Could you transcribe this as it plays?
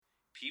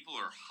people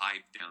are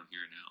hyped down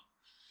here now.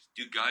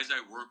 Dude, guys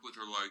I work with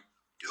are like,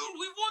 dude,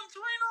 we won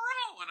 3 in a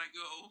row. And I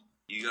go,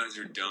 you guys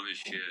are dumb as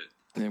shit.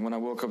 And when I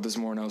woke up this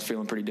morning, I was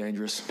feeling pretty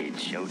dangerous.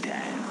 It's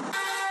showtime.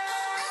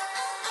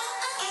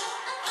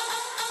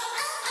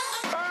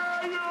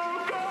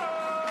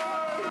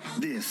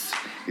 This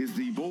is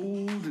the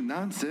Bold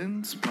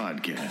Nonsense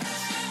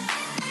Podcast.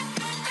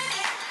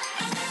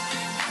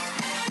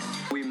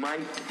 We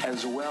might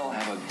as well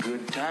have a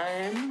good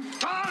time.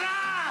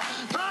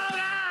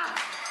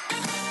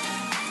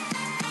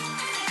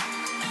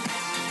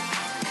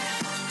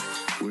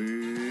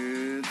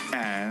 With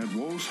at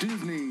Walt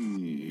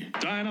Disney.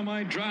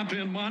 Dynamite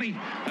drop-in money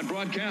at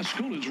broadcast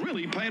school has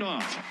really paid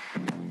off.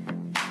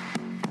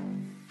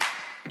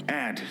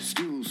 At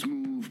Still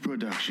Smooth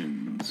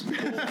Productions.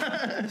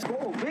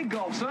 Oh, big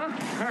gulps, huh?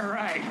 All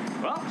right.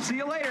 Well, see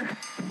you later.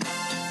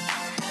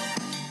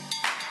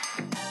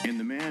 And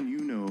the man you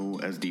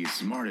know as the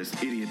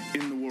smartest idiot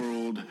in the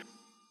world.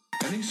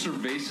 I think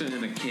cerveza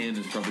in a can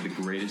is probably the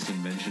greatest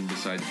invention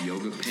besides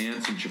yoga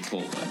pants and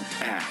Chipotle.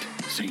 At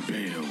St.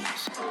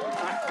 Bale's.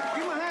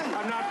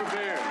 I'm not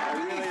prepared. I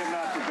really am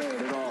not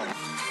prepared at all.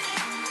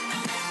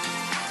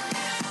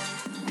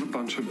 What a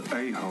bunch of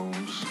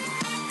a-holes.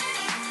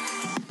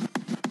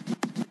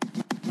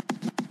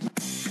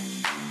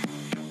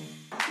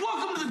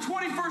 Welcome to the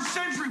 21st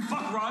century,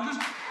 Buck Rogers.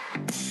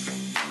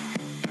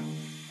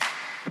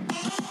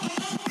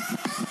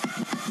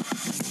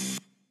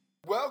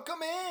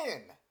 Welcome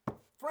in,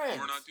 friends.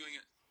 We're not doing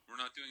it. We're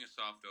not doing a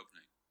soft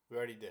opening. We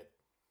already did.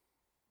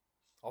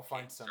 I'll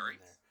find Okay, something sorry.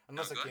 there.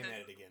 Unless No, I go can't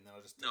ahead. edit again, then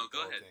I'll just No, delete the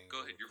go whole ahead. thing Go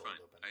and ahead. You're cold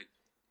fine. open. I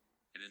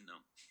didn't know.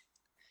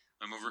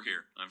 I'm over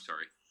here. I'm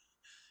sorry.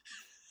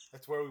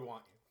 That's where we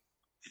want you.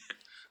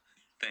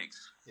 Thanks.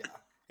 Yeah.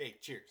 Hey,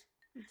 cheers.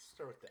 Let's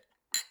start with that.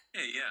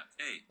 Hey, yeah.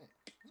 Hey.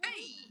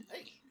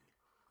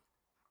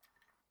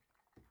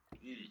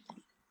 Hey.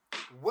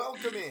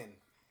 Welcome in,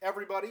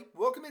 everybody.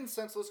 Welcome in,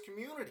 senseless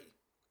community.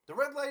 The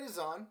red light is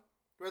on.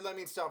 The red light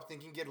means stop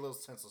thinking, get a little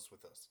senseless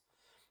with us.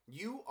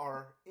 You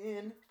are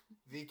in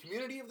the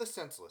community of the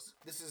senseless.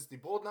 This is the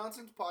Bold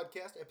Nonsense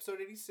Podcast,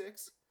 episode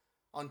 86,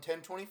 on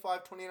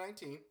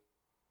 10/25/2019.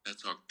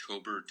 That's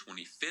October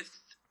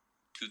 25th,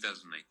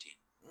 2019.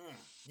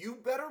 You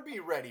better be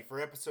ready for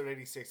episode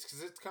 86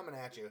 because it's coming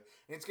at you.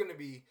 And it's going to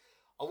be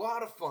a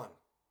lot of fun.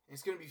 And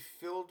it's going to be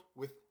filled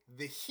with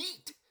the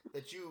heat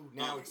that you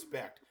now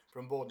expect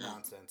from Bold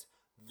Nonsense,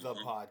 the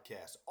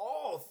podcast.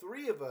 All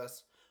three of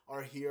us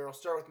are here. I'll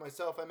start with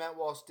myself. I'm at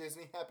Walt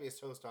Disney,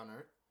 happiest host on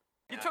earth.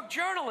 You took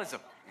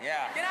journalism.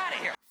 Yeah. Get out of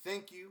here.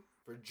 Thank you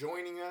for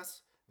joining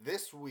us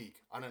this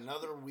week on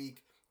another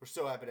week. We're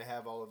so happy to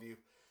have all of you.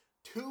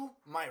 To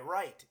my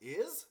right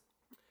is...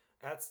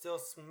 That's Still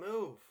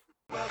Smooth.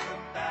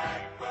 Welcome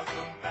back.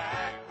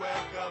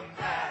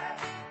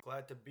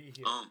 Glad to be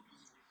here.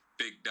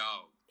 Big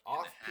dog.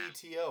 Off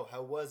PTO.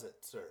 How was it,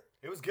 sir?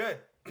 It was good.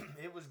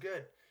 It was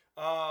good.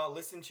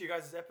 Listened to you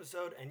guys'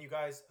 episode, and you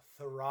guys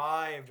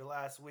thrived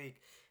last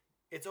week.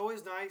 It's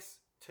always nice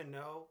to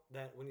know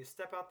that when you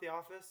step out the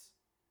office,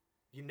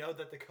 you know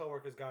that the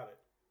coworkers got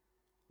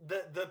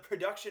it. The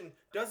production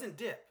doesn't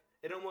dip.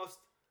 It almost...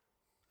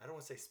 I don't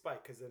want to say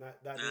spike because then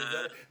that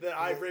means that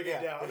I bring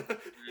it down.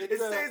 It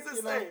stays the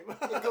same.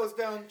 It goes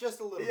down just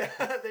a little bit.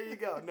 Yeah, there you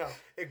go. No,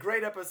 a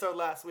great episode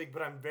last week,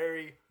 but I'm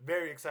very,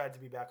 very excited to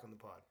be back on the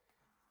pod.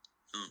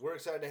 We're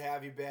excited to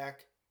have you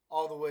back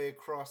all the way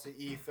across the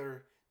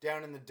ether,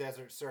 down in the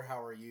desert. Sir,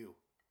 how are you?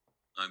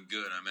 I'm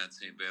good. I'm at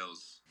St.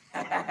 Bale's.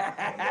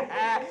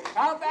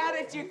 How about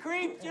it, you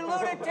creeps, you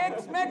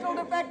lunatics, mental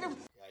defective?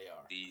 Yeah, you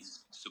are.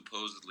 These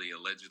supposedly,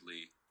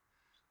 allegedly,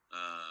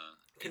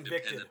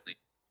 Convicted.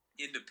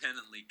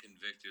 independently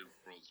convicted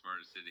world's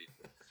smartest city.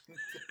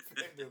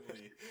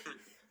 Definitively.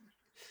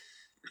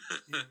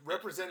 You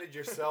represented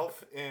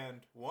yourself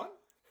and won?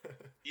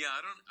 Yeah,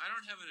 I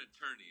don't have an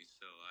attorney,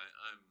 so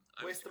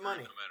I'm Waste the screwed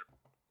money. No matter.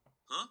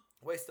 Huh?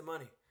 Waste of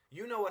money.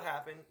 You know what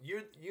happened.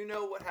 You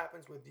know what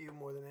happens with you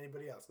more than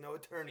anybody else. No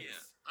attorneys.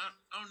 Yeah,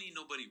 I don't need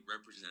nobody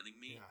representing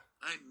me. Yeah.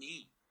 I'm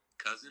me,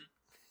 cousin.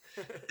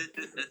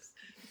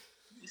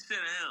 You sit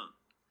down.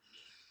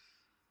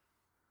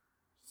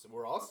 So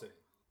we're all sitting.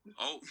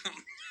 Oh,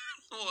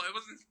 I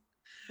wasn't.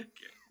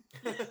 Okay.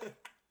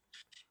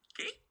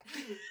 Okay.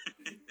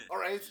 All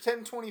right, it's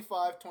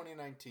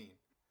 10/25/2019.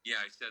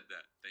 Yeah, I said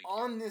that. Thank you.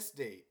 On this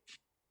date,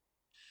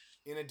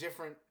 in a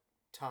different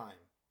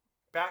time,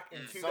 Back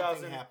in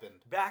something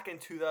happened. Back in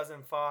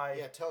 2005.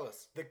 Yeah, tell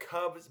us. The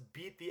Cubs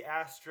beat the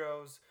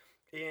Astros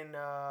in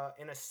a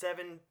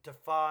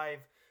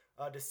 7-5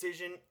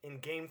 decision in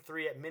Game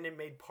 3 at Minute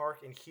Maid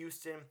Park in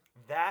Houston.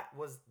 That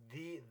was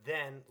the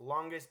then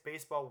longest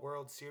baseball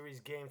World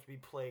Series game to be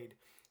played.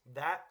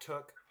 That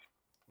took,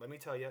 let me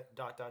tell you, ...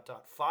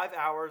 5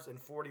 hours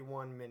and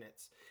 41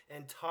 minutes,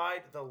 and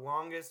tied the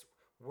longest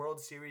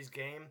World Series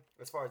game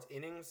as far as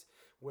innings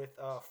with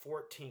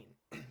 14.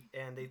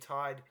 And they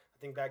tied. I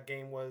think that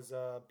game was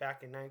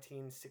back in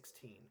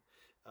 1916.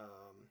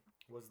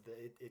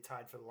 It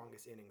tied for the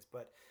longest innings.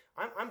 But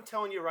I'm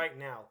telling you right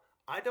now,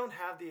 I don't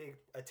have the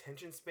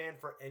attention span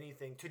for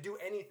anything, to do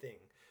anything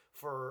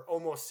for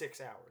almost 6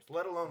 hours,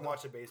 let alone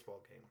watch a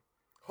baseball game.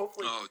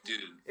 Hopefully, Oh, dude.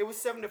 it was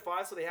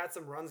 7-5, so they had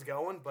some runs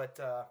going, but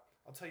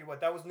I'll tell you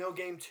what, that was no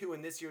Game 2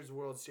 in this year's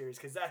World Series,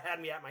 because that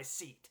had me at my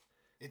seat.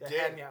 It That did.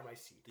 had me at my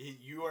seat.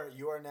 You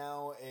are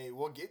now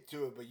we'll get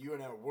to it, but you are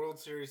now a World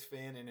Series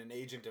fan and an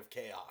agent of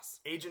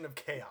chaos. Agent of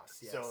Chaos,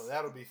 yes. So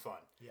that'll be fun.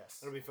 Yes.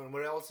 That'll be fun.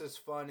 What else is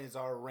fun is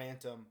our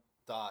Rantum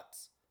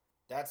Thoughts.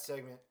 That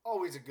segment,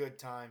 always a good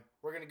time.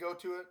 We're going to go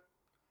to it.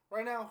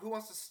 Right now, who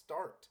wants to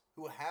start?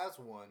 Who has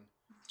one?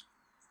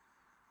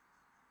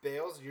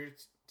 Bales,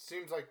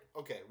 seems like,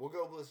 okay, we'll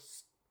go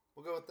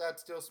with that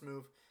still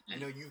smooth. I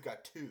know you've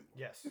got two.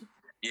 Yes.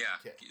 Yeah,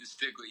 Okay.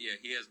 stick with, yeah,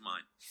 he has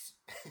mine.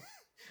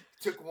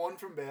 Took one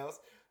from Bales.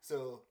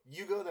 So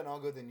you go, then I'll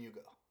go, then you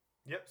go.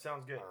 Yep,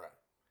 sounds good.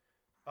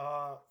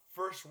 All right.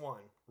 First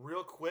one,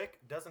 real quick,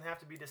 doesn't have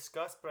to be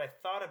discussed, but I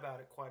thought about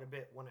it quite a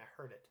bit when I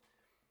heard it.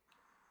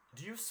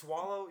 Do you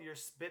swallow your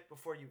spit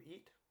before you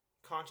eat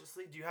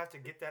consciously? Do you have to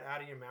get that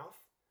out of your mouth?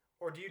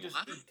 Or do you just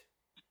What? eat?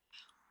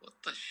 What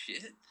the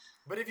shit?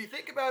 But if you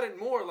think about it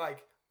more,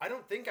 like, I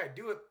don't think I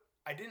do it.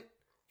 I didn't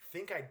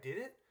think I did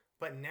it,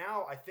 but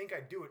now I think I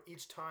do it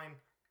each time.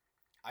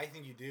 I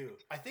think you do.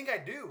 I think I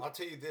do. I'll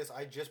tell you this.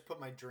 I just put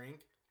my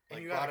drink. And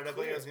Like, you brought gotta it up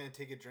like I clear. was going to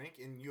take a drink,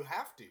 and you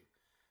have to.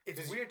 It's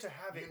 'Cause weird to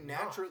have You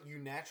it you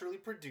naturally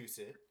produce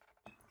it,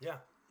 Yeah.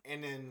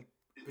 and then,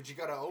 but you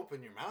got to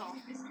open your mouth.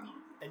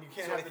 And you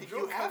can't So I have the think you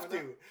drool have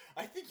coming to.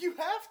 I think you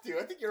have to.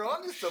 I think you're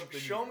onto something.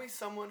 Show here. me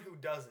someone who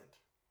doesn't.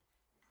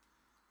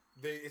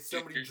 It's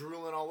somebody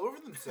drooling all over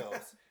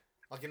themselves,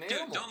 like an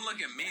animal. Dude, don't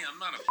look at me. I'm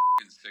not a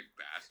fucking sick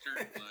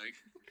bastard.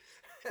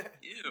 Like,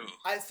 ew.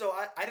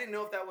 I didn't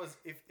know if that was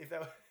if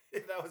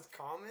that was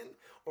common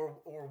or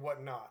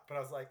whatnot. But I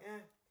was like,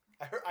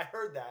 I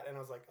heard that and I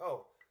was like,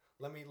 oh,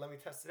 let me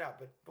test it out.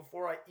 But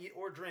before I eat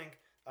or drink,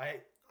 I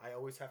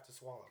always have to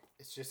swallow.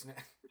 It's just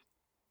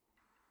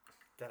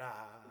Ta-da!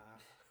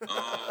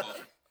 Oh,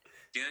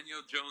 Daniel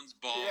Jones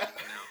balls Yeah.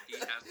 now. He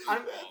has to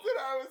I'm- ball. That's what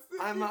I was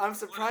thinking. I'm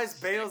surprised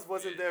sick Bales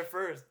wasn't bitch. there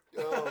first.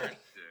 Oh, You're sick.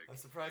 I'm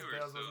surprised You are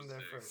Bales so wasn't there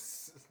sick.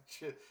 first.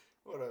 shit.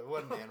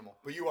 What an animal.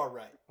 But you are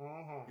right.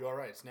 Mm-hmm. You are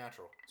right. It's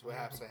natural. It's what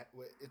has to.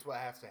 It's what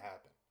has to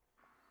happen.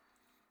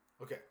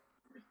 Okay,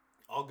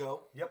 I'll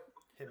go, Yep,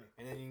 hit me.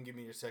 and then you can give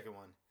me your second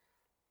one.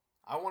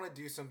 I want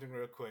to do something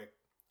real quick.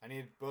 I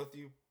need both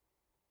you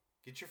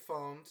get your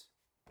phones,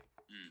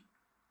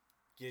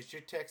 get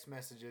your text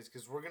messages,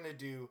 because we're gonna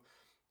do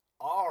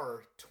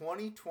our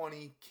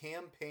 2020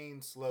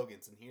 campaign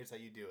slogans, and here's how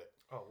you do it.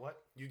 Oh, what?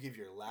 You give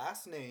your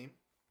last name,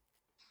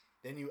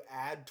 then you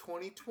add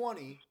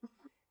 2020,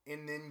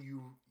 and then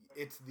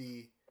it's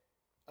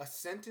a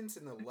sentence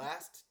in the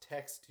last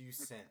text you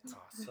sent. Oh,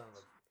 son of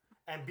a...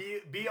 And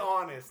be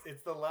honest,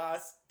 it's the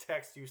last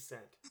text you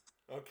sent.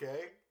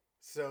 Okay,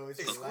 so it's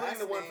your Excluding last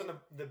the one name. from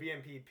the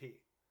BMPP.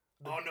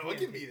 Oh no, it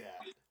can be that.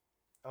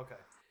 Okay.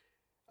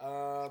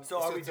 So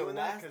are we it's the doing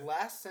that? 'Cause-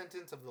 last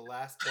sentence of the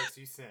last text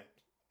you sent.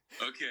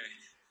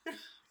 Okay.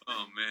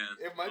 Oh man.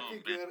 It might Oh, be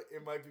man. good.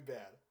 It might be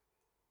bad.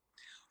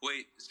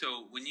 Wait,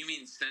 so when you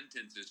mean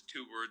sentence, is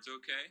 2 words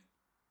okay?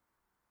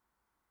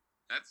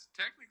 That's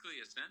technically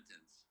a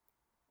sentence.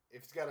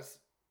 If it's got a.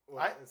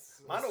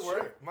 Mine'll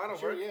work. Mine'll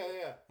Sure, work.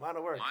 Yeah.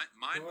 Mine'll work.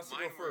 Mine Who wants to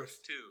go works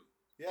first? too.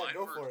 Yeah, Mine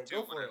go works for it. too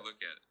Go when for I it. look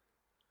at it.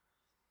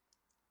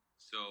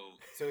 So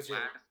it's your.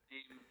 last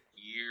name,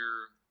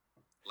 year,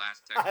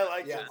 last text. I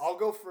like Yeah, this. I'll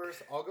go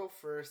first,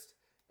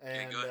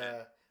 and go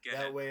ahead. Go that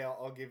ahead. way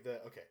I'll give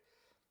the okay.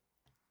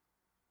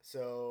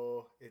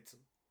 So it's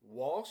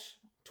Walsh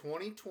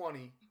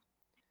 2020.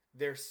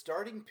 Their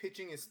starting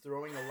pitching is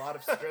throwing a lot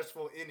of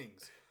stressful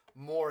innings,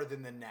 more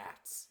than the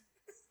Nats.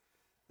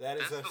 That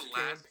is That's a the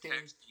last campaign.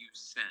 text you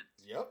sent.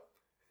 Yep.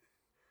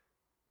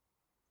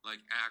 Like,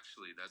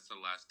 actually, that's the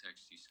last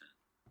text you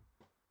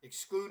sent.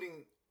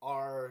 Excluding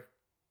our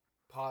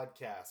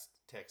podcast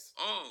text.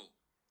 Oh,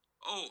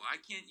 I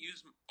can't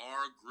use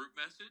our group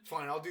message?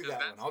 Fine, I'll do 'Cause that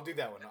that's- one. I'll do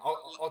that one.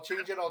 I'll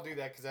change it. I'll do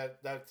that because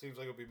that seems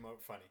like it'll be more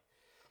funny.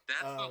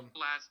 That's the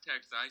last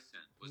text I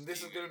sent. Was This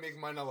to is you gonna guys. make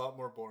mine a lot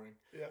more boring.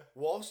 Yeah.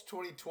 Walsh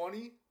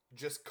 2020.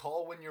 Just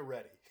call when you're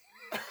ready.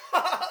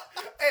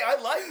 Hey, I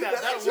like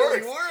that. That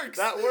actually works.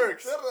 That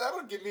works.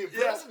 That'll give me a Yeah.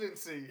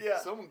 presidency. Yeah.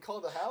 Someone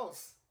call the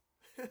house.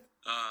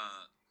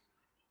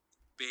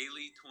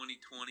 Bailey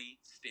 2020,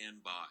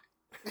 stand by.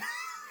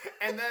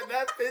 And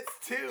that fits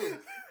too.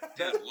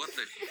 Dude, what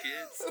the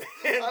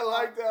shit? I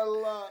like that a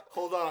lot.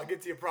 Hold on, I'll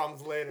get to your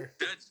problems later.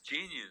 That's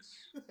genius.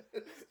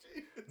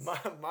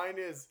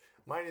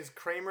 Mine is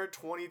Kramer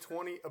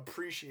 2020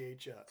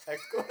 appreciate ya.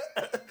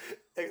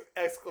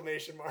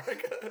 Exclamation mark.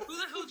 Who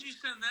the hell did you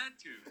send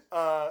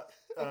that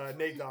to?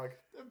 Nate Dogg.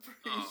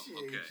 Appreciate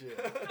okay. you.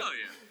 Hell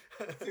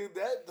yeah. Dude,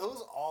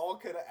 those all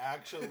could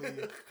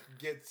actually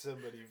get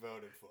somebody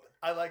voted for.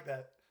 I like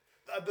that.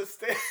 The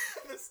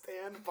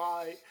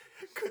standby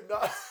could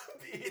not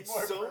be It's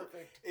more so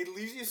perfect. it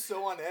leaves you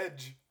so on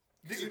edge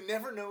because you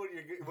never know what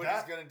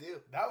he's gonna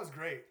do. That was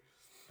great.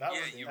 That was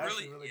Yeah, you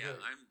actually really good.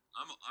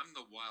 I'm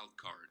the wild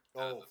card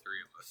out of the three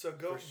of us. So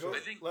go. sure.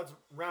 Let's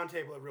round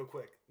table it real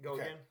quick. Go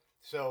again.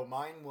 So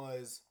mine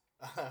was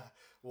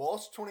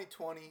Walsh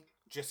 2020.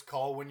 Just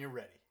call when you're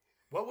ready.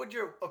 What would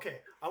your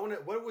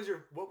What would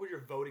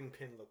your voting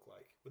pin look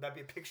like? Would that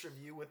be a picture of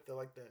you with the?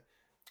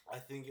 I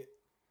think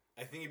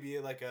it'd be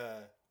like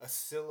a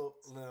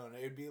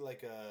it'd be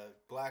like a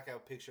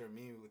blackout picture of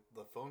me with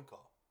the phone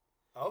call.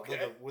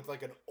 Okay. With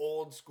like an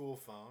old school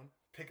phone.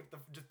 Pick up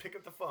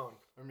the phone.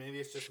 Or maybe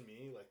it's just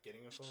me like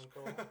getting a phone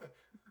call.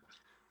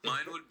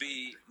 Mine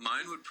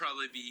would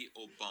probably be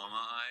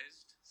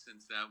Obama-ized,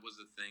 since that was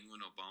a thing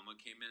when Obama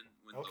came in.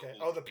 When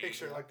the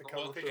picture, like the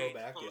cover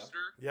throwback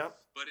poster. Yep.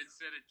 But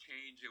instead of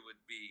change, it would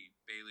be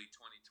Bailey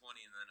 2020,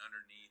 and then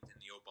underneath in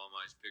the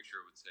Obama-ized picture,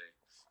 it would say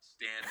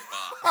 "Stand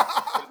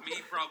by." With me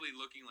probably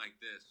looking like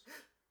this,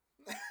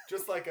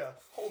 just like a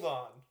hold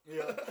on.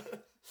 Yeah.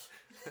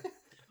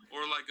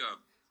 or like a.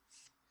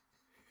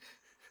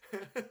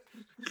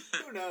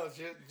 Who knows?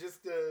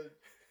 Just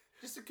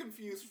a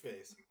confused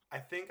face. I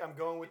think I'm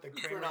going with the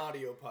For Kramer. an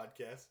audio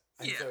podcast.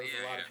 Since there was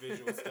a lot of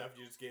visual stuff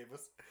you just gave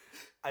us.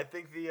 I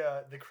think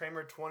the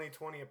Kramer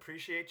 2020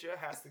 appreciate you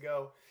has to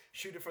go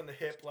shoot it from the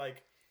hip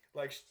like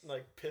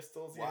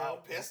pistols. You know?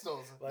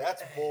 Pistols. Like,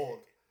 that's bold.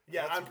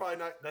 Yeah, I'm probably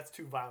not. That's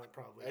too violent,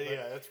 probably.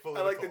 Yeah, that's I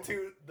political. like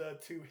the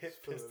two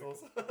hip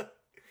pistols.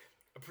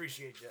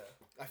 Appreciate you.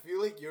 I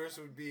feel like yours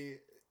would be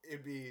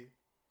it'd be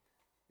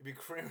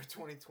Kramer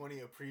 2020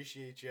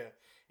 appreciate you,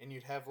 and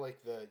you'd have like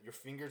your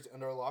fingers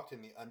underlocked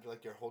and under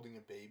like you're holding a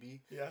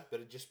baby. Yeah. But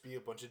it'd just be a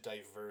bunch of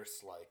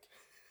diverse like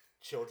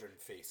children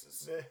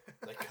faces,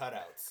 like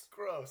cutouts.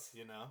 Gross.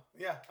 You know.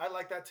 Yeah, I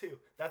like that too.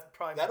 That's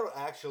probably that'll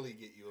actually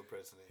get you a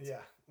presidency. Yeah,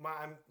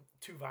 I'm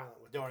too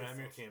violent with. Don't. I'm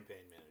your campaign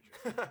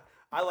manager.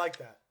 I like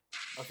that.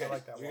 Okay, I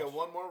like that. We got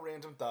one more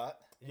random thought.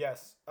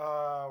 Yes.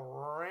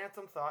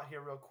 Random thought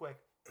here, real quick.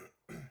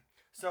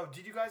 So,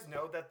 did you guys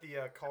know that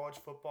the college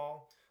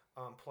football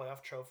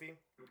playoff trophy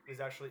is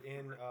actually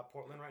in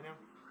Portland right now?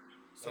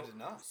 So, I did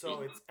not.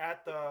 So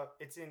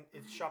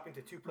it's shopping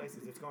to two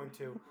places. It's going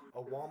to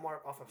a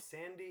Walmart off of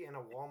Sandy and a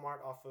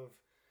Walmart off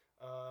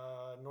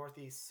of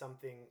Northeast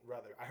something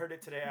rather. I heard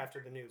it today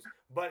after the news,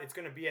 but it's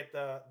going to be at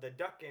the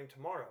Duck game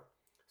tomorrow.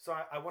 So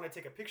I want to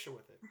take a picture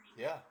with it.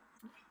 Yeah.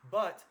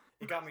 But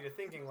it got me to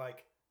thinking,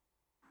 like,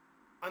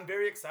 I'm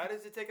very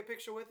excited to take a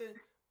picture with it,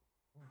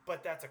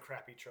 but that's a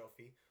crappy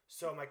trophy.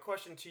 So my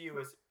question to you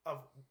is,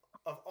 of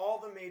all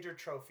the major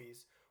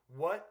trophies,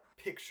 what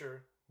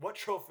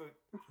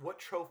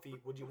trophy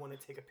would you want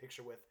to take a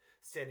picture with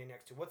standing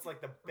next to? What's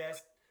like the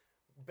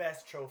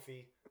best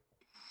trophy?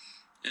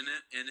 An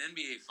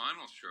NBA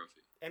Finals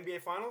trophy.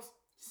 NBA Finals?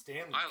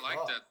 Stanley I like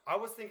Cup. that. I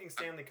was thinking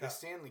Stanley Cup. The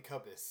Stanley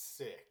Cup is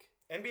sick.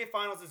 NBA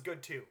Finals is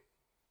good too.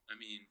 I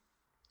mean,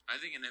 I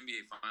think an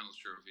NBA Finals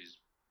trophy is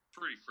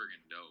pretty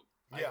friggin'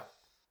 dope. Yeah.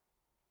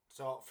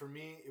 So for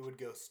me, it would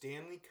go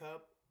Stanley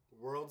Cup,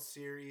 World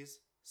Series,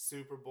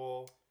 Super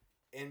Bowl,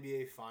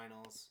 NBA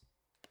Finals.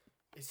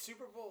 Is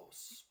Super Bowl?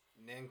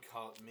 And then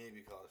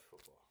maybe college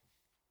football.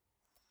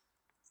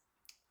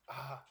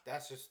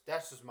 That's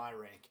just my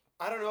rank.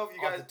 I don't know if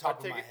you Off guys the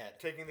top are of my head.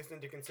 taking this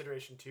into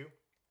consideration too.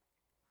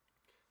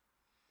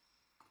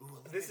 Ooh,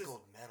 This is-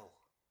 gold medal.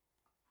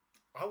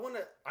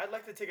 I'd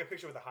like to take a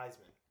picture with a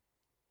Heisman.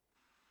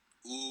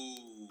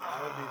 Ooh.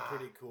 That would be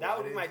pretty cool. That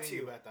would I be my didn't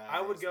think two. about that.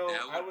 I would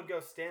That go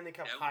Stanley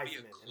Cup that would be a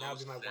Heisman, and that would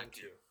be my close 1-2.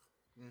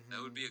 second.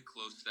 That would be a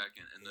close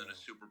second, and then a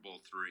Super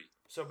Bowl 3.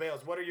 So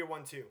Bales, what are your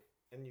 1-2?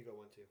 And you go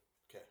 1-2.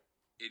 Okay.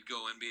 It'd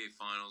go NBA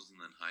Finals and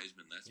then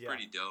Heisman. That's Yeah.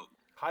 pretty dope.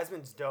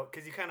 Heisman's dope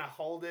because you kind of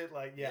hold it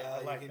like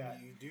I like that.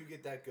 You do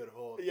get that good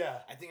hold.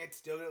 Yeah. I think I'd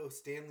still go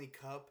Stanley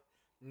Cup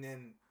and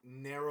then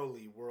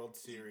narrowly World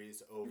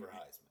Series over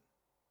Heisman.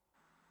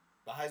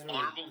 The Heisman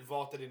Honorable-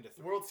 vaulted into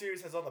 3. World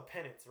Series has all the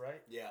pennants,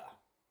 right? Yeah.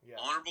 Yeah.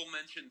 Honorable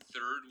mention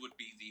third would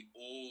be the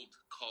old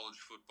college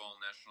football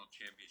national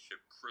championship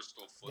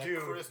Crystal Football. Dude,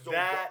 Crystal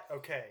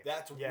okay.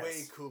 That's Yes.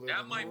 way cooler That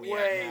than might the be one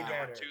way now. better.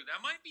 number 2.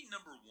 That might be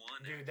number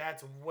 1. Dude,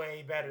 that's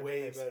way better.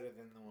 Way than this. better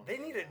than the one. They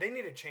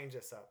need to change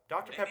this up.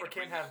 Dr. They Pepper need to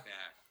bring can't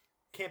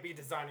that back. be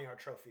designing our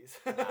trophies.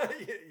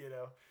 you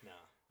know. No.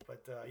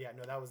 But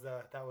no, that was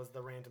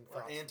the random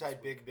We're thought.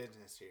 anti-big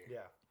business here.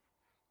 Yeah.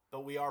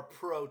 But we are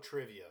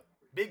pro-trivia.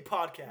 Big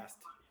podcast.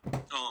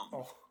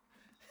 Oh.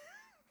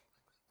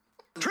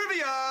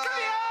 Trivia!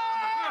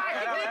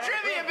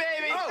 Trivia,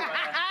 baby!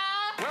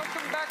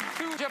 Welcome back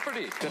to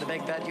Jeopardy! Gonna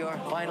make that your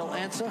final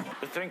answer?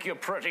 You think you're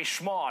pretty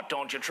smart,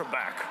 don't you,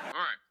 Trebek? All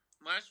right.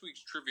 Last week's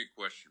trivia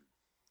question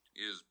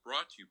is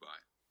brought to you by.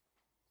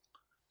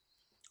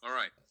 All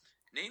right.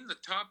 Name the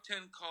top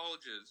 10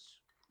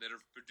 colleges that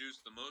have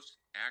produced the most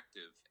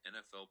active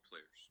NFL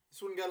players.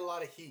 This one got a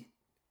lot of heat.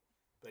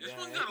 But This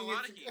one I got a think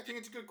lot it's- of heat. I think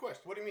it's a good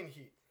question. What do you mean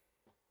heat?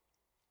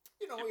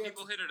 You know, Did we had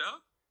people some, hit it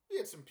up? we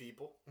had some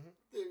people.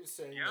 They were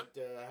saying Yeah.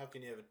 that how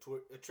can you have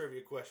a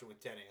trivia question with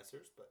 10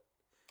 answers? But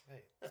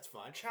Hey, that's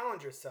fine.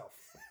 challenge yourself.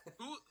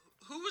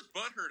 Who was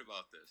butthurt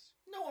about this?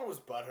 No one was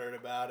butthurt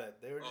about it.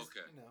 They were just,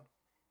 Okay.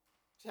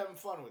 just having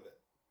fun with it.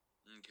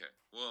 Okay.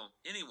 Well,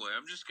 anyway,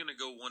 I'm just gonna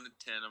go 1 to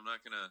 10. I'm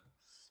not gonna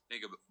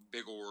make a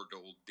big old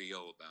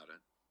deal about it.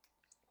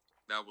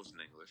 That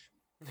wasn't English.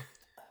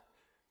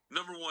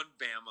 Number 1,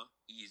 Bama,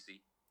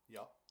 easy.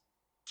 Yep.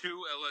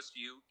 2,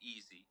 LSU,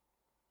 easy.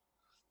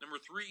 Number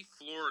 3,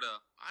 Florida.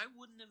 I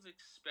wouldn't have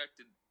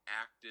expected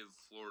active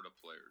Florida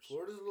players.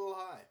 Florida's a little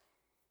high.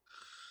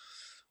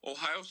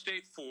 Ohio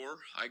State 4.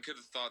 I could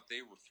have thought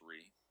they were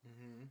 3.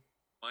 Mm-hmm.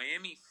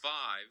 Miami 5.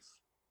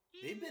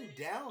 They've been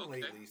down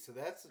lately, so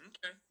that's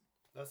okay.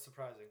 That's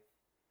surprising.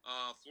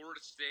 Florida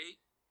State.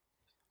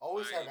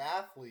 Always have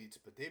athletes,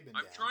 but they've been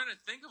I'm down. trying to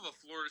think of a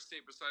Florida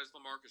State besides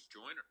LaMarcus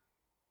Joyner.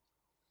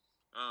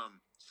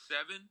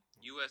 7,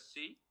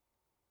 USC.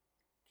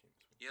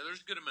 Yeah,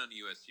 there's a good amount of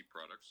USC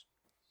products.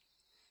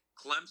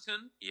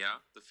 Clemson,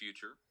 yeah, the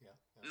future. Yeah.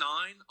 9,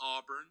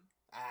 Auburn.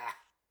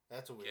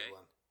 That's a weird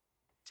one.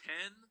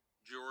 10,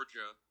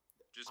 Georgia.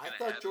 I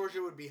thought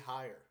Georgia would be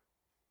higher.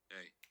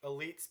 Hey.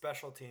 Elite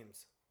special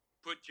teams.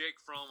 Put Jake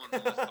Fromm on the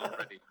list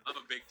already. I'm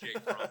a big Jake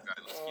Fromm guy.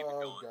 Let's keep it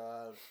going. Oh,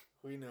 God.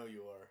 We know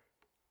you are.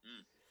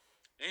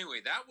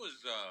 Anyway, that was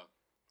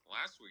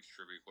last week's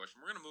trivia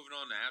question. We're going to move it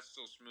on to Ask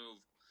So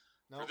Smooth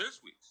for this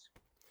week's.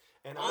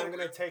 And I'm going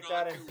to take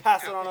that and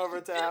pass it on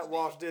over to at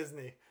Walsh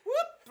Disney.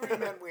 Whoop!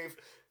 3-man wave.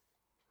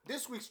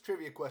 This week's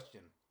trivia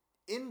question.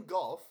 In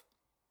golf,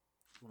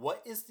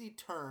 what is the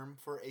term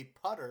for a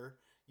putter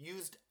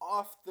used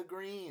off the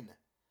green?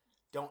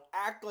 Don't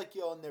act like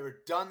y'all never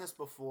done this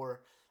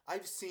before.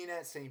 I've seen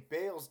at St.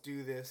 Bale's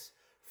do this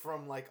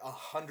from like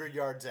 100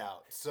 yards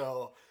out.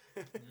 So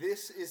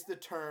this is the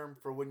term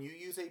for when you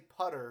use a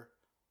putter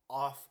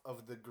off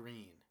of the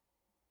green.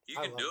 You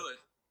can do it.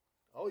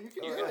 Oh, you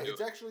can do it.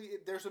 It's actually,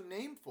 there's a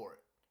name for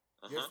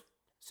it. You're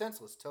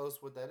senseless. Tell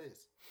us what that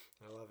is.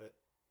 I love it.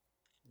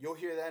 You'll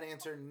hear that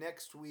answer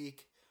next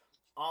week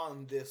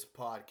on this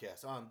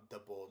podcast, on the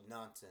Bold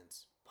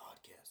Nonsense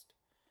podcast.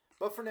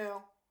 But for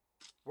now,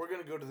 we're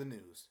going to go to the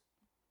news.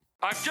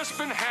 I've just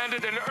been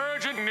handed an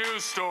urgent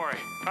news story,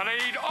 and I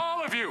need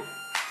all of you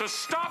to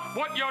stop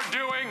what you're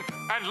doing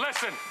and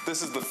listen.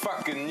 This is the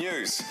fucking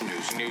news.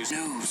 News.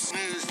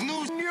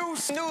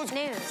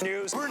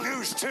 We're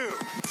news too.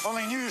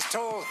 Only news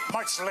told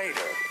much later.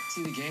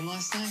 See the game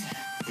last night?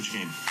 Which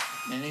game?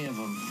 Any of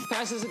them.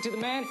 Passes it to the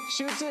man,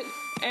 shoots it,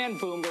 and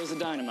boom goes the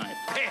dynamite.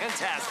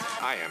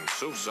 Fantastic. I am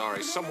so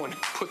sorry. Someone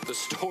put the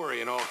story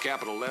in all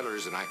capital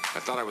letters, and I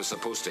thought I was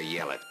supposed to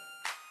yell it.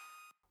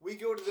 We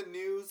go to the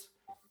news,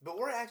 but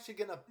we're actually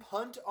going to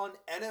punt on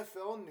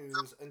NFL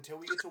news until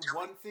we get to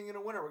one thing and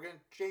a winner. We're going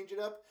to change it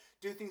up,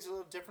 do things a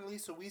little differently.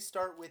 So we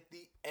start with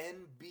the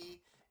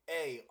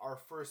NBA, our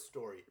first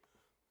story.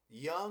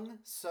 Young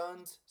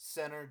Suns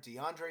center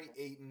DeAndre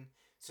Ayton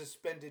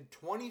suspended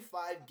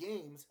 25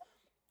 games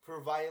for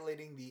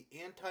violating the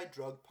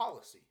anti-drug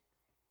policy.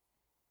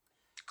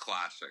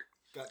 Classic.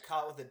 Got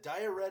caught with a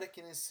diuretic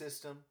in his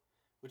system,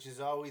 which is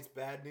always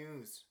bad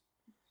news.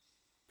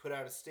 Put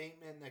out a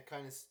statement that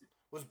kind of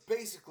was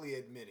basically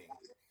admitting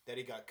that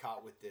he got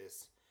caught with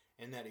this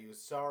and that he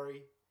was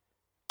sorry.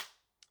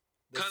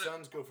 The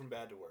Suns go from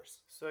bad to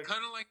worse. So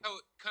kind of like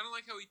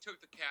how he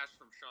took the cash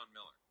from Sean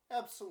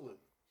Miller.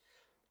 Absolutely.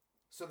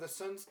 So the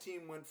Suns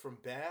team went from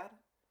bad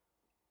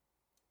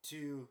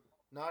to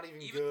not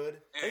even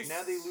good.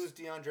 Now they lose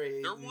DeAndre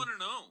Ayton. They're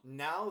 1-0.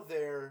 Now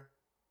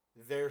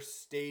they're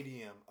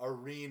stadium,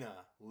 arena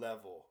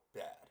level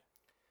bad.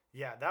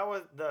 Yeah, that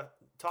was the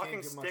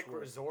Talking Stick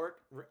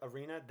Resort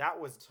Arena. That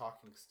was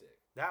Talking Stick.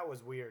 That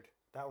was weird.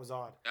 That was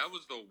odd. That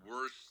was the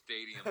worst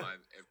stadium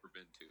I've ever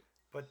been to.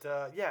 But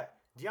yeah,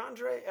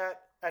 DeAndre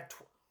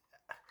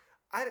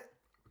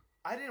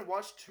I didn't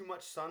watch too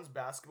much Suns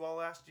basketball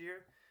last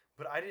year,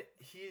 but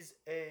he's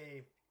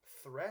a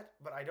threat,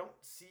 but I don't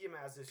see him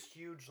as this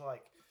huge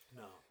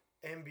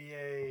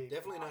NBA.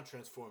 Definitely not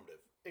transformative.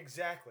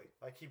 Exactly.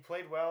 Like he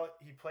played well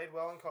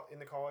in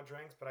the college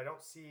ranks, but I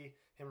don't see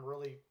him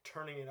really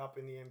turning it up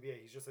in the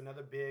NBA. He's just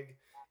another big,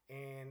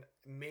 and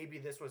maybe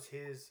this was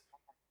his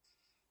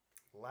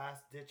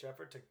last ditch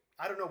effort to.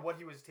 I don't know what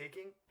he was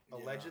taking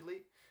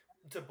allegedly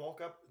to bulk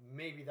up.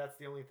 Maybe that's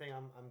the only thing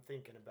I'm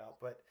thinking about.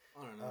 But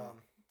I don't know.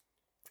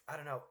 I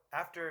don't know.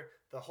 After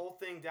the whole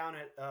thing down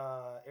at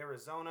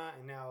Arizona,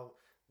 and now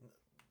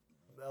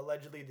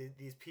allegedly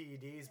these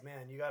PEDs,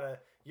 man, you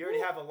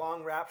already have a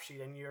long rap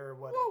sheet, and you're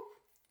what?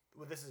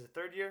 Well, this is a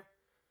third year,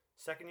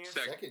 second year,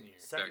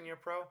 second year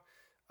pro.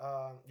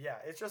 Yeah,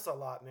 it's just a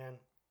lot, man.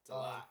 It's a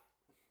lot.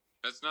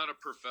 That's not a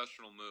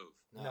professional move.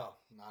 No,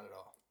 not at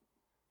all.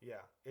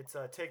 Yeah, it's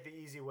take the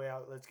easy way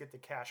out. Let's get the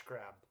cash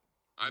grab.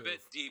 I bet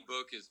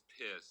D-Book is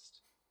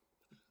pissed.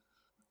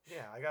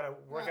 Yeah, I gotta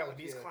work out with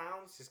these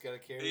clowns. Just gotta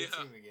carry the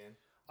team again.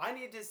 I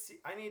need to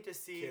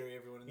see. Carry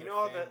everyone in you their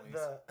know families.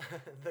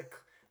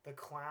 the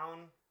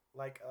clown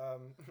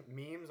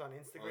memes on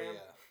Instagram. Oh, yeah.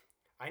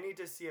 I need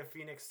to see a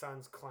Phoenix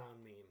Suns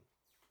clown meme.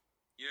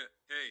 Yeah.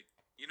 Hey,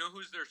 you know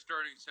who's their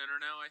starting center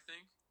now? I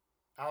think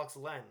Alex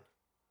Len.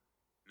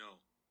 No.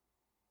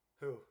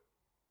 Who?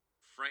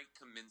 Frank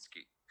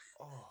Kaminsky.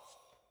 Oh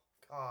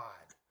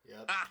God.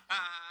 Yep.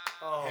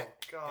 Oh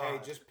God. Hey,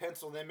 just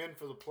pencil them in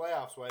for the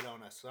playoffs, why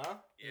don't us, huh?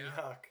 Yeah.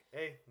 Yuck.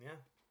 Hey, yeah.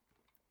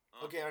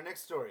 Okay, our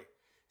next story.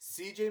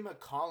 CJ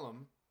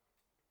McCollum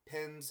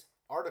pens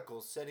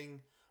articles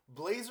setting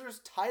Blazers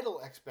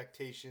title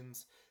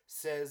expectations,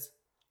 says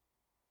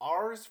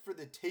ours for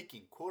the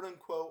taking, quote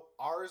unquote,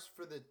 ours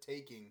for the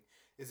taking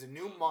is a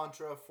new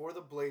mantra for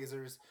the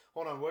Blazers.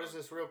 Hold on, what is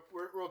this real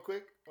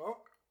quick? Oh,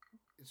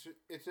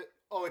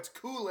 it's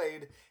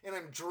Kool-Aid and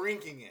I'm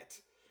drinking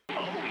it.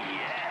 Oh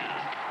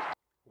yeah.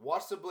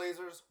 Watch the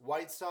Blazers,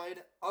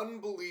 Whiteside,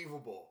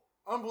 unbelievable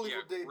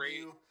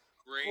debut.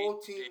 Great whole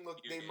team look.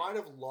 They might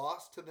have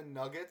lost to the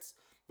Nuggets,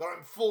 but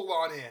I'm full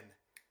on in.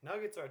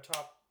 Nuggets are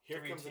top Here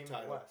 3 comes team the in the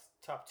title. West.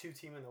 Top 2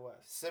 team in the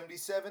West.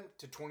 77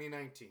 to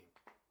 2019.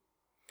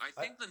 I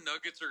think the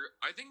Nuggets are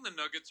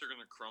going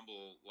to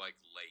crumble like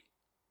late.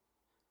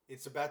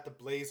 It's about the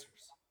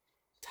Blazers.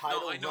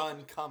 Title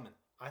run coming.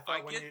 I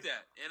get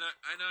that, and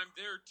I'm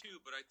there too.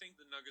 But I think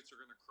the Nuggets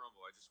are going to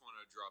crumble. I just want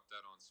to drop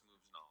that on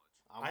Smooth's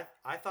knowledge.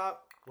 I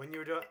thought when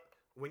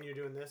you're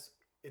doing this,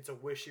 it's a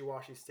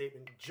wishy-washy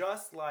statement,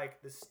 just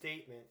like the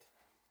statement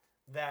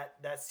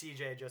that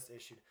CJ just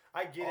issued.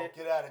 I get it.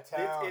 Get out of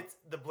town. It's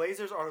the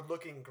Blazers are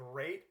looking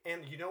great,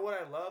 and you know what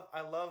I love?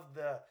 I love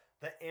the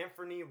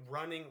Anthony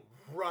running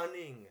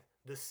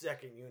the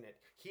second unit.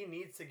 He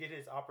needs to get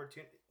his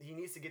opportunity. He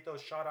needs to get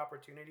those shot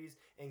opportunities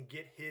and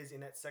get his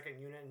in that second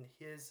unit, and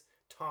his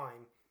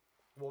time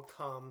will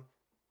come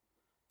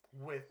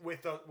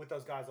with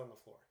those guys on the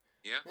floor.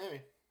 Yeah,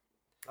 maybe.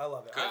 I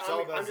love it.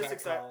 I'm just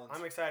excited. Collins.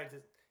 I'm excited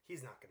to.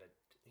 He's not gonna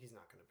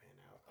pan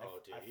out. Oh,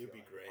 dude, he'd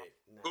be great.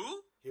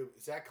 No. Who?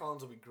 Zach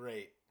Collins will be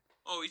great.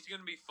 Oh, he's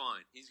gonna be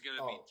fine. He's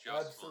gonna be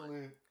just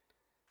absolute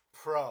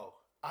pro.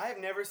 I have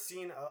never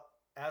seen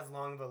as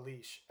long of a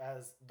leash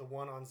as the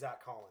one on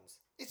Zach Collins.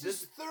 It's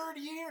his third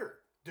year,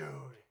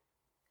 dude.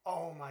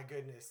 Oh my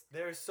goodness.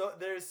 There's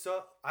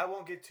so. I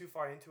won't get too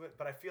far into it,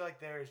 but I feel like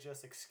there is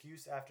just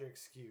excuse after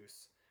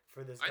excuse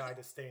for this guy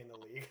to stay in the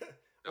league.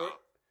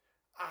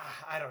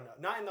 I don't know.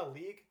 Not in the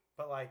league,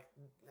 but like,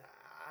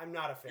 I'm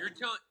not a fan.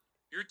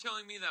 You're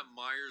telling me that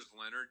Myers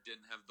Leonard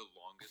didn't have the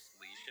longest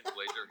leash in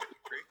Blazer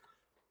history?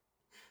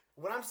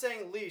 When I'm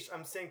saying leash,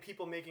 I'm saying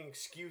people making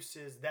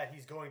excuses that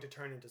he's going to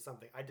turn into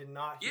something. I did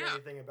not hear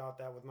anything about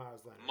that with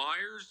Myers Leonard.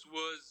 Myers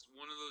was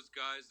one of those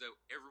guys that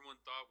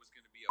everyone thought was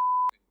going to be a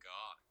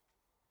god,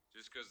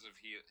 just because of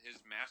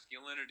his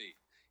masculinity,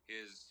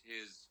 his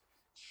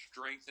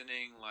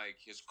strengthening, like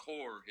his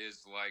core,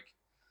 his like.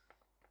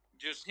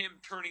 Just him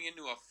turning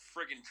into a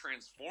friggin'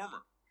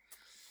 transformer.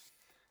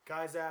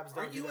 Guys, abs.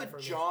 Aren't you a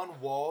John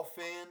Wall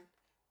fan?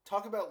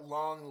 Talk about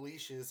long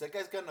leashes. That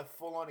guy's got a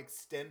full-on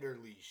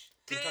extender leash.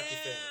 Kentucky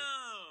fan.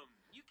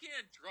 You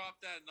can't drop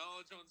that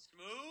knowledge on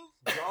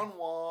Smooth. John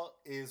Wall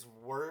is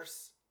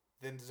worse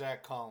than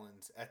Zach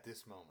Collins at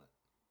this moment.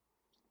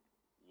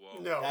 Whoa.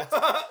 No.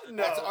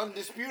 That's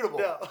undisputable.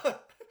 No.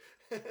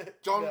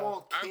 John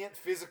Wall can't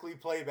physically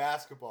play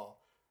basketball.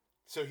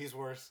 So he's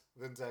worse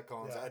than Zach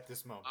Collins at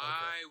this moment.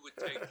 I would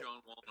take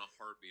John Wall in a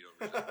heartbeat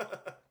over Zach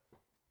Collins.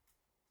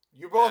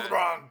 You're both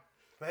wrong.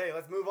 But hey,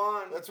 let's move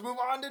on. Let's move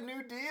on to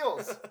new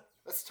deals.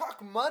 Let's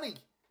talk money.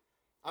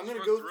 I'm going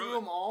to go through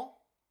them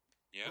all.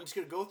 Yeah. I'm just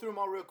going to go through them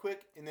all real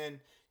quick, and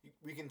then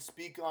we can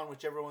speak on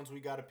whichever ones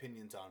we got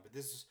opinions on. But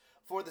this is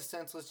for the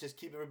senseless. Just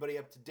keep everybody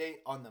up to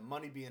date on the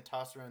money being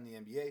tossed around the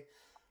NBA.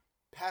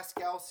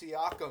 Pascal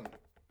Siakam.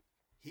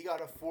 He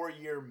got a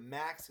 4-year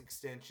max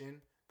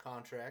extension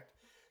contract.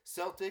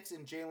 Celtics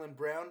and Jaylen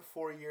Brown,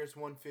 4 years,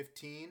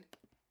 $115.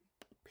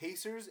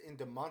 Pacers and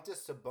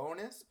Domantas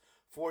Sabonis,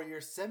 4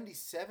 years,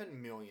 $77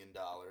 million.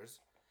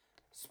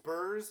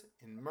 Spurs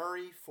and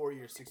Murray, 4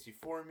 years,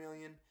 $64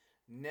 million.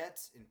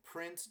 Nets and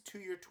Prince, 2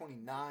 year,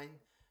 $29.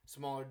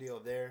 Smaller deal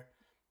there.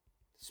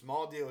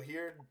 Small deal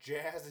here.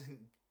 Jazz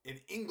and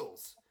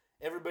Ingles,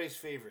 everybody's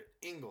favorite,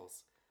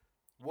 Ingles,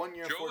 1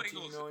 year,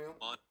 $14 million.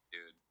 Fun,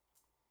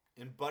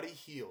 dude. And Buddy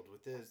Hield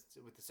with the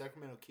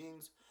Sacramento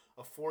Kings,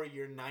 a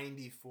 4-year,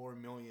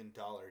 $94 million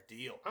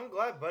deal. I'm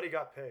glad Buddy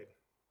got paid.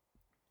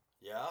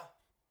 Yeah?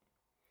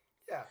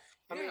 Yeah.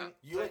 I mean,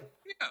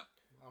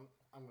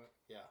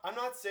 I'm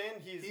not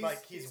saying he's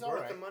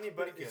worth the money,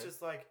 but it's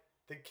just like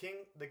the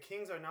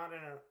Kings are not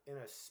in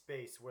a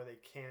space where they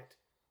can't.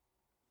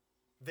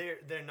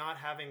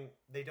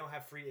 They don't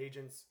have free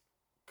agents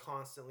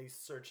constantly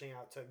searching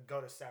out to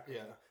go to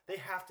Sacramento. Yeah. They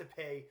have to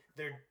pay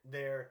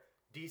their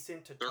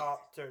decent to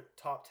top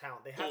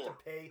talent. They have to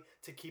pay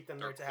to keep them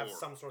there to have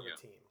some sort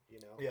of team, you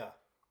know? Yeah.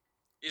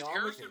 Is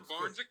Harrison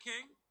Barnes a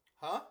King?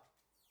 Huh?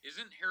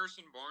 Isn't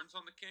Harrison Barnes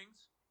on the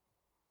Kings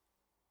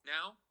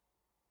now?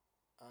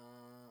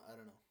 I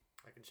don't know.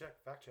 I can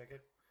fact check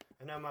it.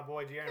 I know my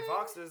boy De'Aaron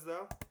Fox is,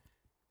 though.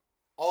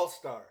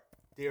 All-star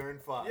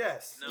De'Aaron Fox.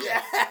 Yes. No.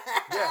 Yeah.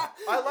 Yeah.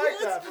 I like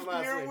that from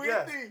last You're week.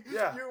 with me.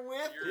 Yeah. You're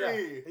with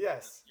me.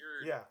 Yes.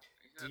 Yeah.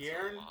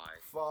 De'Aaron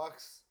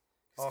Fox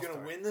is going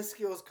to win the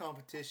skills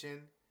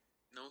competition.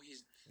 No,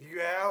 he's...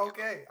 Yeah,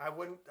 okay. I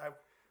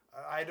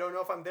don't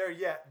know if I'm there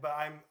yet, but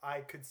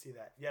I could see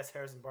that. Yes,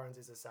 Harrison Barnes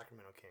is a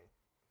Sacramento King.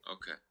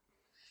 Okay.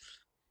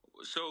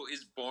 So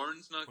is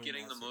Barnes not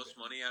getting the most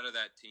money out of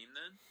that team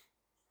then?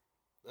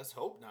 Let's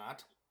hope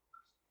not.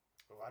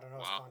 Oh, I don't know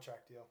his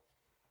contract deal.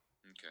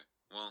 Okay.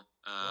 Well,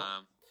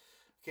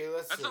 okay,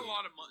 let's that's see. a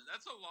lot of money.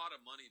 That's a lot of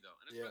money, though.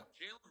 And it's with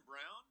Jaylen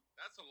Brown.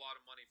 That's a lot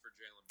of money for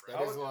Jaylen Brown.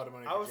 That is a lot of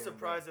money. I was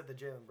surprised at the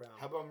Jaylen Brown.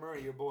 How about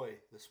Murray, your boy,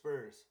 the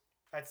Spurs?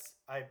 At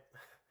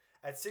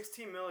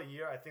 $16 million a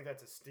year, I think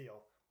that's a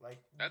steal.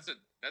 Like that's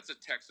a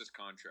Texas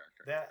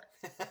contract.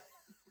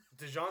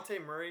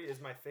 DeJounte Murray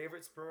is my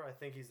favorite Spur. I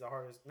think he's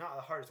not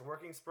the hardest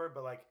working Spur,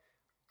 but like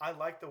I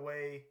like the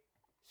way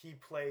he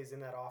plays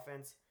in that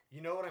offense.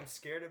 You know what I'm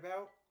scared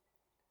about?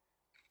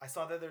 I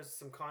saw that there's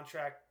some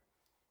contract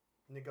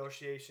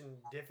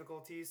negotiation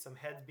difficulties, some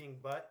heads being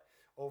butt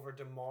over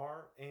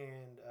DeMar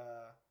and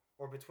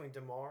or between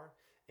DeMar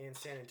and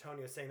San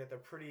Antonio, saying that they're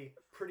pretty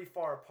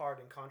far apart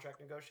in contract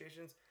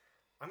negotiations.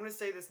 I'm gonna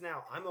say this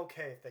now. I'm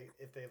okay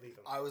if they leave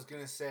him. I was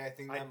gonna say I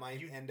think that might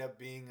end up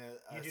being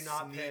a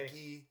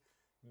sneaky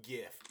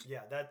gift.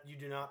 Yeah, that you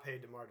do not pay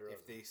DeMar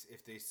DeRozan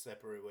if they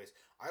separate ways.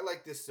 I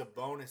like this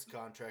Sabonis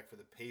contract for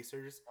the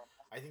Pacers.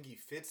 I think he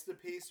fits the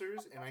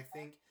Pacers, and I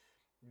think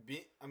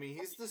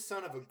he's the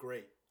son of a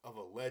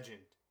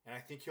legend, and I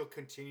think he'll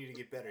continue to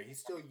get better. He's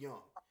still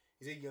young.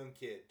 He's a young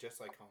kid, just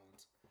like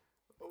Collins.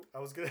 Oh, I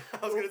was gonna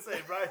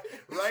say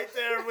right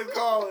there with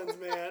Collins,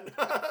 man.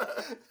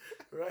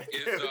 Right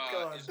there with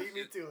Collins. Beat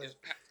me to it.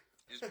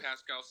 Is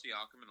Pascal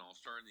Siakam an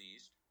all-star in the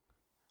East?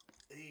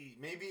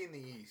 Maybe in the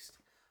East.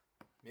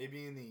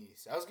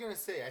 I was gonna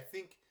say I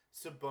think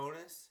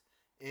Sabonis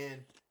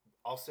and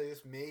I'll say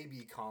this,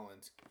 maybe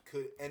Collins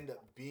could end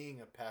up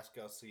being a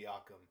Pascal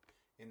Siakam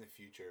in the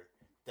future.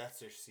 That's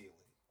their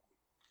ceiling.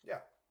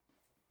 Yeah.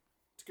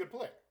 It's a good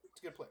player.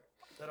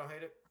 I don't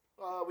hate it.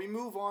 We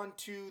move on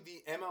to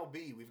the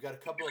MLB. We've got a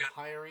couple of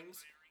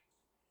hirings.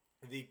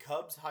 The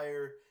Cubs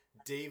hire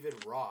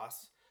David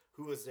Ross,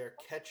 who was their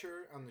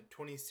catcher on the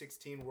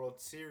 2016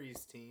 World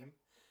Series team.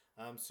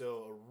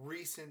 So a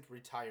recent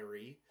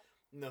retiree.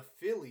 And the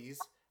Phillies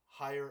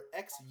hire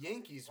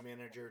ex-Yankees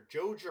manager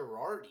Joe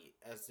Girardi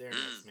as their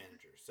next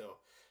manager. So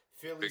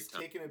Phillies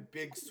taking a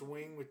big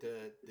swing with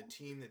the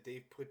team that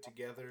they've put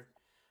together.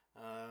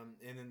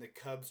 And then the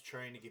Cubs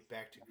trying to get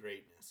back to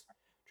greatness.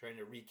 Trying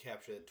to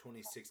recapture that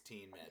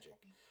 2016 magic.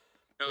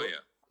 Oh,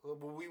 yeah. But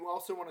we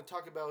also want to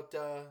talk about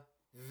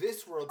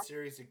this World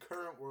Series, the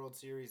current World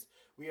Series.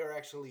 We are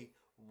actually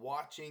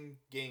watching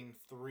Game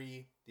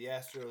 3. The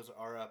Astros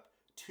are up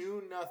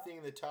 2-0,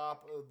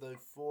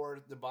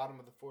 the bottom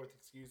of the fourth,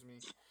 excuse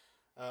me.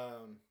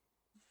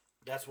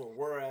 That's where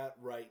we're at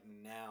right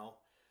now.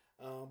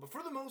 But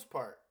for the most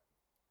part,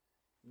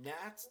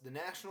 the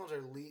Nationals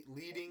are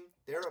leading.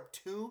 They're up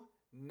 2-0.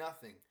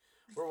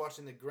 We're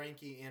watching the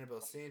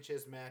Greinke-Anibal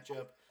Sanchez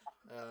matchup.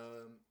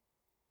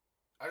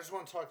 I just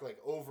want to talk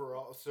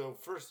overall. So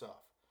first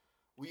off,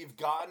 we've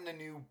gotten a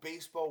new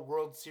Baseball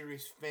World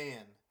Series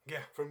fan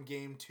from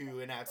Game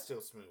 2, and that's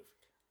still smooth.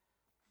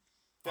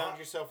 Found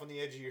yourself on the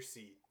edge of your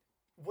seat.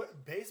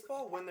 What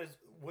baseball when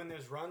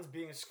there's runs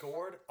being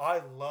scored?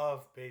 I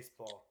love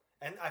baseball,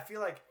 and I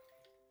feel like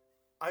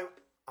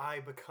I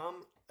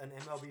become an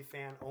MLB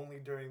fan only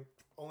during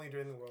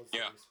the World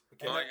Series.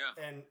 Yeah.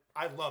 And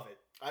I love it.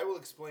 I will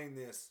explain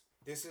this.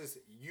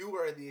 You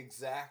are the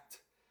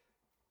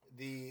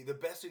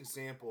best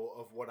example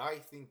of what I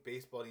think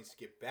baseball needs to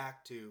get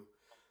back to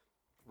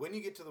when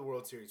you get to the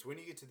World Series, when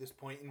you get to this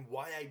point, and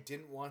why I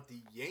didn't want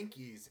the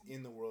Yankees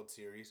in the World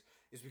Series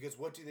is because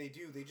what do? They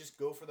just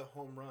go for the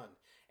home run.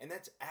 And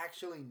that's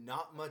actually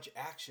not much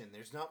action.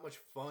 There's not much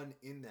fun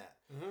in that.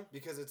 Mm-hmm.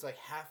 Because it's like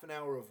half an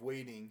hour of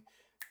waiting,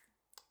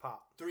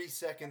 pop, 3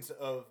 seconds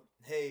of,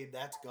 hey,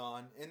 that's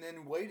gone, and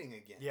then waiting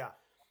again. Yeah.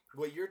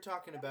 What you're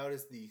talking about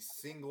is the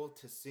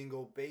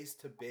single-to-single,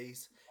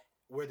 base-to-base,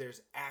 where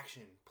there's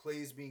action,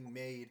 plays being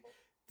made.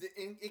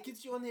 It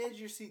gets you on the edge of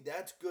your seat.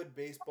 That's good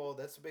baseball.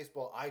 That's the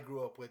baseball I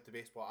grew up with, the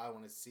baseball I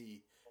want to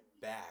see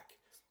back.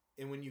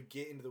 And when you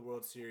get into the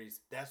World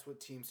Series, that's what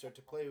teams start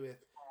to play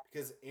with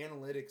because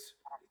analytics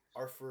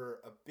are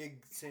for a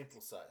big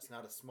sample size,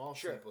 not a small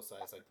sample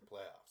size like the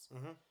playoffs.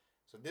 Mm-hmm.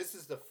 So this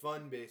is the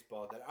fun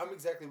baseball that I'm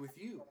exactly with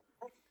you.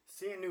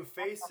 Seeing new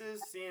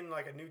faces, seeing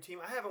a new team.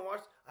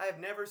 I have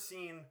never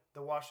seen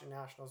the Washington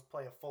Nationals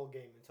play a full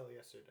game until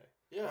yesterday.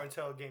 Yeah. Or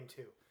until Game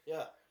 2.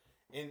 Yeah.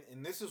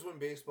 And this is when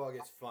baseball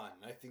gets fun.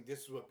 I think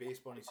this is what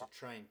baseball needs to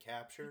try and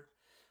capture.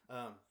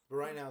 But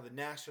right now, the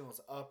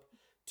Nationals up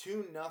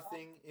 2-0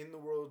 in the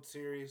World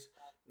Series.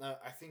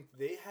 I think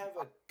they have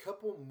a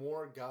couple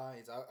more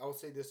guys. I'll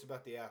say this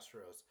about the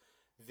Astros.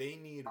 They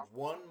need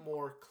one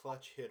more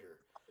clutch hitter.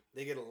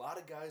 They get a lot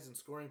of guys in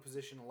scoring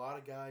position. A lot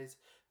of guys,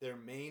 their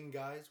main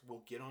guys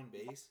will get on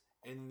base.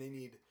 And they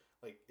need,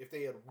 if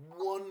they had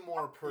one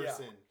more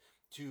person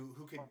who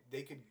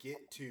they could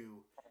get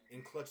to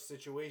in clutch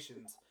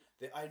situations,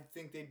 I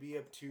think they'd be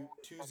up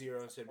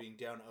 2-0 instead of being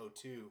down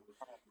 0-2.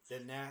 The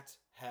Nats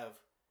have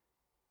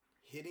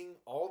hitting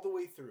all the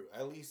way through,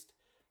 at least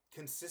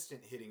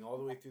consistent hitting all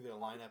the way through their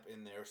lineup,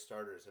 and their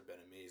starters have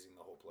been amazing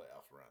the whole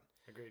playoff run.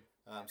 Agreed.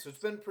 So it's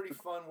been pretty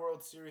fun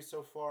World Series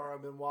so far.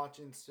 I've been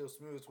watching, still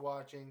Smooth's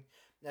watching.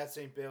 Nat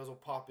St. Bales will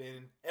pop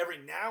in every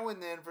now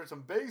and then for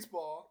some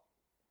baseball.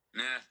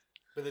 Nah,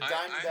 But the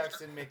Diamondbacks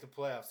didn't make the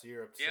playoffs, so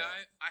you're upset. Yeah,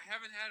 I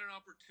haven't had an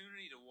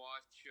opportunity to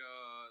watch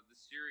the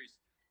series.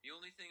 The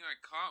only thing I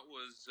caught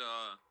was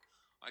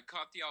I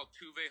caught the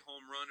Altuve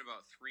home run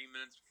about 3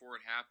 minutes before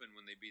it happened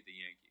when they beat the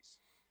Yankees.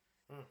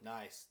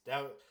 Nice.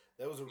 That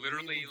was a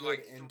literally really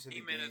good like end to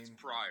the 3 minutes game.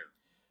 prior.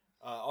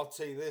 I'll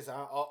tell you this.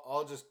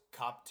 I'll just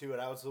cop to it.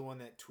 I was the one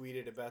that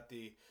tweeted about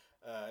the.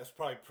 It's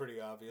probably pretty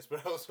obvious,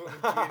 but I was the one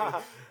that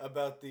tweeted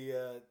about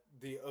the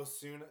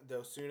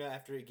Osuna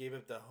after he gave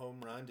up the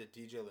home run to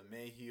DJ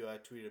LeMahieu. I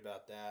tweeted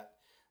about that.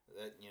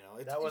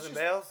 That wasn't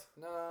Bales?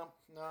 No,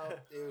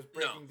 it was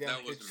breaking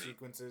down pitch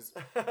sequences.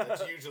 Me.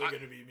 That's usually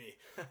going to be me.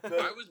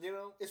 But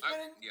it's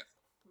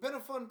been a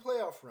fun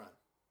playoff run.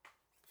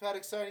 We've had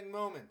exciting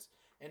moments.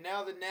 And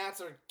now the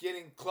Nats are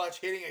getting clutch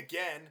hitting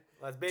again.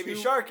 Let's baby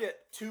shark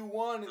it.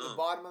 2-1 in the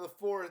bottom of the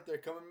fourth. They're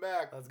coming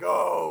back. Let's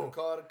go. We'll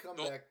call it a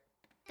comeback.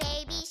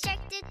 Baby shark,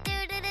 baby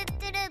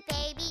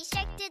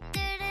shark,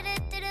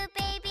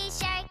 baby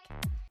shark.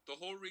 The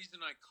whole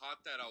reason I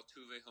caught that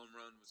Altuve home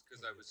run was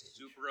because I was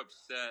super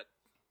upset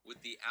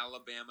with the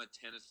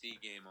Alabama-Tennessee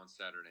game on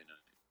Saturday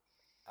night.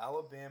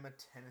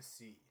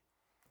 Alabama-Tennessee.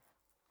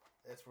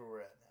 That's where we're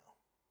at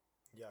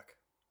now. Yuck.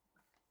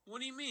 What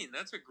do you mean?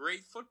 That's a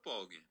great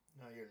football game.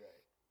 No, you're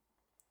right.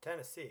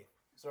 Tennessee.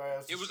 Sorry,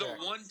 it was a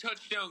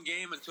one-touchdown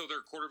game until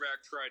their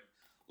quarterback tried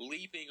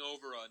leaping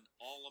over an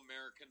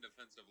all-American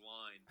defensive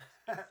line,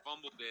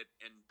 fumbled it,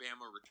 and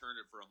Bama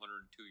returned it for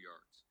 102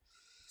 yards.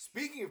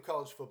 Speaking of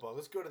college football,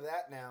 let's go to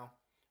that now,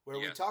 where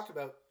we talk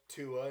about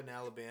Tua in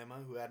Alabama,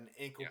 who had an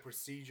ankle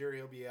procedure.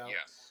 He'll be out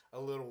a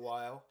little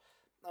while.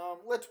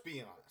 Let's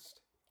be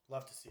honest.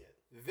 Love to see it.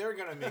 They're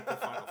going to make the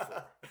Final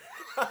Four.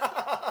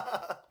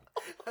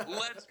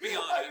 Let's be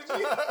honest.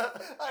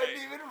 I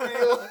didn't even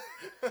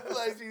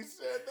realize you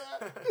said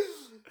that.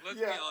 Let's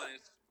be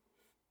honest.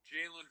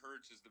 Jalen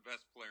Hurts is the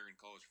best player in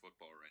college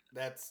football right now.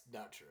 That's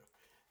not true.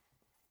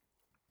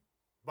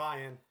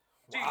 Buy-in.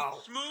 Wow.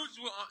 Smooth's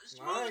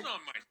on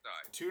my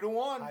side.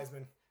 2-1.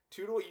 Heisman.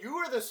 2-1. You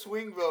are the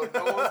swing vote.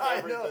 No one's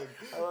everything.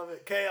 I love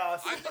it.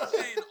 Chaos. I've been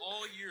saying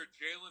all year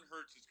Jalen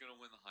Hurts is going to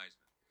win the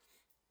Heisman.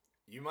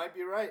 You might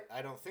be right.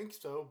 I don't think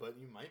so, but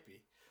you might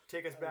be.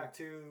 Take us back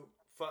to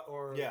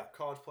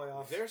college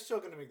playoffs. They're still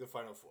going to make the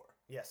Final Four.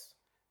 Yes.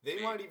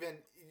 They might even.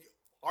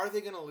 Are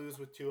they going to lose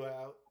with Tua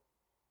out?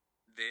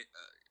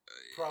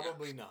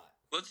 Probably not.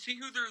 Let's see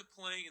who they're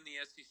playing in the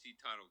SEC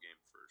title game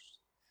first.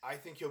 I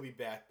think he'll be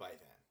back by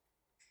then.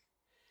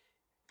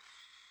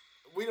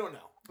 We don't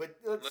know, but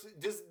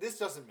this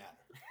doesn't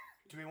matter.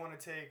 Do we want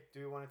to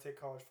take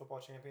college football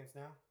champions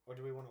now, or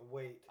do we want to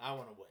wait? I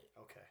want to wait.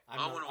 Okay. I'm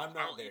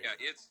not there.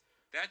 Yeah,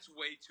 that's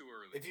way too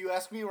early. If you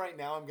ask me right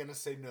now, I'm going to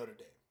say Notre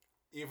Dame,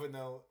 even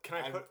though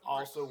I'm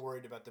also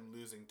worried about them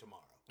losing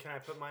tomorrow. Can I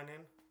put mine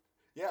in?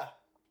 Yeah.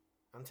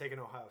 I'm taking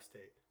Ohio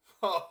State.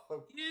 Oh,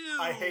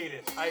 I hate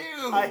it.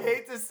 I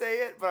hate to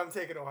say it, but I'm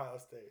taking Ohio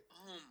State.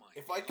 Oh my!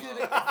 If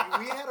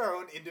we had our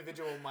own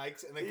individual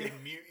mics and I could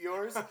mute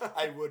yours,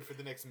 I would for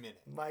the next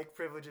minute. Mic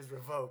privileges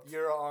revoked.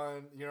 You're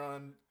on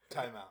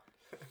timeout.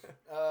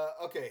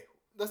 Okay,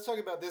 let's talk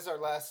about this. Our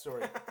last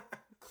story.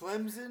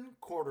 Clemson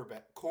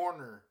cornerback.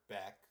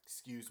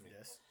 Excuse me.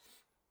 Yes.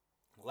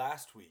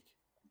 Last week,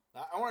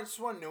 I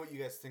just want to know what you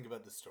guys think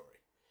about this story.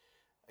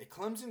 A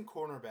Clemson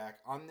cornerback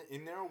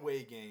in their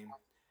away game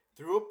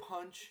threw a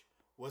punch,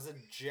 was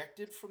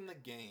ejected from the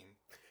game,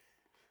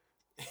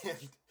 and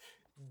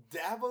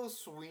Dabo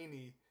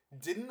Swinney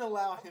didn't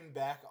allow him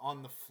back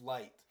on the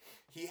flight.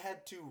 He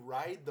had to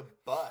ride the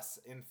bus,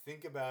 and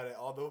think about it,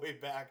 all the way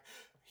back.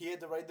 He had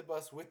to ride the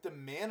bus with the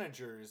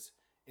managers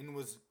and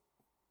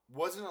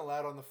wasn't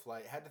allowed on the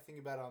flight. Had to think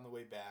about it on the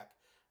way back,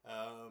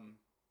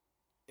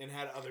 and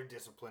had other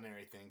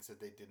disciplinary things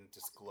that they didn't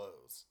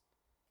disclose.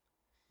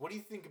 What do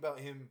you think about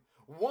him?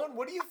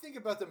 What do you think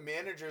about the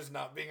managers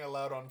not being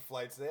allowed on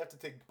flights? They have to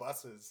take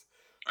buses.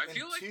 I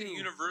feel like the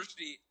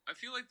university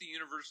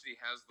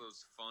has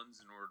those funds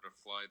in order to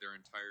fly their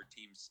entire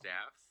team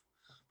staff,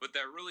 but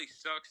that really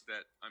sucks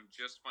that I'm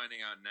just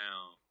finding out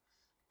now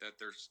that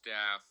their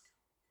staff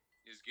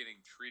is getting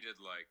treated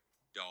like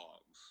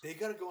dogs. They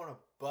got to go on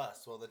a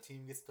bus while the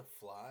team gets to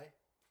fly.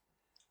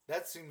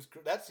 That seemed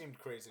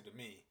crazy to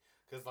me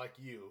because, like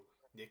you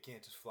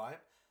can't just fly.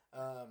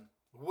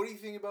 What do you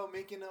think about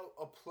making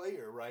a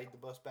player ride the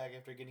bus back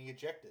after getting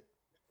ejected?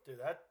 Dude,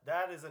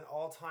 that is an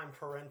all-time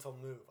parental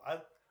move.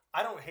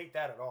 I don't hate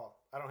that at all.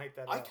 I don't hate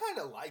that at all. I kind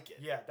of like it.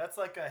 Yeah, that's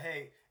like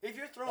hey, if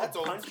you're throwing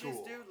punches,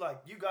 dude, like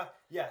you got,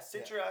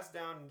 sit your ass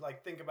down and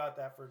like think about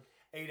that for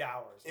 8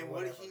 hours. And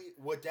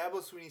what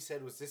Dabo Swinney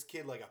said was this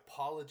kid like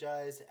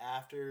apologized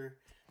after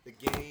the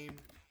game.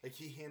 Like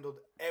he handled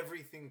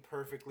everything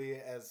perfectly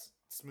as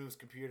Smooth's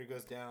computer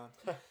goes down.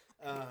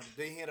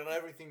 They handled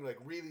everything like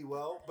really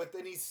well, but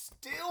then he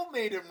still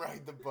made him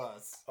ride the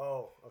bus.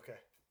 Oh, okay.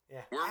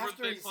 Yeah. Where were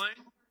they playing?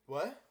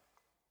 What?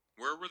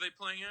 Where were they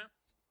playing at?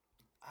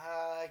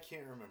 I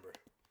can't remember.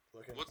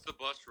 What's the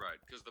bus ride?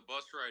 Because the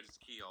bus ride is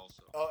key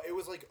also. Oh, it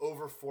was like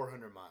over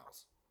 400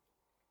 miles.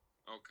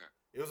 Okay.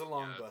 It was a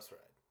long bus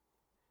ride.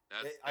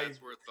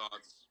 That's where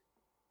thoughts.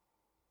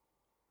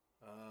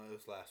 It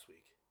was last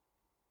week.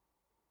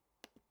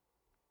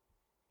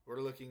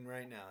 We're looking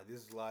right now. This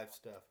is live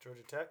stuff.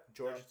 Georgia Tech?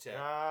 Georgia Tech.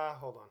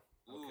 Hold on.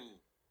 Ooh. Okay.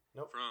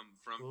 Nope.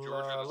 From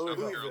Georgia to South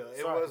Louisville. Carolina.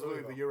 It was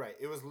Louisville. You're right.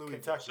 It was Louisville.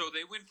 Kentucky. So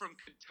they went from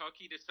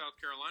Kentucky to South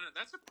Carolina.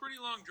 That's a pretty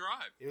long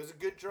drive. It was a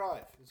good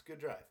drive. It's a good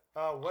drive.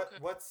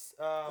 What's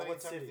Plenty what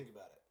of time to city? think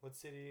about it. What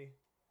city?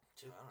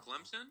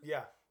 Clemson?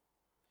 Yeah.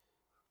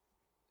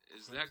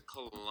 Is that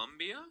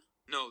Columbia?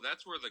 No,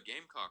 that's where the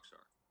Gamecocks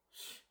are.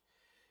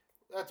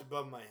 That's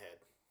above my head.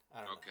 I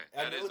don't know. Okay,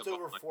 I that know is it's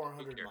above over my-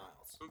 400 who cares?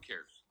 miles. Who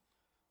cares?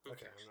 Who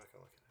Okay, cares? I'm not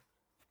gonna look at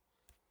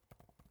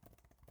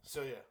it.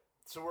 So yeah.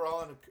 So we're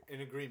all in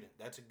agreement.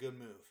 That's a good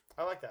move.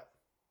 I like that.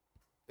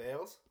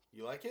 Bales,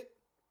 you like it?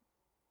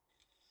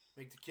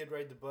 Make the kid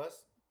ride the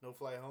bus. No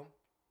fly home.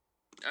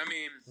 I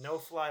mean, No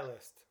fly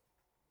list.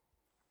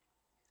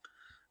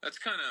 that's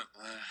kind of.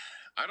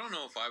 I don't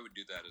know if I would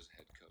do that as a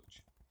head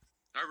coach.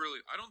 I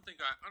don't think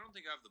I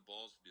have the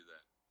balls to do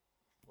that.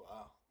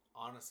 Wow.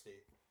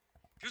 Honesty.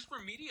 Just for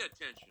media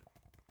attention.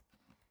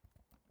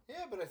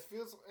 Yeah, but it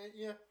feels.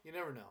 Yeah, you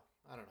never know.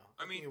 I don't know.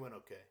 I think mean, it went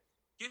okay.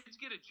 Kids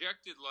get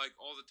ejected like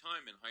all the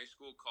time in high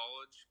school,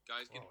 college.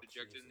 Guys get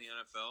ejected in the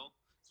NFL.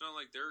 It's not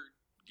like they're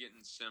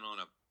getting sent on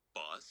a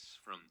bus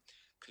from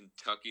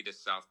Kentucky to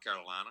South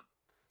Carolina.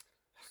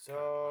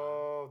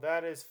 So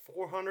that is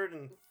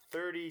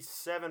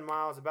 437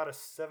 miles, about a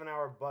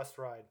 7-hour bus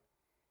ride.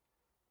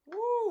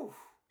 Woo!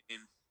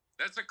 And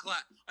that's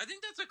I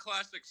think that's a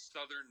classic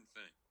Southern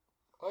thing.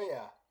 Oh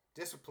yeah,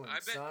 discipline,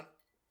 son.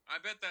 I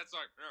bet that's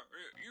like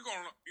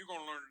you're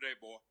gonna learn today,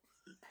 boy.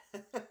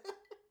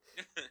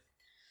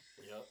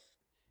 Yep.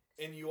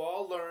 And you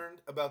all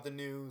learned about the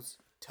news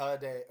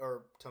today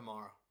or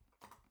tomorrow.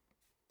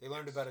 They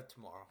learned about it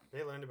tomorrow.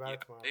 They learned about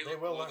it tomorrow. They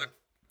will learn.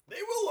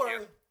 They will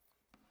learn.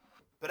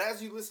 But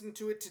as you listen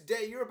to it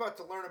today, you're about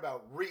to learn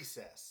about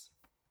recess.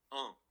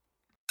 Oh.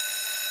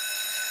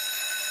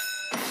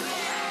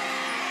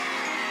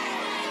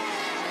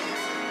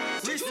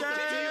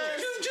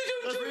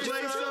 Let's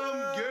play some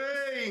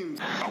games.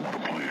 I want to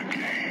play a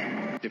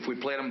game. If we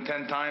played them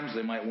 10 times,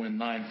 they might win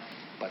 9.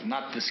 But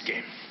not this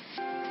game.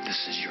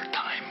 This is your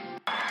time.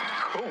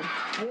 Oh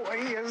boy,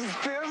 is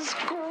this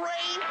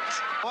great!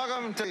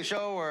 Welcome to the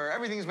show where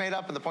everything's made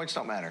up and the points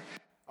don't matter.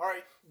 All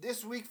right,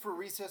 this week for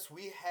recess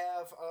we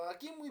have a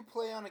game we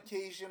play on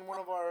occasion. One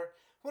of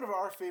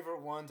our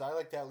favorite ones. I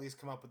like to at least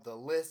come up with the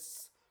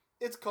lists.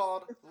 It's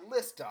called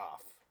List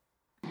Off.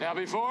 Now,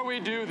 before we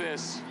do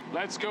this,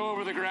 let's go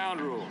over the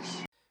ground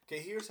rules. Okay,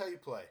 here's how you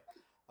play.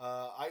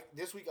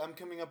 This week I'm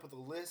coming up with a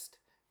list.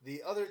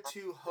 The other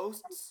two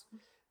hosts,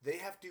 they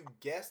have to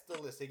guess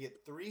the list. They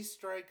get 3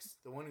 strikes.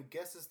 The one who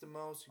guesses the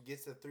most, who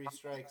gets the 3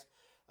 strikes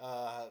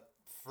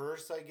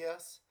first, I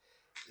guess,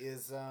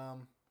 is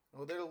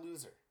they're the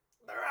loser.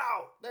 They're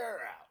out.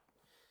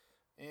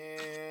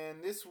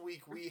 And this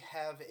week we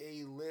have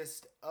a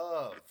list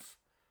of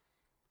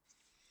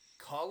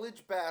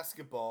college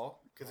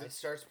basketball, because it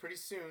starts pretty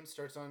soon,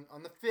 starts on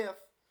the 5th.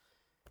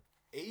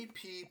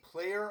 AP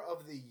Player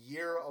of the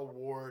Year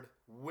Award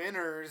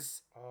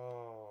winners.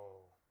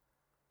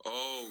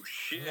 Oh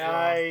shit!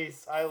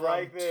 Nice. I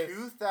like this.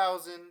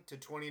 2000 to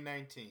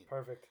 2019.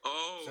 Perfect.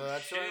 Oh, so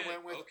that's shit. what I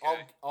went with.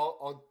 Okay.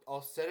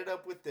 I'll set it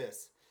up with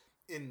this.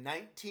 In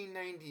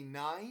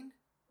 1999,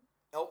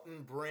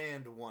 Elton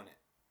Brand won it.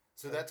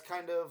 So that's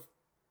kind of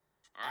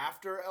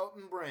after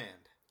Elton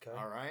Brand. Okay.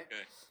 All right.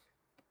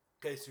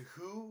 Okay. So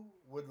who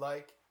would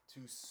like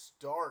to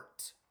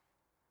start?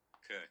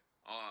 Okay.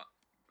 I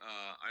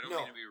don't No,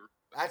 mean to be.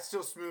 At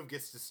Still Smooth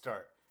gets to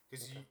start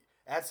because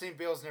at St.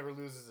 Bale's never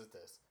loses at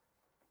this.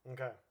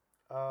 Okay.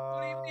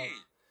 What do you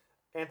mean?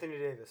 Anthony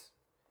Davis.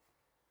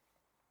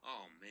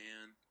 Oh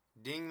man.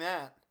 Ding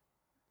that.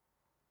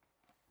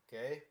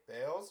 Okay,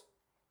 Bales.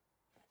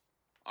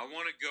 I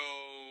want to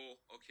go.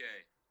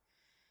 Okay.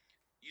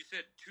 You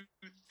said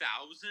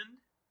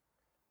 2000.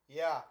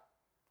 Yeah.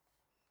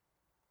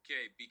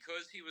 Okay,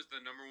 because he was the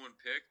number 1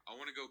 pick, I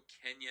want to go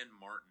Kenyon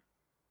Martin.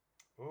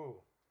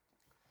 Ooh.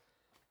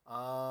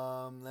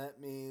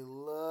 Let me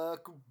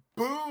look.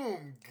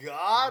 Boom!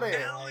 Got it.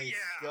 Hell yeah!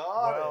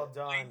 Well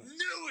done. I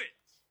knew it.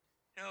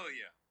 Hell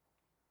yeah!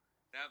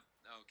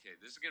 Okay.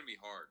 This is gonna be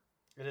hard.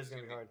 It is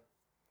going to be hard.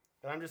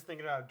 But I'm just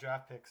thinking about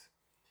draft picks.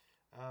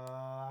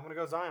 I'm going to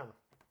go Zion.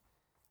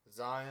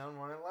 Zion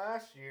won it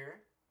last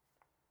year.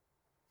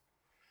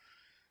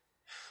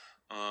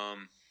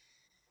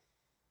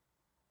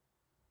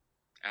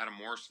 Adam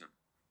Morrison.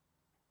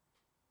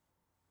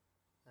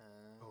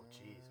 Oh,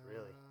 jeez,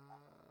 really?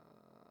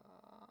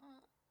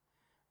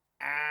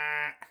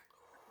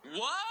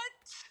 What?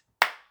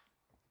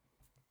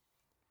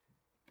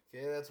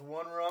 Okay, that's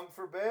 1 rung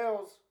for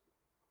Bales.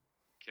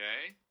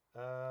 Okay.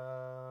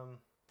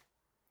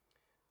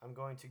 I'm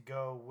going to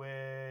go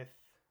with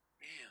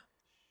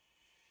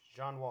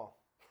John Wall.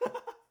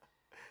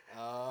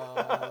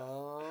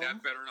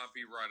 That better not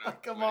be right on.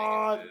 Come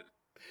on.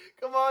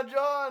 Come on,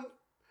 John.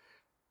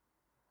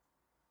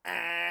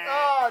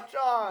 Oh,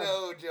 John.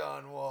 No,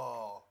 John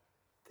Wall.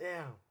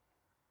 Damn.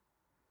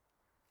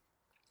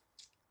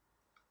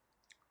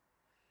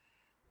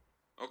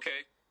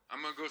 Okay,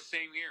 I'm gonna go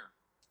same year.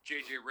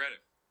 JJ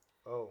Redick.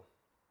 Oh.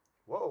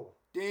 Whoa.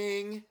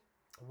 Ding.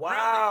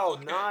 Wow,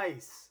 Really? Okay.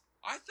 Nice.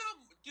 I thought,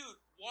 dude,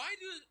 why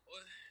did?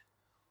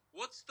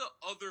 What's the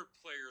other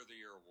Player of the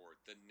Year award?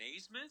 The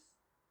Naismith?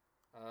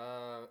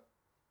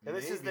 And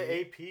this is the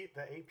AP.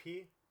 The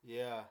AP.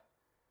 Yeah.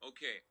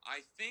 Okay,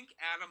 I think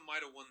Adam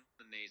might have won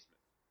the Naismith.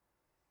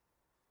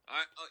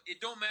 It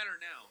don't matter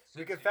now.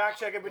 You can fact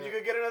check it, but you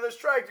could get another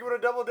strike. You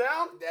want to double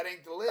down? That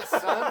ain't the list,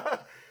 son.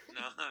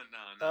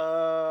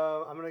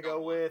 No. I'm gonna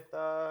go with.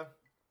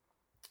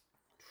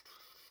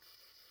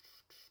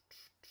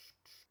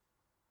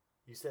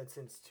 You said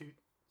since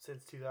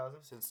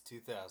 2000. Since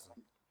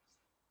 2000.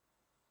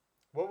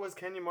 What was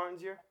Kenyon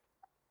Martin's year?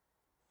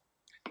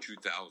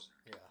 2000.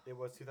 Yeah. It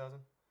was 2000.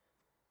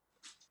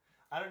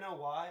 I don't know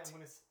why. I'm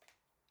gonna.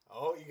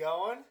 Oh, you got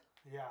one?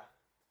 Yeah.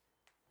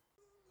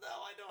 No,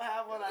 I don't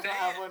have one. I Say don't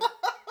have it. one.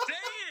 Say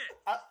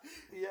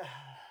it. Yeah.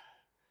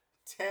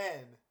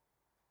 10,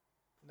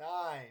 9,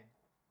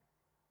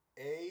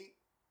 8.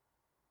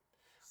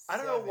 I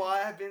don't know 7.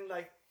 why I've been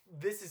like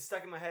this is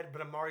stuck in my head,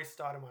 but Amari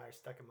Stoudemire is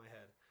stuck in my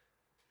head.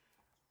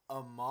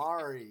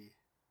 Amari.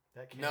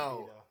 That can't No,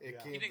 be though. it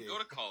Yeah. can't He didn't be. go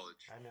to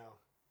college. I know.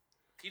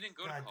 He didn't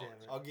go to God college.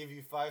 damn it. I'll give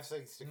you 5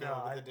 seconds to come No,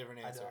 up with I- a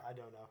different answer. I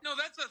don't know. No,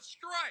 that's a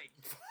strike.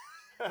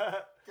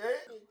 Okay.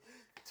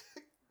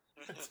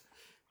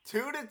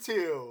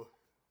 2-2.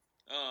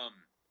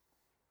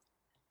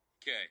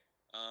 Okay.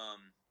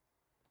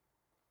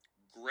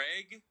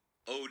 Greg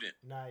Oden.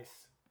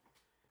 Nice.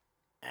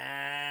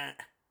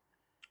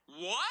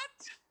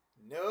 What?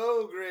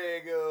 No,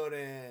 Greg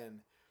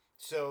Oden.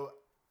 So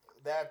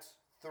that's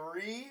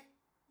 3.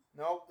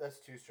 Nope, that's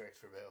 2 strikes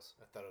for Bales.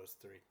 I thought it was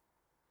 3.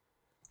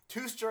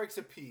 2 strikes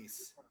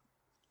apiece.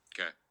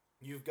 Okay.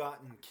 You've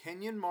gotten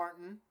Kenyon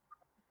Martin,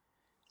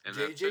 And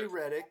JJ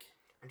Redick,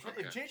 If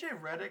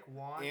JJ Redick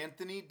won,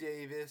 Anthony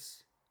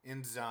Davis,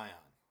 and Zion.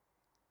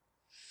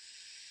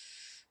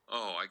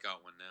 Oh, I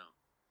got one now.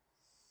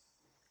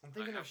 I'm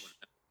thinking of.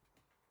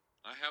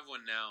 I have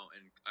one now,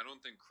 and I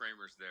don't think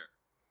Kramer's there.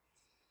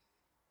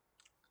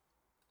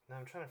 Now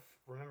I'm trying to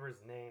remember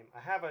his name.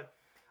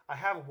 I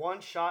have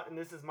one shot, and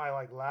this is my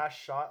like last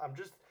shot.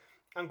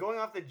 I'm going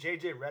off the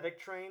JJ Redick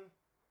train.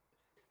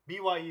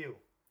 BYU.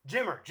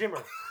 Jimmer. He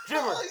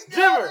got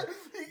there.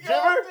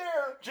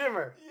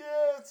 Jimmer.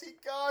 Yes, he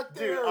got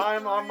there. Dude,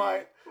 I'm on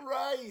my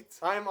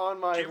last.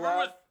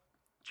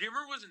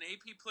 Jimmer was an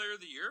AP Player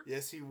of the Year?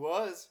 Yes, he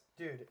was.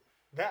 Dude,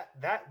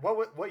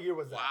 what year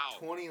was that? Wow.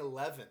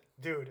 2011.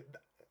 Dude,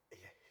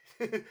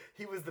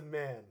 he was the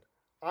man.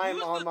 Who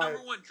was the number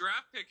 1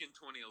 draft pick in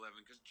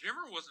 2011? Because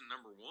Jimmer wasn't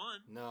number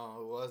 1.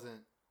 No, it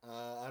wasn't.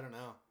 I don't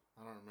know.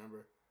 I don't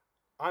remember.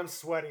 I'm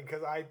sweating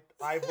because I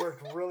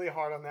worked really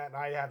hard on that, and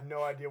I have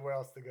no idea where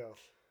else to go.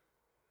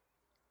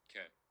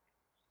 Okay.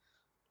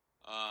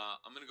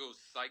 I'm going to go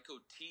Psycho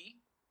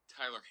T,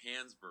 Tyler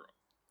Hansborough.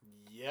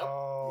 Yep.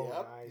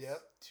 Oh, nice.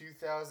 Yep.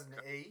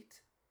 2008.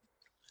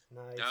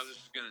 Nice. Now this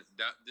is gonna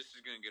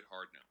get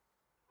hard now.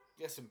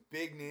 Got some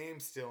big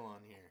names still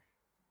on here.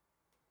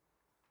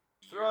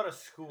 Throw out a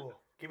school.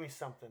 Give me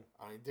something.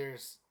 I mean,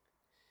 there's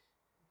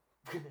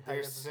I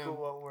guess the school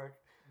won't work.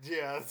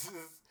 Yeah,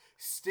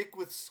 stick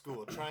with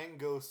school. Try and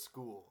go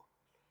school.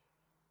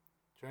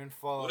 Try and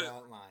follow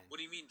that line. What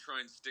do you mean try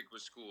and stick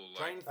with school?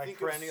 Try and like think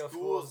perennial of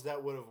schools schools?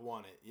 that would have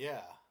won it.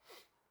 Yeah.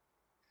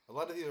 A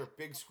lot of these are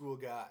big school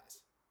guys.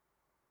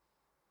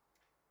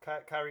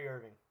 Kyrie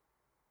Irving.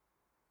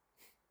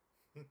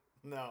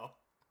 No.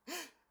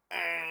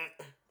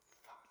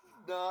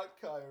 Not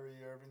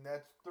Kyrie Irving.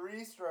 That's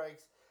 3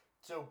 strikes.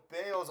 So,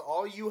 Bales,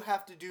 all you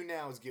have to do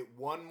now is get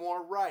one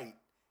more right,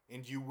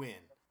 and you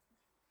win.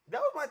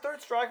 That was my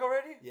 3rd strike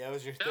already? Yeah, it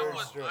was your 3rd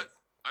strike.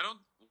 I don't...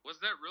 Was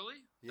that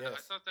really? Yes.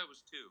 I thought that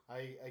was 2.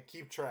 I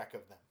keep track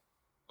of them.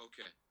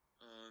 Okay.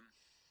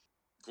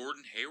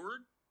 Gordon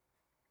Hayward?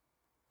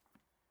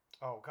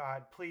 Oh,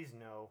 God. Please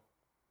no.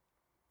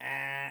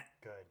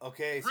 Good.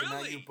 Okay, so now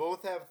Really? you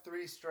both have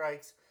 3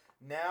 strikes.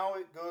 Now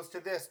it goes to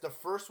this. The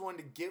first one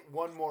to get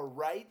one more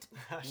right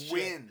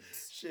wins.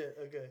 Shit,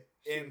 okay.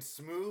 And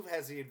Smooth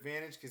has the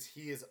advantage because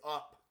he is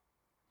up.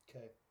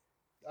 Okay.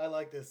 I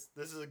like this.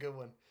 This is a good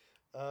one.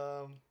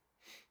 I'm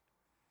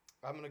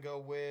going to go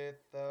with...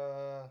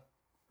 God,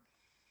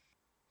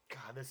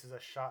 this is a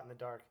shot in the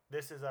dark.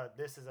 This is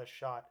a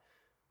shot.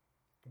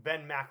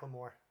 Ben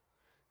McLemore.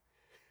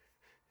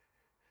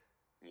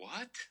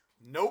 What?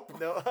 Nope.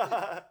 No.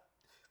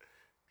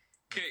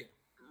 Okay,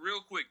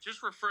 real quick,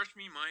 just refresh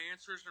me my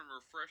answers and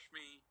refresh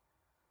me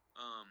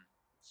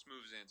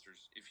Smooth's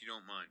answers, if you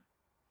don't mind.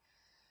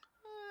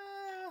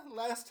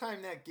 Last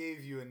time that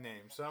gave you a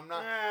name, so I'm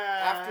not...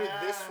 After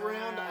this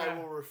round, I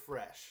will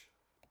refresh.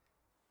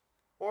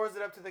 Or is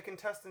it up to the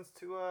contestants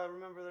to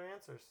remember their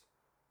answers?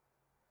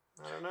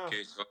 I don't know.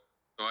 Okay, so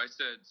I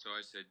said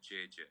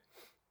JJ.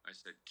 I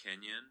said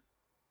Kenyon.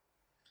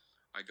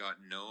 I got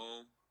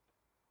no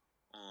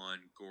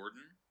on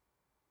Gordon.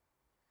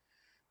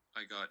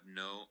 I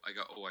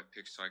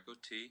picked Psycho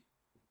T.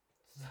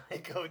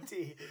 Psycho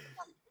T.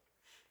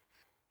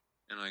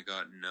 And I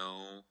got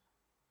no.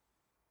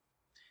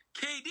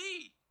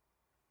 KD.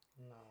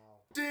 No.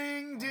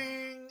 Ding,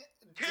 ding,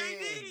 KD.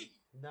 ding.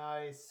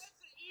 Nice. That's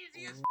the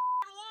easiest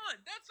one.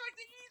 That's like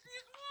the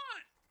easiest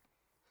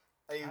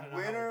one. A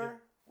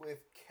winner with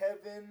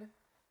Kevin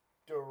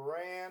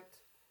Durant.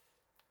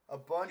 A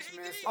bunch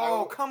missed.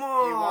 Oh, come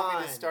on. Do you want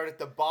me to start at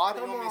the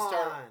bottom? Come You want me to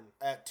start on.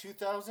 at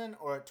 2000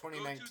 or at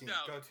 2019?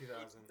 Go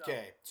 2000.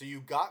 Okay, so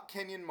you got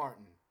Kenyon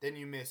Martin. Then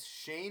you missed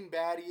Shane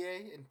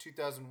Battier in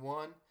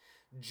 2001.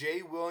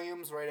 Jay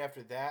Williams right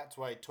after that. That's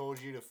why I told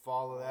you to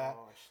follow that.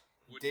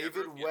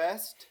 David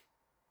West.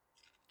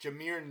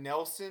 Jameer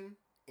Nelson.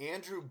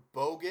 Andrew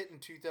Bogut in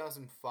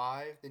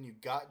 2005. Then you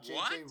got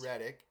J.J.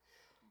 Redick.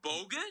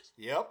 Bogut?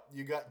 Yep.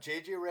 You got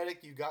J.J.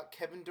 Redick. You got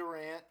Kevin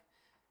Durant.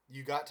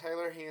 You got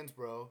Tyler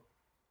Hansbrough.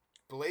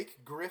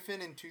 Blake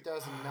Griffin in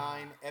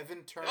 2009.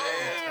 Evan Turner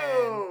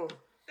in 10.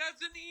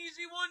 That's an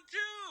easy one,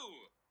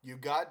 too. You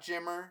got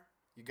Jimmer.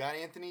 You got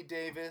Anthony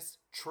Davis.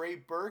 Trey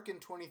Burke in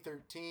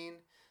 2013.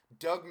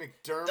 Doug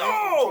McDermott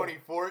in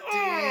 2014.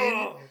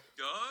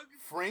 Doug?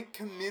 Frank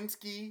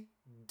Kaminsky.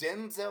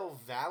 Denzel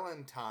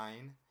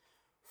Valentine.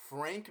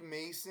 Frank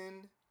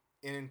Mason.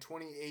 And in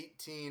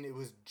 2018, it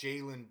was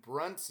Jalen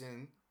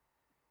Brunson.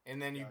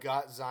 And then you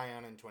got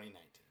Zion in 2019.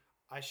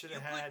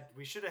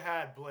 We should have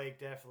had Blake,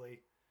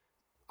 definitely.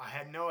 I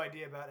had no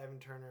idea about Evan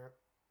Turner.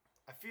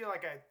 I feel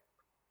like I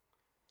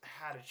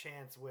had a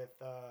chance with,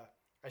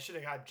 I should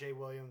have got Jay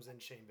Williams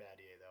and Shane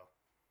Battier, though.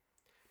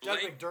 Doug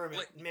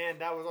McDermott, man,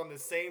 that was on the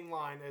same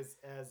line as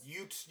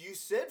you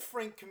said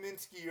Frank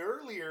Kaminsky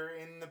earlier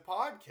in the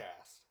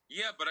podcast.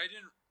 Yeah, but I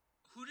didn't.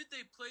 Who did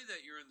they play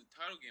that year in the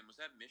title game? Was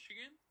that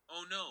Michigan?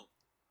 Oh, no.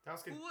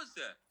 Who was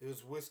that? It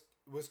was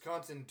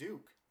Wisconsin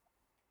Duke.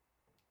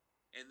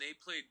 And they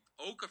played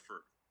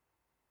Okafor.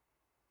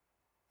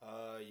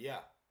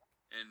 Yeah.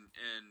 And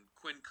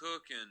Quinn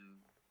Cook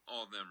and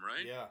all of them,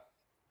 right? Yeah.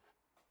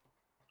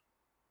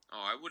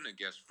 Oh, I wouldn't have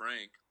guessed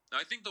Frank.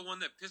 I think the one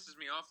that pisses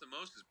me off the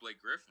most is Blake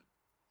Griffin.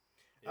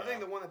 I think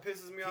the one that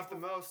pisses me off the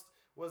most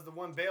was the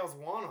one Bales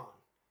won on.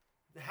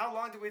 How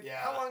long did it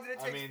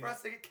take for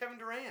us to get Kevin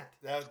Durant?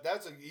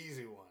 That's an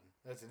easy one.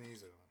 That's an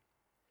easy one.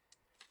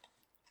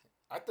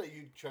 I thought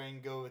you'd try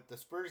and go with the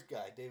Spurs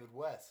guy, David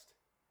West.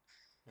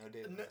 No,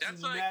 David West.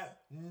 That's like,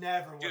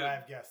 never would I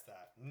have guessed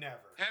that.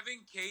 Never. Having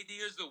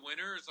KD as the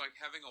winner is like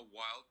having a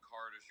wild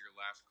card as your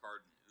last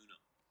card in Uno.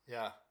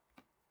 Yeah.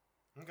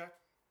 Okay.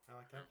 I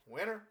like that.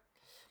 Winner.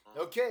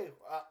 Okay.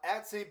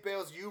 At St.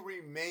 Bales, you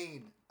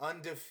remain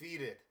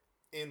undefeated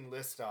in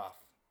Listoff.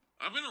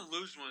 I'm going to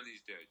lose one of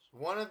these days.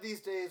 One of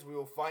these days, we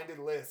will find a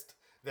list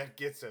that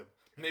gets him.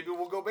 Maybe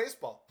we'll go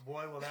baseball.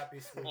 Boy, will that be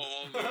sweet.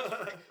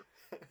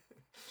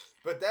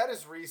 But that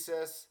is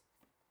recess.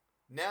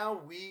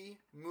 Now we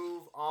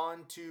move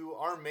on to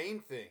our main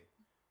thing.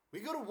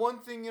 We go to one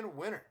thing and a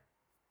winner.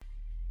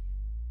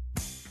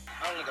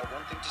 I only got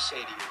one thing to say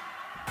to you.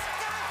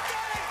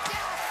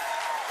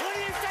 Who do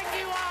you think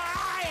you are?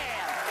 I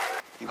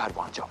am. You had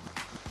one job.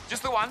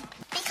 Just the one?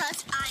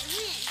 Because I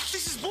win.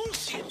 This is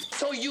bullshit.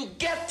 So you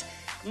get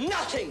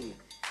nothing.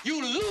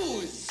 You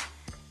lose.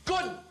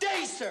 Good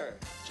day, sir.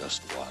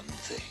 Just one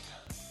thing.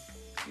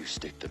 You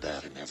stick to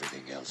that and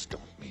everything else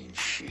don't mean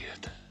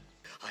shit.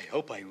 I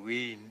hope I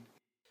win.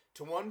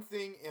 To one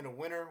thing and a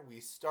winner,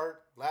 we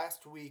start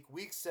last week,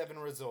 week 7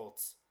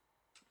 results.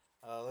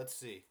 Let's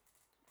see.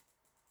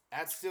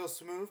 At Still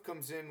Smooth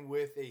comes in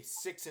with a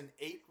 6-8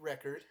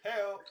 record.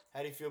 Hell.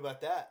 How do you feel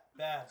about that?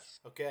 Bad.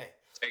 Okay.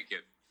 Take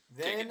it.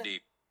 Then Take it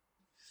deep.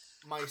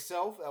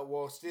 Myself at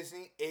Walt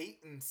Disney,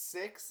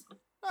 8-6.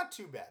 Not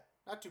too bad.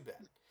 Not too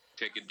bad.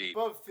 Take it deep.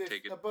 Above 50%.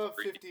 Take it Above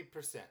deep.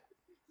 50%.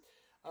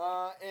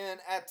 And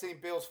at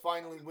St. Bales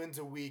finally wins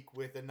a week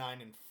with a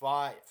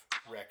 9-5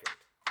 record.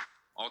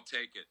 I'll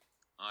take it.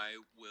 I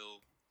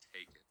will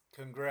take it.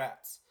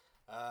 Congrats.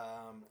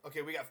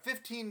 Okay, we got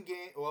 14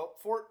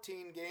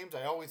 games.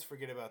 I always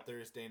forget about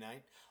Thursday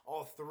night.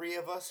 All three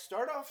of us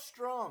start off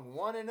strong,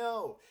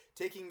 1-0,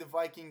 taking the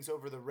Vikings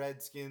over the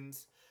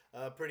Redskins.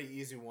 Pretty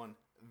easy one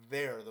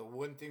there. The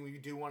one thing we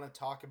do want to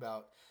talk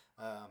about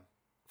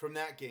from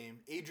that game,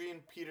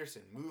 Adrian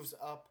Peterson moves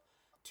up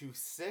to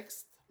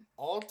 6th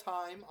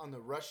all-time on the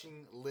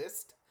rushing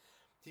list.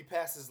 He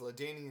passes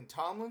LaDainian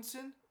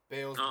Tomlinson,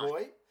 Bales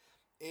boy,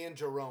 and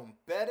Jerome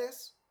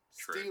Bettis,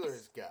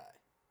 Steelers guy.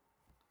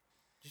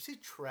 Did you say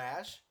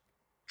trash?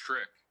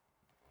 Trick.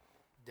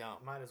 Dumb.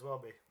 Might as well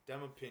be.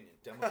 Dumb opinion.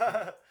 Dumb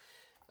opinion.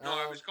 No,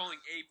 I was calling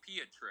AP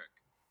a trick.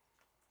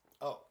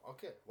 Oh,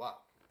 okay. Wow.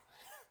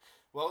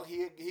 Well,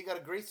 he got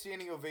a great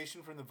standing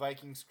ovation from the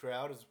Vikings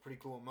crowd. It was a pretty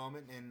cool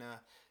moment. And,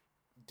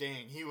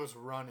 dang, he was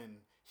running.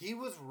 He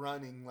was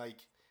running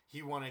like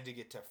he wanted to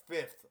get to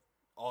 5th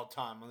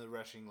all-time on the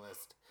rushing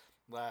list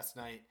last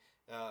night.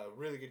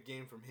 Really good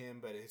game from him,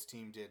 but his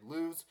team did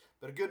lose.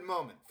 But a good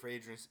moment for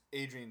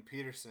Adrian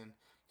Peterson,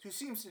 who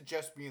seems to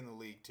just be in the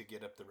league to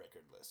get up the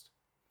record list.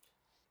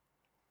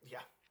 Yeah.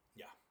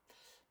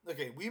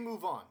 Okay, we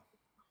move on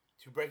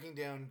to breaking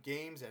down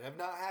games that have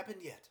not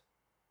happened yet.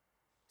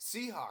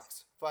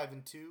 Seahawks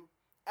 5-2,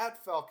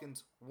 at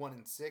Falcons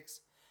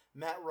 1-6.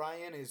 Matt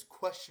Ryan is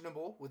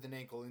questionable with an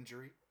ankle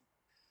injury.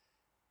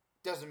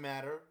 Doesn't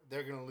matter.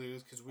 They're going to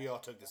lose because we all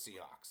took the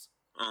Seahawks.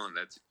 Oh,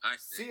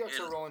 Seahawks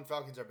are rolling.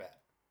 Falcons are bad.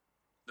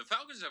 The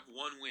Falcons have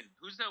one win.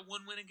 Who's that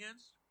one win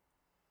against?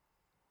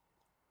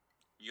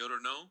 You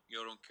don't know?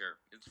 You don't care.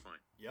 It's fine.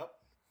 Yep.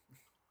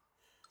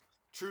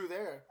 True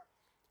there.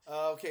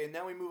 Okay, and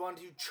now we move on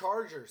to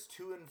Chargers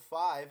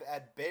 2-5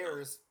 at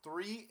Bears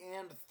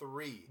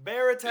 3-3.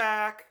 Bear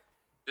attack.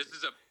 This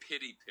is a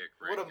pity pick,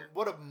 right?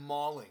 What a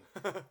mauling.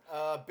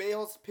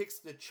 Bales picks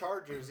the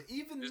Chargers,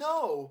 even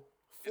though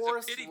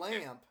Forrest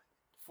Lamp,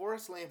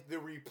 the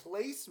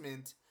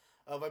replacement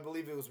of, I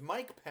believe it was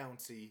Mike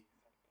Pouncey,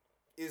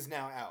 is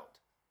now out.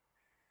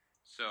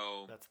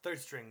 So that's third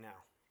string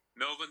now.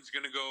 Melvin's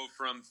going to go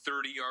from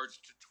 30 yards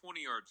to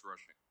 20 yards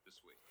rushing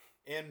this week.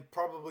 And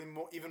probably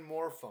even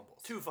more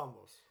fumbles. 2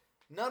 fumbles.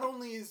 Not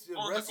only is the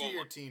rest of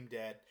your team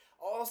dead,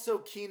 also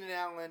Keenan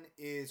Allen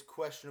is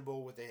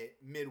questionable with a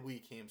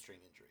midweek hamstring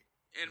injury.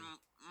 And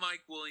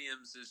Mike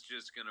Williams is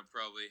just going to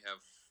probably have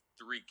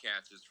 3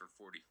 catches for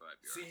 45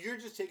 yards. So you're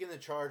just taking the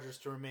Chargers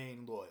to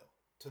remain loyal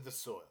to the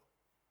soil.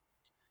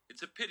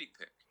 It's a pity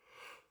pick.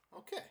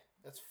 Okay,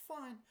 that's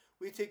fine.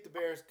 We take the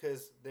Bears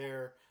because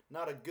they're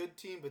not a good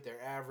team, but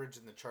they're average,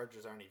 and the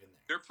Chargers aren't even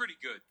there. They're pretty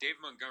good. Dave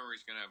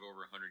Montgomery's going to have over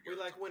 100 yards.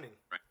 We like winning.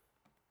 Right.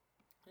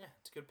 Yeah,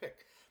 it's a good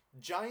pick.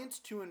 Giants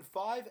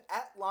 2-5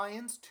 at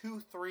Lions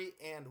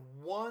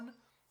 2-3-1.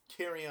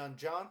 Kerryon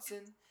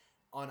Johnson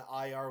on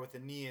IR with a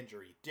knee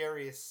injury.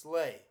 Darius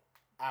Slay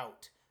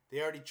out.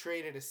 They already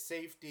traded a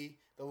safety,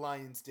 the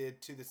Lions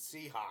did, to the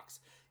Seahawks.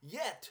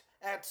 Yet,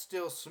 at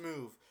Still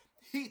Smooth,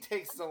 he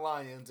takes the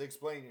Lions.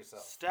 Explain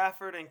yourself.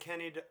 Stafford and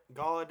Kenny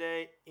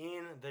Golladay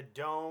in the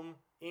Dome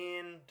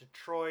in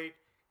Detroit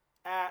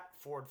at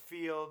Ford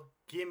Field.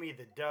 Give me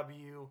the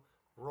W.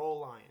 Roll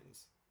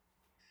Lions.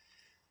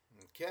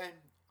 Okay,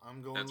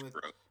 I'm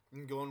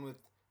going with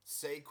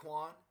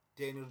Saquon.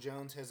 Daniel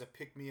Jones has a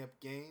pick-me-up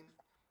game.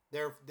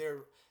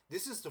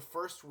 This is the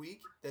first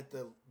week that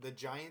the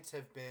Giants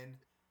have been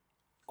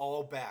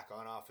all back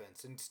on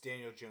offense since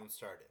Daniel Jones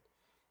started.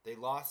 They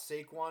lost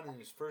Saquon in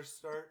his first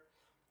start.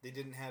 They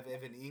didn't have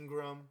Evan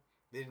Ingram.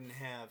 They didn't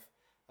have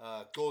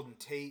Golden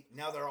Tate.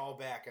 Now they're all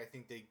back. I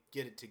think they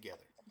get it together.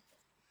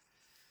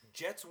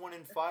 Jets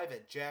 1-5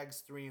 at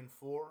Jags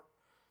 3-4.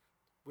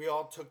 We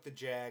all took the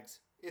Jags.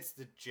 It's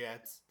the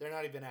Jets. They're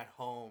not even at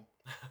home.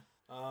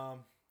 I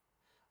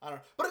don't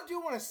know. But I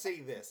do want to say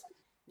this.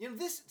 You know,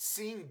 this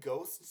seeing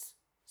ghosts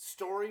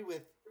story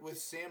with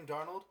Sam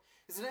Darnold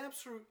is an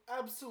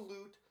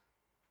absolute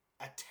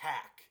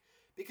attack.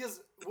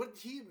 Because what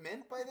he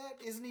meant by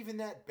that isn't even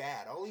that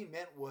bad. All he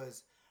meant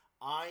was,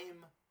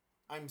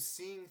 I'm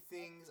seeing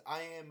things,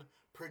 I am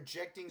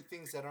projecting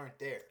things that aren't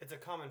there. It's a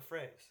common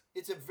phrase.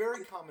 It's a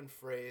very common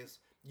phrase.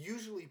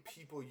 Usually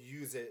people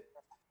use it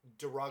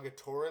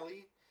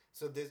derogatorily,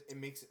 so it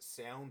makes it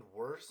sound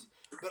worse.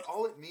 But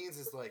all it means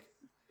is like,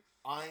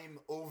 I'm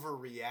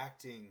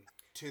overreacting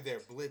to their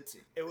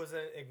blitzing. It was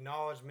an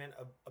acknowledgement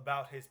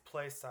about his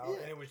play style,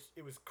 and it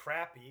was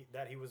crappy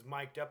that he was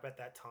mic'd up at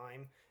that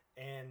time.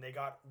 And they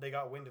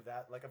got wind of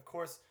that. Like, of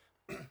course,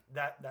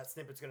 that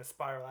snippet's going to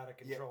spiral out of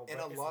control, but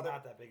it's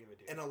not that big of a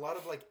deal. And a lot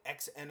of, like,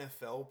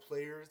 ex-NFL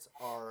players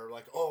are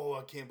like, oh,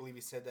 I can't believe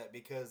he said that,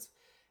 because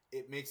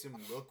it makes him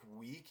look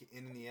weak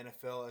in the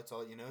NFL. It's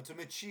all, it's a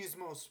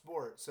machismo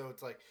sport, so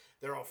it's like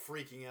they're all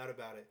freaking out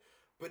about it.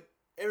 But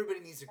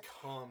everybody needs to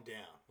calm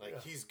down.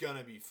 Like, he's going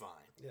to be fine.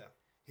 Yeah.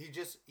 He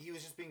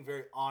was just being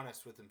very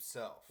honest with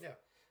himself. Yeah.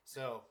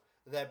 So,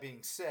 that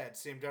being said,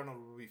 Sam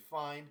Darnold will be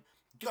fine.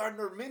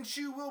 Gardner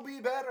Minshew will be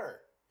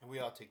better. And we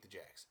all take the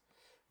Jags.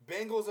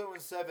 Bengals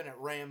 0-7 at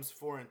Rams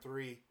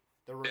 4-3.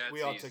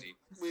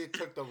 We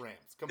took the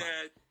Rams. Come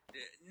on.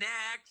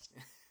 Next.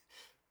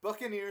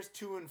 Buccaneers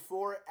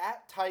 2-4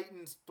 at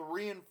Titans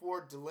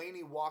 3-4.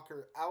 Delaney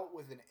Walker out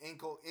with an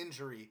ankle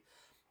injury.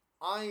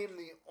 I am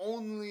the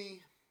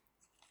only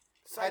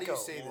psycho. How do you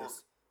say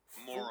this?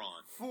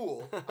 Moron.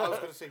 Fool. I was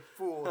going to say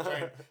fool,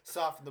 trying to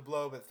soften the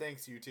blow, but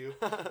thanks, you two.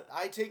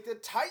 I take the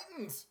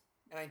Titans.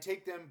 And I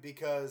take them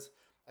because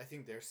I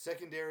think their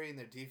secondary and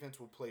their defense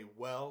will play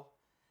well.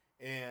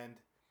 And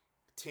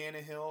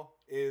Tannehill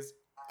is...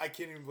 I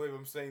can't even believe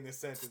I'm saying this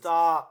sentence.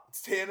 Stop.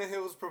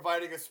 Tannehill is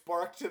providing a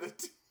spark to the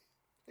team.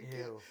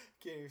 Ew.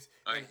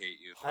 I hate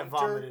you. I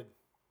vomited.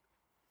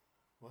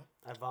 What?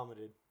 I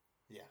vomited.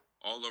 Yeah.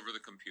 All over the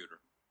computer.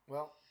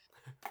 Well...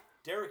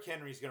 Derrick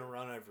Henry's going to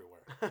run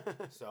everywhere.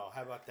 So,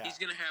 how about that? He's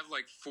going to have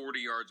like 40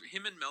 yards.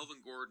 Him and Melvin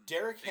Gordon.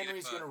 Derrick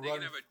Henry's going to run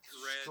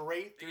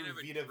straight through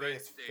Vita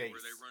Vea's face.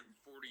 Where they run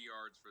 40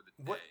 yards for the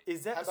day. What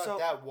is that? How about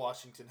that,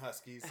 Washington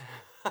Huskies?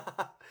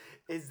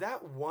 Is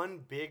that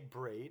one big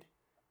braid?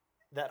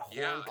 That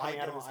horn coming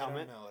out of his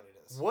helmet? I don't know what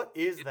it is. What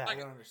is that? I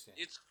don't understand.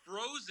 It's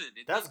frozen.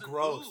 That's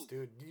gross, move.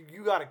 dude.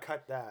 You got to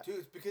cut that. Dude,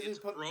 it's because they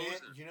put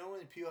you know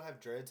when people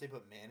have dreads, they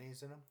put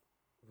mayonnaise in them?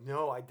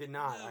 No, I did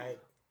not.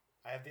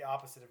 I have the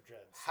opposite of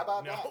dreads. How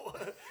about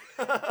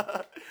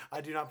that?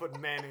 I do not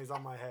put mayonnaise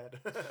on my head.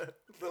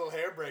 Little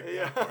hair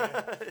breakdown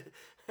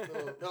for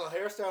you. Little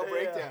hairstyle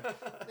breakdown.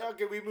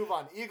 Okay, we move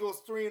on.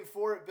 Eagles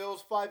 3-4 at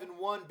Bills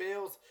 5-1.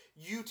 Bills,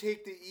 you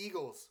take the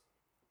Eagles.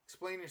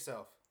 Explain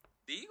yourself.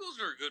 The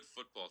Eagles are a good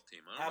football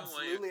team. I don't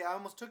Absolutely. know why. I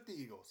almost took the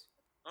Eagles.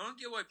 I don't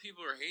get why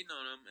people are hating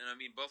on them. And I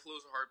mean,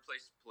 Buffalo's a hard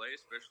place to play,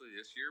 especially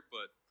this year.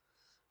 But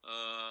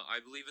I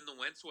believe in the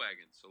Wentz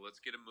wagon, so let's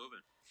get him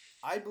moving.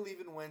 I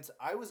believe in Wentz.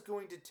 I was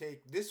going to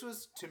take. This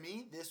was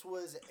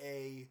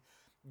a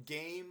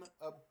game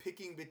of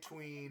picking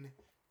between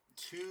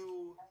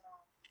two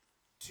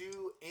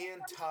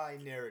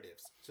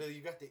anti-narratives. So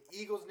you got the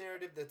Eagles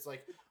narrative that's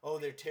like, oh,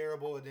 they're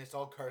terrible and it's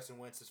all Carson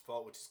Wentz's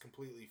fault, which is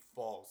completely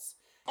false.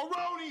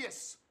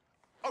 Erroneous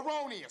on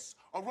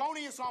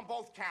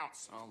both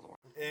counts. Oh, Lord.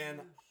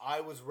 And I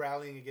was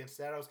rallying against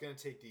that. I was going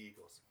to take the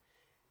Eagles.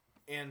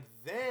 And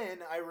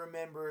then I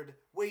remembered,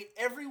 wait,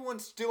 everyone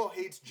still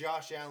hates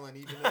Josh Allen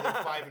even though they're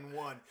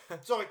 5-1.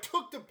 So I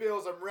took the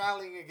Bills. I'm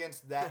rallying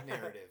against that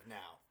narrative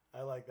now.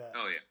 I like that.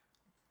 Oh, yeah.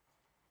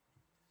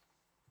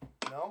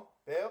 No?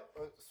 Bill?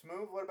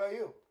 Smooth, what about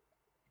you?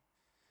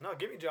 No,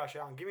 give me Josh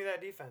Allen. Give me that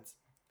defense.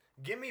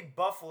 Give me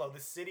Buffalo, the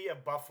city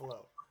of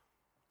Buffalo,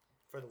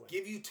 for the win.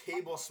 Give you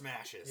table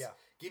smashes. Yeah.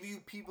 Give you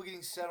people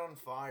getting set on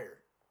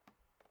fire.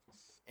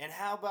 And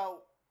how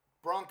about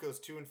Broncos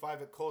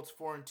 2-5 at Colts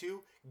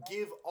 4-2?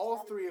 Give all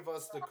three of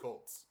us the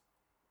Colts.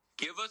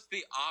 Give us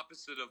the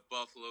opposite of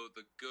Buffalo,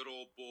 the good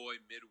old boy,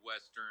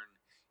 Midwestern,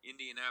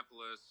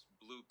 Indianapolis,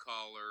 blue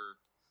collar,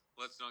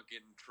 let's not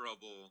get in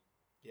trouble.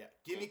 Yeah,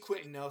 give me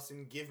Quentin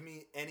Nelson. Give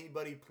me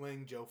anybody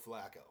playing Joe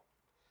Flacco.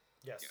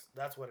 Yes,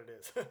 that's what it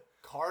is.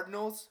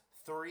 Cardinals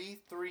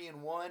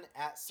 3-1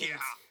 at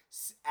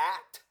Saints.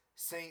 At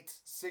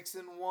Saints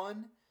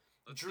 6-1.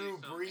 Drew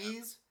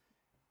Brees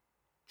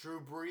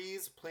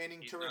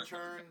planning to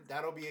return.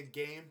 That'll be a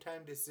game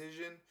time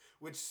decision,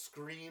 which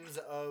screams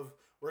of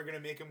we're gonna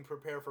make him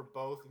prepare for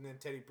both, and then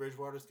Teddy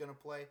Bridgewater's gonna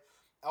play.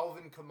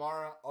 Alvin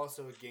Kamara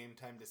also a game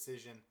time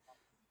decision.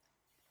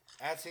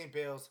 At St.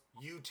 Bale's,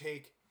 you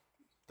take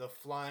the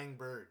Flying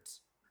Birds.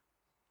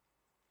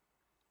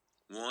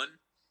 One,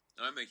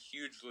 I'm a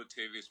huge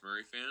Latavius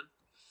Murray fan.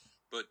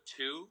 But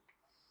two,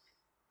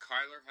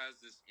 Kyler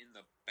has this in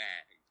the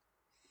bag.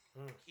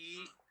 Okay,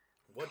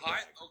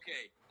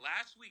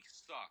 last week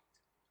sucked.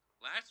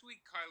 Last week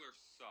Kyler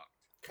sucked.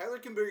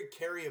 Kyler can barely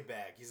carry a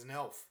bag. He's an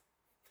elf.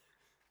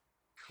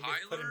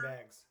 Kyler put in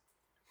bags.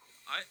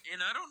 I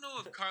don't know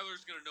if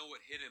Kyler's gonna know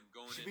what hit him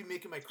going. Should be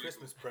making my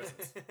Christmas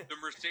presents. The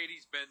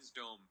Mercedes-Benz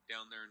Dome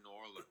down there in New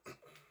Orleans.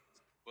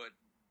 But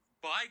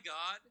by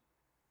God,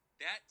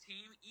 that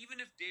team, even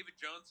if David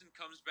Johnson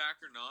comes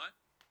back or not,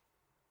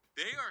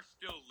 they are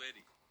still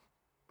litty.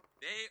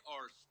 They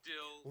are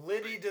still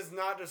litty. Does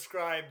not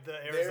describe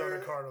the Arizona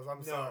Cardinals.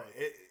 I'm sorry.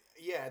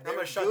 They're I'm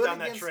gonna shut good down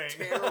that against train.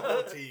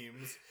 terrible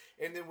teams,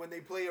 and then when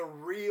they play a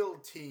real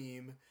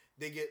team,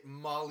 they get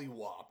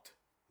mollywopped.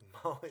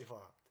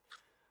 Mollywopped.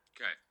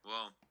 Okay,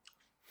 well,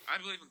 I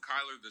believe in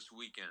Kyler this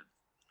weekend.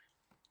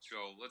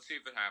 So let's see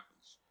if it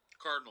happens.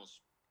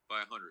 Cardinals by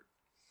 100.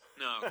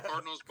 No,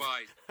 Cardinals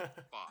by 5.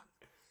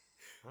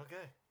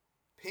 Okay.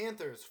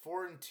 Panthers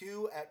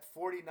 4-2 at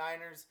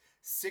 49ers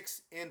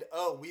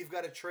 6-0. We've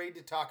got a trade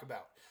to talk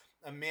about.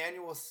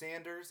 Emmanuel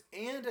Sanders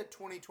and a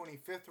 2020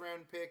 5th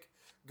round pick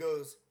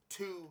goes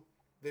to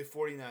the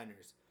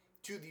 49ers.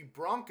 To the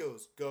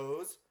Broncos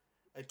goes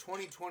a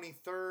 2020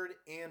 3rd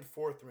and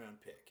 4th round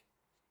pick.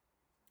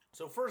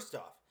 So first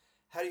off,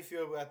 how do you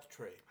feel about the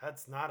trade?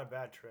 That's not a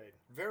bad trade.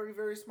 Very,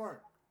 very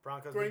smart.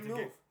 Broncos Great need to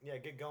move.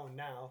 get going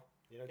now.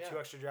 2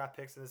 extra draft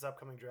picks in this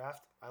upcoming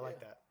draft. I like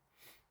that.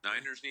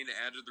 Niners need to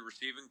add to the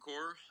receiving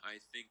core. I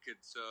think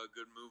it's a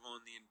good move on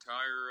the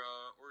entire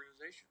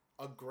organization.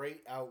 A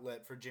great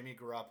outlet for Jimmy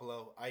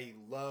Garoppolo. I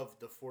love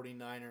the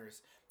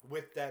 49ers.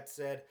 With that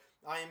said,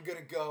 I am going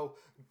to go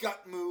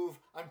gut move.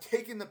 I'm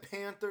taking the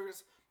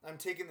Panthers. I'm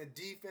taking the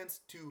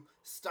defense to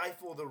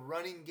stifle the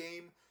running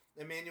game.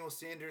 Emmanuel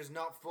Sanders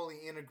not fully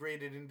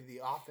integrated into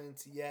the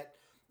offense yet.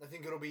 I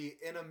think it'll be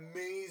an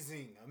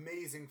amazing,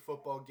 amazing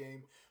football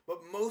game.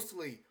 But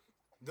mostly,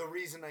 the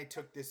reason I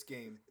took this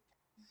game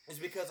is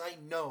because I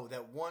know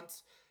that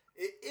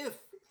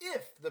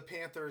if the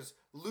Panthers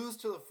lose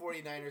to the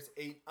 49ers,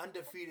 an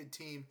undefeated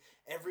team,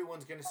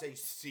 everyone's going to say,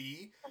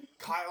 see,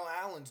 Kyle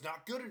Allen's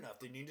not good enough.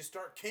 They need to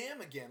start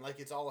Cam again, like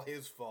it's all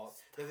his fault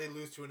that they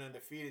lose to an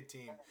undefeated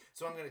team.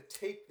 So I'm going to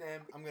take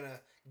them. I'm going to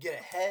get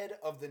ahead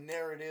of the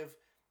narrative.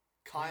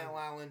 Kyle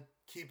Allen,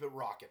 keep it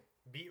rocking.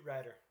 Beat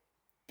writer.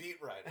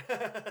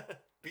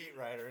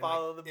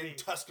 Follow the beat. In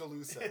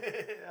Tuscaloosa.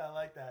 I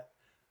like that.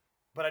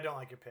 But I don't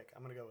like your pick.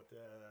 I'm going to go with the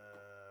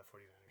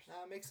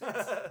 49ers. Makes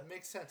sense.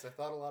 Makes sense. I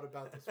thought a lot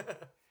about this one.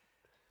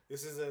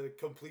 This is a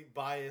complete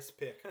bias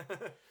pick.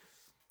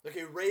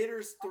 Okay,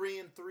 Raiders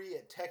 3-3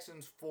 at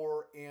Texans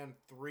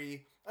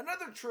 4-3.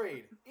 Another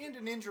trade and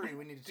an injury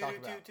we need to talk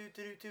about.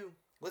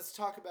 Let's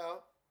talk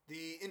about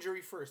the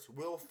injury first.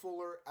 Will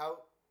Fuller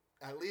out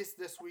at least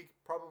this week,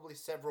 probably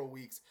several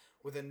weeks,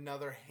 with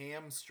another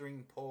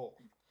hamstring pull.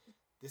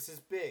 This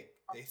is big.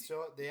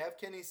 They have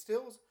Kenny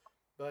Stills,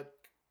 but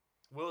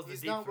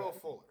he's not Will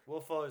Fuller. Will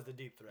Fuller is the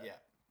deep threat. Yeah.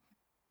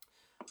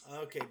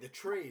 Okay, the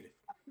trade.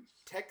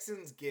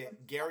 Texans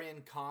get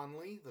Garyon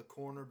Conley, the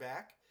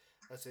cornerback.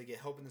 They get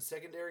help in the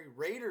secondary.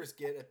 Raiders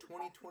get a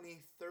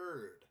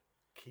 2023rd.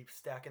 Keep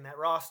stacking that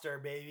roster,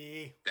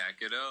 baby.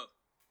 Stack it up.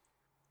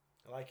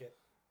 I like it.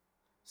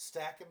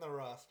 Stacking the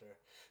roster.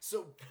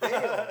 So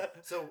Bale,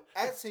 so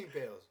at St.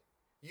 Bale's,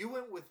 you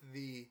went with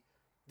the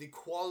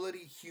quality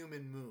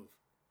human move.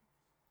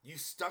 You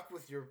stuck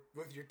with your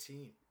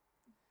team.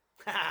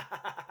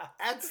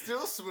 At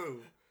Still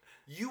Smooth,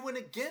 you went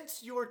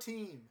against your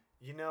team.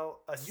 You know,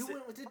 you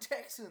went with the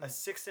Texans. A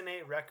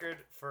 6-8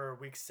 record for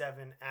week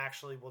 7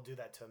 actually will do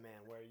that to a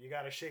man, where you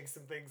got to shake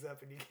some things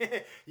up, and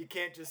you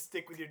can't just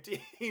stick with your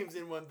teams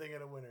in one thing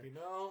in a winner. You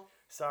know.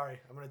 Sorry,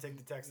 I'm gonna take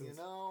the Texans. You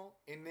know,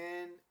 and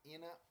then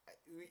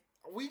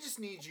we just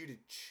need you to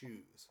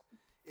choose.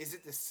 Is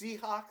it the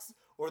Seahawks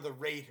or the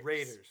Raiders?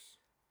 Raiders.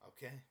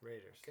 Okay.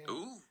 Raiders. Okay.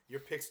 Ooh. Your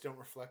picks don't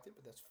reflect it,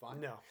 but that's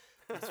fine. No.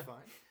 That's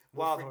fine.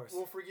 Wild horse.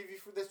 We'll forgive you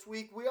for this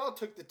week. We all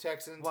took the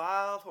Texans.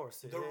 Wild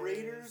horses. The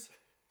Raiders.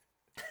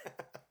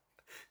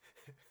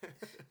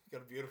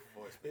 Got a beautiful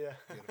voice. Man. Yeah.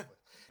 Beautiful voice.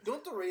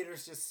 Don't the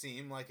Raiders just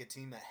seem like a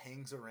team that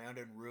hangs around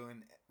and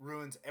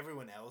ruins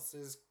everyone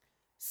else's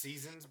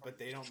seasons, but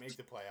they don't make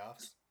the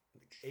playoffs?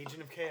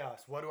 Agent of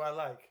Chaos. What do I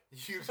like?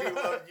 You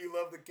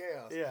love the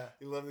chaos. Yeah.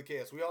 You love the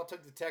chaos. We all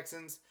took the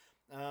Texans,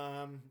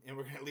 and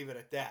we're gonna leave it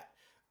at that.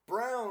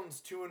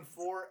 Browns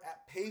 2-4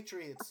 at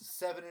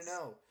Patriots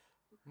 7-0.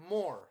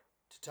 More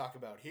to talk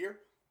about here.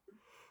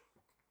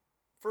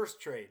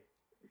 First trade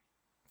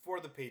for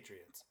the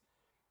Patriots.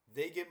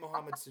 They get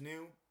Mohamed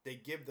Sanu. They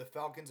give the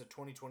Falcons a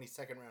 2020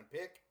 second-round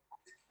pick.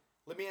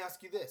 Let me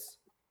ask you this.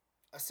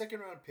 A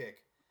second-round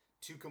pick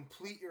to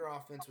complete your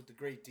offense with the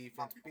great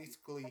defense,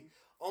 basically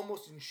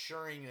almost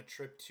ensuring a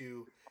trip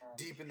to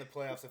deep in the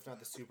playoffs, if not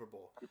the Super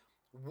Bowl.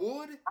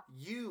 Would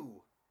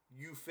you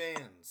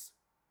fans,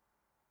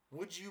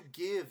 would you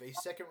give a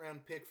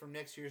second-round pick from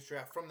next year's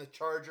draft from the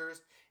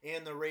Chargers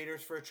and the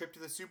Raiders for a trip to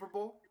the Super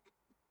Bowl?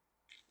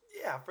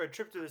 Yeah, for a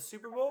trip to the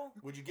Super Bowl?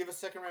 Would you give a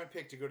second-round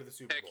pick to go to the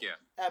Super Bowl? Heck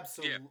yeah.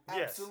 Absolutely. Yeah.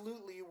 Yes.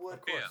 Absolutely you would.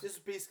 Of course. This is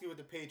basically what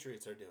the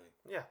Patriots are doing.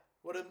 Yeah.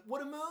 What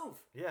a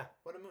move. Yeah.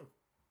 What a move.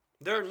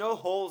 There are no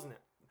holes in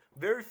it.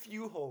 Very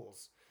few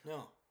holes.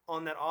 No.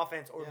 On that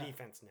offense or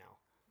defense now.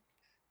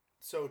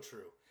 So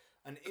true.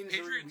 An injury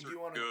Patriots we do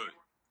are want to. good.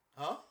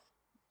 Huh?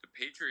 The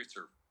Patriots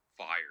are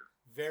fire.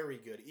 Very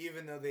good.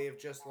 Even though they have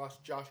just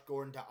lost Josh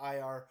Gordon to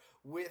IR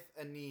with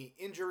a knee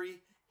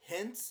injury,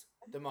 hence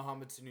the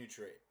Mohamed Sanu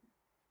trade.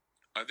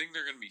 I think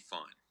they're going to be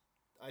fine.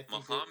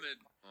 Mohamed,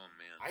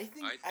 I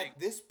think at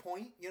this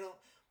point,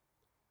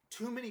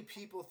 too many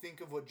people think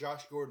of what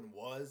Josh Gordon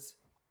was.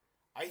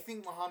 I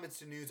think Mohamed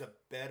Sanu's a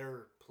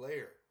better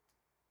player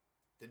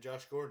than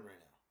Josh Gordon right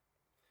now.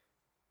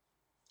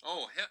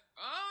 Oh,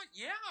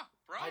 yeah,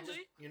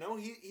 probably.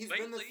 He's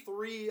been the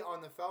 3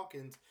 on the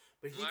Falcons,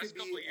 but he could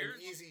be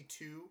an easy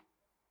 2.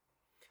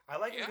 I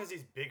like him because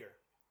he's bigger.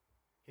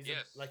 He's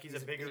a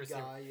bigger big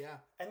receiver. guy, yeah.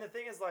 And the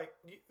thing is,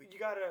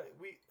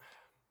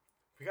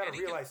 we gotta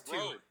realize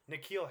too,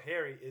 N'Keal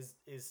Harry is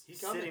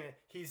sitting.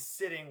 He's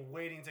sitting,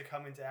 waiting to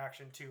come into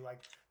action too.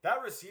 Like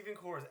that receiving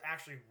core is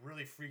actually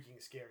really freaking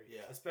scary.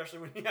 Yeah. Especially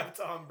when you have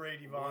Tom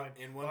Brady behind.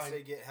 And once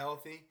they get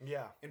healthy,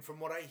 yeah. And from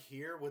what I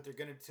hear, what they're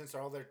gonna, since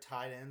all their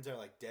tight ends are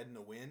like dead in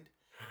the wind,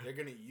 they're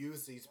gonna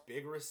use these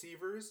big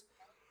receivers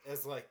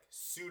as like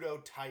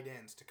pseudo tight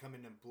ends to come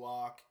in and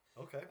block.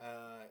 Okay.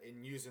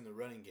 And use in the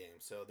running game,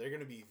 so they're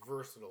gonna be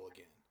versatile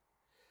again.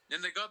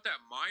 And they got that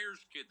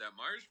Myers kid. That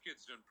Myers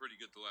kid's done pretty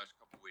good the last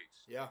couple weeks.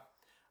 Yeah.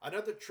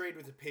 Another trade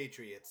with the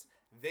Patriots.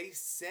 They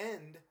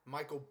send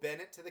Michael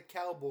Bennett to the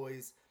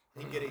Cowboys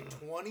and get a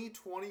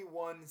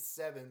 2021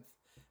 7th,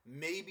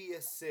 maybe a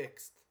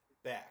 6th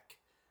back.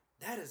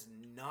 That is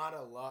not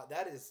a lot.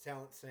 That is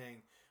talent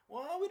saying,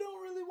 well, we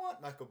don't really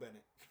want Michael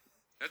Bennett.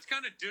 That's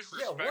kind of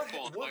disrespectful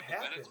on Michael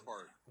Bennett's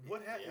part.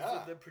 What happened? Yeah.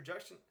 Is the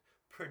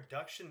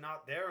production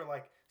not there, or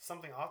like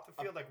something off the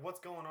field? Like what's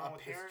going on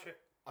with this trip?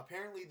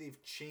 Apparently,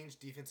 they've changed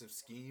defensive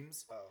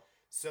schemes. Oh.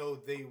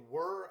 So they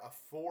were a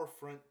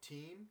 4-front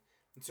team.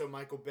 And so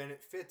Michael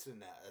Bennett fits in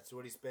that. That's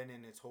what he's been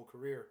in his whole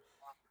career.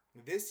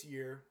 This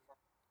year,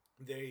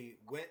 they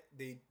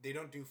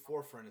don't do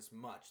 4-front as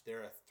much.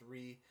 They're a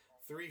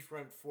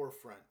 3-front,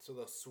 4-front. So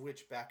they'll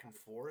switch back and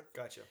forth.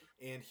 Gotcha.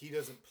 And he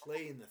doesn't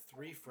play in the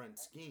 3-front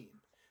scheme.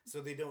 So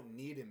they don't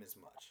need him as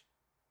much.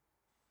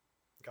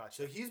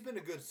 Gotcha. So he's been a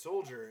good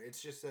soldier.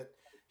 It's just that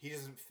he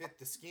doesn't fit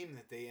the scheme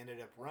that they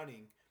ended up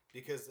running.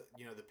 Because,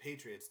 the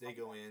Patriots, they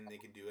go in, they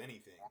can do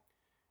anything.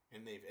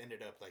 And they've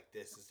ended up like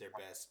this is their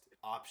best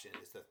option,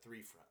 is the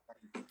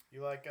 3-front.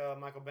 You like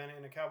Michael Bennett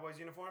in a Cowboys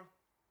uniform?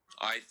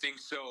 I think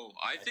so.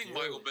 I think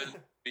Michael Bennett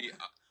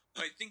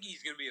I think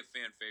he's going to be a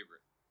fan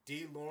favorite.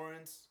 D.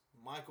 Lawrence,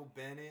 Michael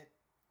Bennett.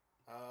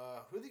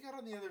 Who they got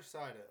on the other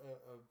side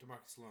of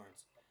DeMarcus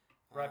Lawrence?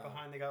 Right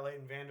behind, they got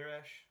Leighton Vander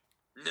Esch.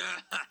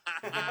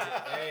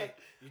 Hey,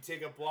 you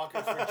take a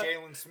blocker for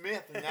Jalen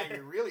Smith, and now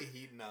you're really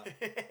heating up.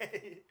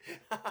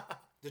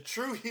 The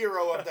true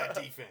hero of that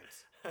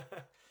defense.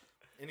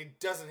 And he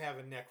doesn't have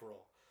a neck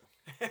roll.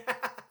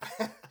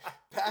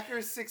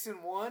 Packers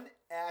 6-1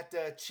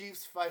 at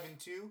Chiefs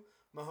 5-2.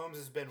 Mahomes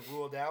has been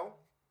ruled out.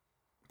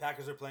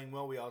 Packers are playing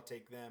well. We all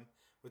take them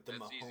with the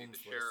That's Mahomes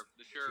easy. list.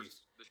 The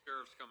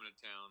sheriff's coming to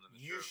town. And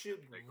You should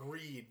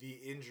read the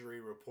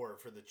injury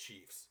report for the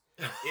Chiefs.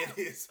 It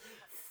is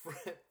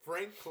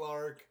Frank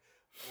Clark,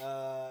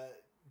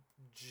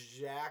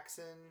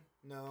 Jackson.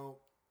 No,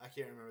 I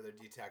can't remember their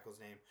D tackle's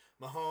name.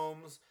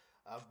 Mahomes,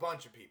 a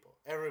bunch of people.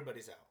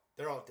 Everybody's out.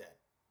 They're all dead.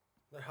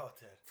 They're all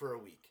dead for a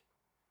week.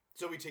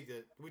 So we take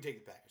the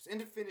Packers.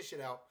 And to finish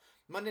it out,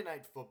 Monday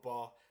Night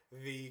Football,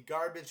 the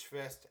garbage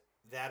fest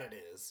that it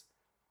is.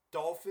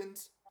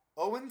 Dolphins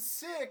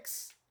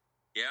 0-6.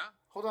 Yeah.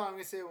 Hold on, I'm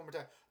gonna say it one more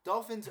time.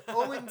 Dolphins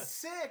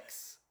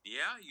 0-6.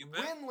 Yeah, you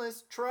bet.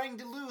 Winless, trying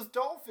to lose.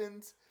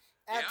 Dolphins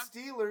at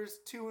Steelers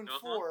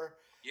 2-4.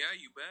 Yeah,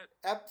 you bet.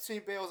 At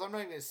St. Bales, I'm not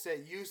even gonna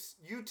say. You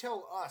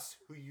tell us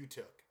who you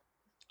took.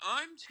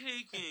 I'm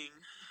taking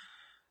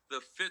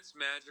the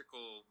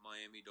Fitzmagical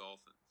Miami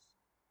Dolphins.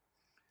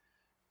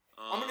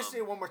 I'm gonna say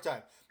it one more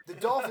time. The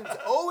Dolphins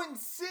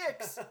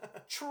 0-6,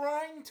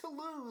 trying to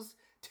lose.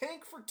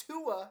 Tank for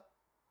Tua.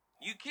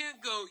 You can't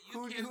go.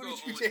 You can't go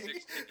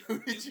 0-16.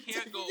 You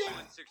can't go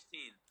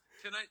 0-16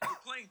 tonight. We're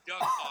playing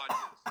Doug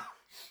Hodges.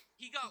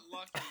 He got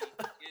lucky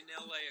in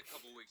LA a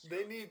couple weeks ago.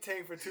 They need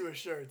Tank for Tua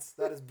shirts.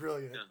 That is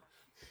brilliant. No.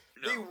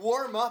 They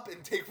warm up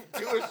and Tank for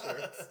Tua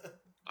shirts.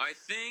 I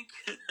think.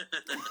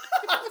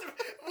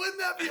 Wouldn't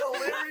that be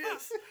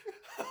hilarious?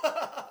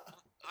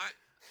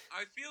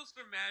 I feel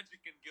some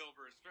magic in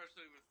Gilbert,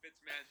 especially with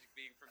Fitzmagic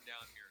being from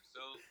down here.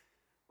 So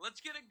let's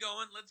get it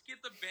going. Let's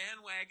get the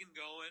bandwagon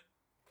going.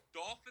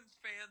 Dolphins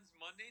fans,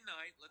 Monday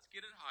night. Let's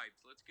get it hyped.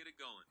 Let's get it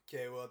going.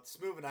 Okay, well,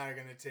 Smoove and I are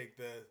going to take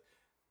the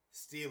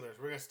Steelers.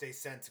 We're going to stay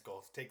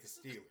sensical. Take the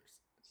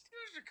Steelers.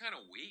 Steelers are kind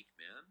of weak,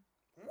 man.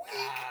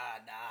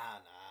 Nah.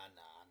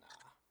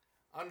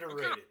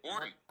 Underrated.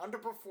 Kind of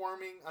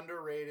Underperforming,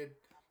 underrated.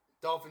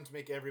 Dolphins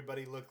make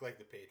everybody look like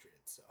the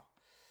Patriots, so.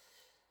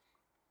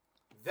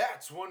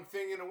 That's one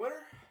thing in a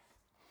winner.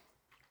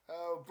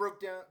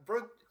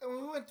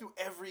 We went through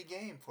every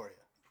game for you.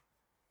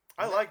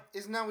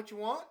 Isn't that what you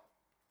want?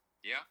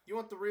 Yeah. You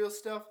want the real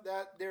stuff?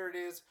 There it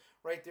is,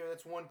 right there.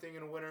 That's one thing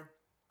in a winner.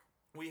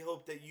 We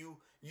hope that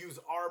you use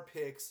our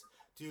picks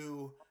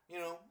to,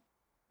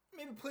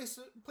 maybe place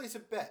a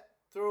bet.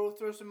 Throw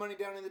some money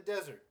down in the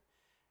desert.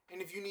 And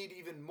if you need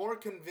even more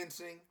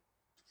convincing,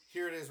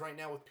 here it is right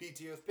now with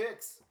PTO's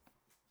picks.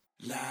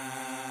 La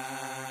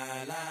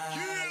la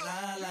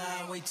la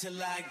la, wait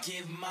till I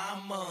give my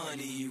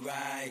money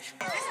right.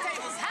 This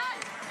table's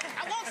hot.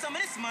 I want some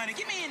of this money.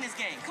 Get me in this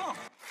game. Come on.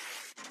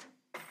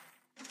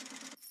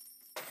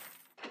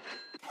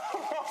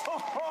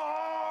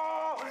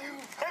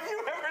 Have you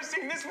ever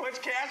seen this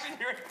much cash in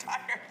your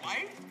entire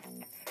life?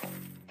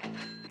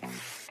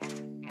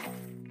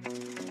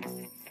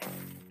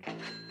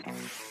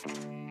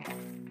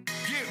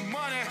 Get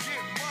money.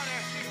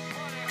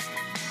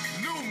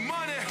 New money. The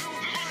money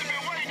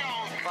been waiting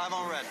on. 5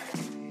 on red.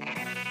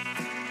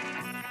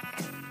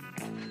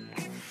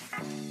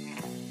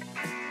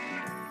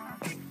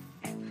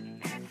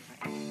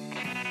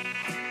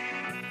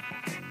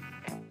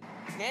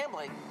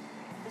 Gambling?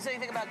 Who said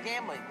anything about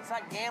gambling? It's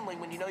not gambling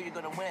when you know you're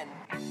going to win.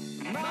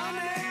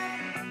 Money.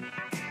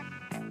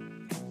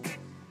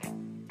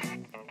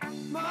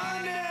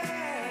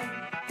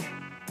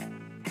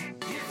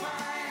 If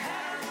I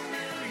had $1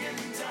 million,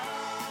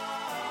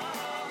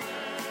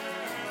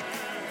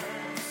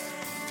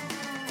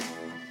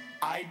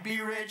 I'd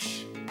be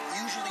rich.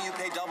 Usually you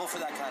pay double for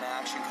that kind of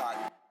action,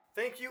 Cotton.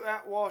 Thank you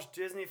at Walsh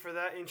Disney for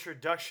that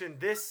introduction.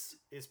 This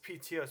is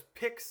PTO's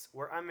Picks,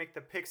 where I make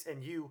the picks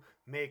and you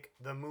make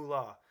the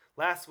moolah.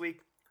 Last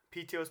week,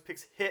 PTO's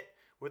Picks hit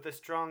with a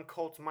strong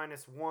Colts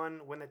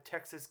 -1 when the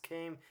Texans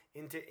came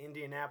into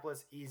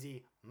Indianapolis.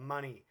 Easy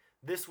money.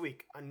 This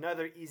week,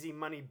 another easy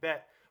money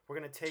bet. We're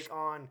going to take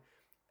on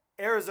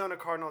Arizona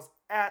Cardinals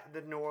at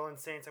the New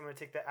Orleans Saints. I'm going to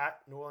take the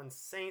at New Orleans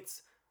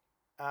Saints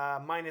the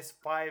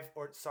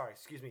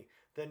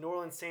New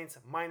Orleans Saints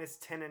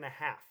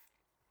 -10.5.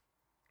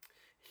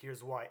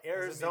 Here's why.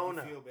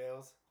 Arizona. How does it make you feel,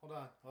 Bales? Hold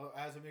on.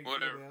 How does it make you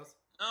Whatever. feel, Bales?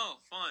 No,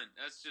 fine.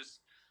 That's just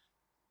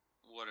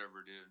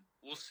whatever, dude.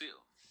 We'll see.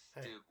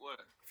 Hey, dude,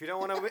 what? If you don't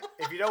want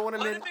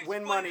to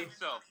win money,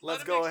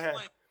 let's go ahead.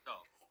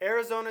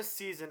 Arizona's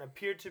season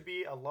appeared to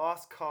be a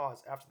lost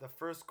cause after the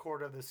first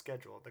quarter of the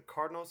schedule. The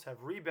Cardinals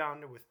have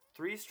rebounded with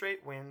 3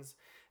 straight wins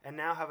and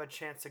now have a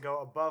chance to go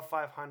above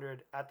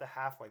 500 at the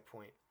halfway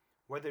point.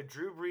 Whether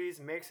Drew Brees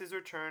makes his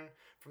return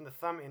from the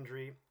thumb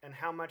injury and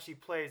how much he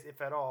plays, if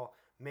at all,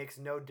 makes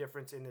no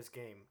difference in this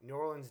game. New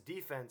Orleans'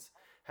 defense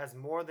has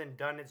more than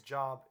done its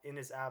job in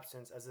his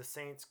absence, as the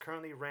Saints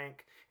currently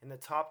rank in the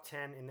top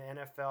 10 in the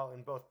NFL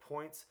in both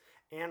points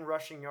and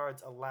rushing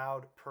yards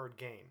allowed per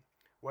game.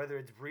 Whether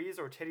it's Brees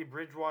or Teddy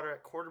Bridgewater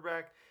at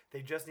quarterback,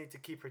 they just need to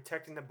keep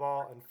protecting the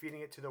ball and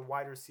feeding it to the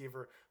wide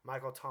receiver,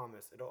 Michael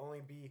Thomas. It'll only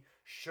be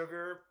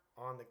sugar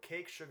on the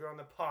cake, sugar on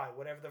the pie,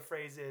 whatever the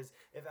phrase is,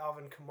 if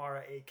Alvin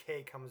Kamara,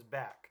 AK, comes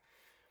back.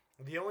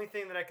 The only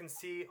thing that I can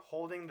see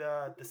holding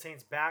the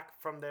Saints back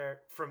from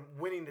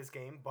winning this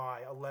game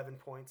by 11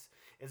 points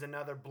is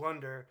another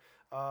blunder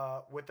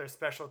with their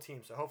special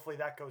team. So hopefully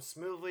that goes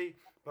smoothly.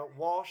 But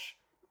Walsh,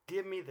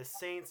 give me the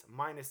Saints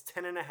minus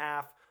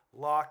 10.5.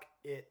 Lock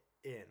it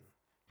in.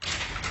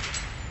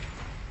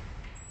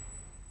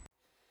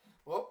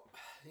 Well,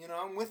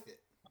 I'm with it.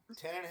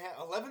 10.5.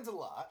 11's a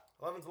lot.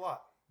 11's a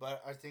lot.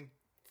 But I think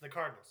the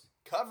Cardinals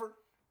cover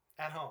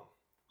at home.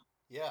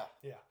 Yeah.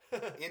 Yeah.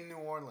 In New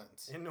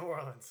Orleans. In New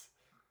Orleans.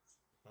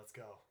 Let's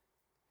go.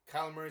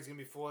 Kyler Murray's gonna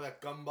be full of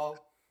that gumbo.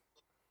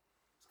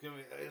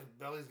 His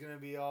belly's gonna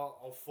be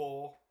all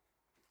full.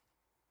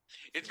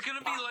 It's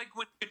gonna be like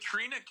when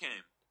Katrina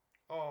came.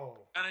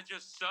 Oh. Kind of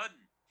just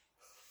sudden.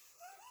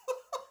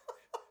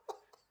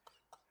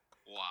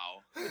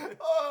 Wow.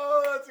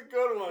 Oh, that's a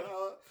good one.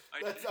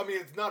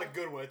 It's not a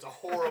good one. It's a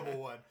horrible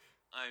one.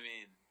 I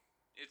mean,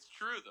 it's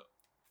true though.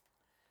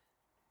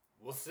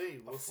 We'll see.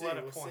 We'll see.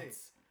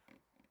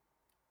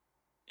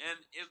 And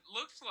it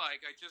looks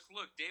like, I just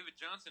looked, David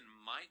Johnson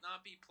might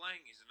not be playing.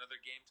 He's another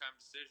game-time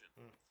decision.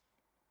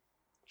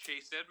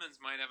 Chase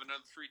Edmonds might have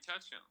another 3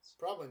 touchdowns.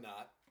 Probably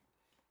not.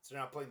 So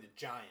they're not playing the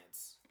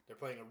Giants. They're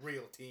playing a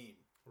real team.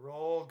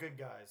 Roll good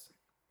guys.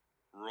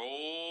 Roll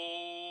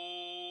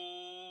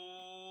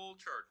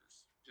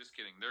Chargers. Just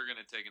kidding. They're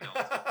going to take an L.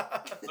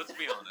 Let's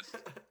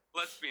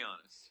be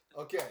honest.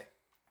 Okay.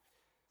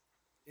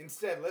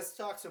 Instead, let's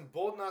talk some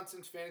bold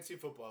nonsense fantasy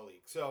football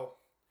league. So,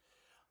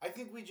 I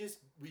think we just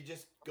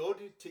go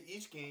to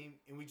each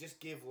game and we just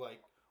give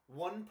like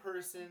one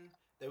person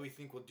that we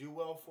think will do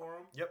well for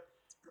them. Yep.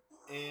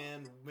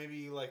 And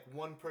maybe like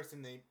one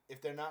person if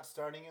they're not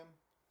starting him,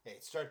 hey,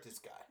 start this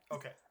guy.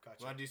 Okay,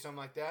 gotcha. Want to do something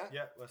like that?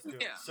 Yeah, let's do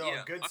it. So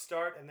a good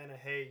start and then a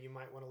hey, you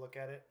might want to look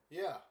at it.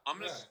 Yeah. I'm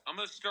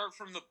gonna start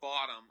from the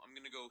bottom. I'm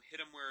gonna go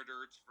hit 'em where it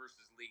hurts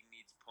versus league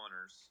needs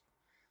punters.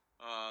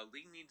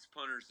 League needs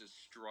punters is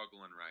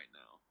struggling right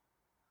now.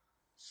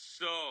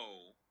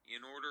 So,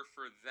 in order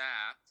for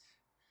that,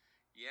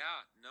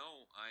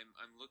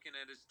 I'm looking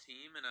at his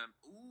team and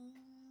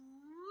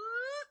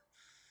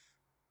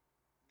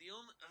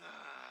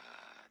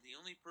the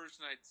only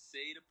person I'd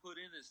say to put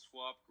in is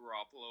swap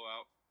Garoppolo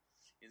out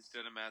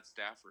instead of Matt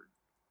Stafford.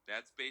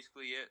 That's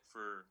basically it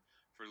for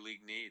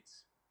league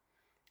needs.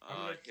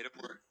 Hit him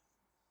where.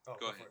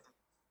 Go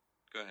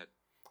ahead.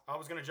 I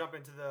was gonna jump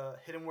into the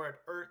hit him where it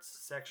hurts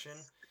section.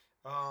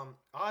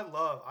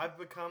 I've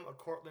become a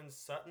Cortland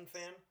Sutton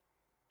fan.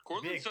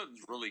 Cortland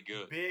Sutton's really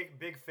good.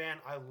 Big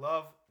fan. I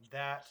love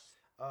that.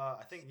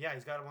 I think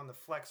he's got him on the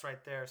flex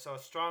right there. So a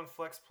strong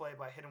flex play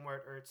by hit him where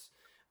it hurts.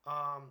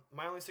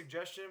 My only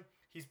suggestion: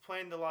 he's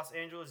playing the Los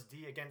Angeles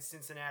D against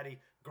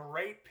Cincinnati.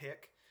 Great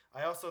pick.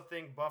 I also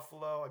think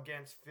Buffalo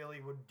against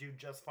Philly would do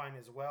just fine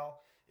as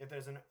well. If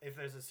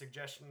there's a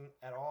suggestion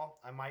at all,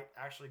 I might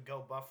actually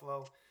go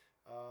Buffalo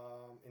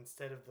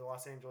instead of the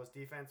Los Angeles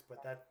defense.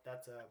 But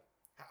that's a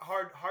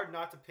hard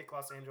not to pick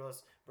Los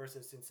Angeles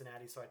versus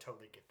Cincinnati. So I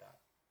totally get that.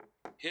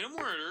 Hit 'em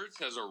where it hurts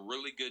has a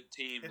really good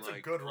team. It's a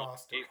good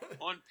roster.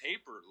 On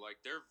paper,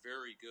 they're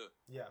very good.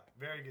 Yeah,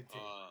 very good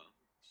team.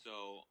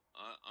 So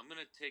I'm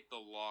gonna take the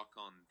lock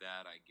on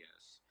that, I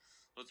guess.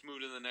 Let's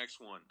move to the next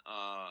one.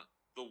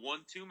 The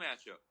 1-2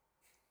 matchup.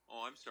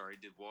 Oh, I'm sorry.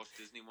 Did Walsh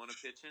Disney want to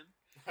pitch in?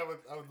 I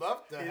would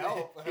love to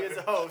help. He is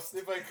a host.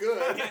 If I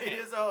could. He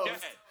is a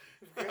host.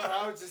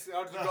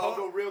 I'll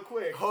go real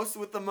quick. Host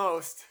with the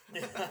most.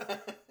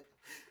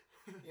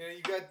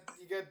 You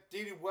got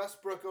Dede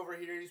Westbrook over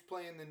here. He's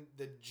playing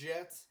the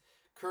Jets.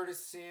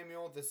 Curtis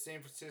Samuel, the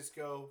San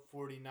Francisco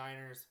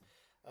 49ers.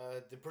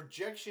 The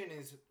projection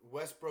is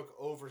Westbrook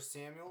over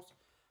Samuels,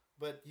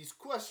 but he's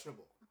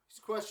questionable.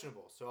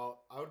 So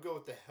I would go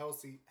with the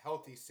healthy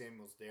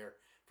Samuels there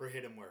for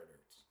hit him where it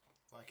hurts.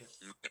 Like it.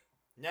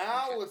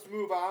 Now let's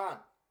move on.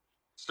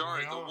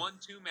 Sorry, the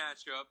 1-2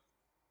 matchup.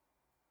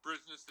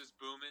 Business is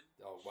booming.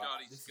 Oh wow,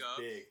 this is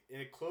big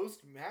in a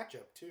closed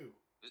matchup too.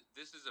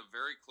 This is a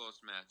very close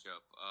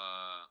matchup.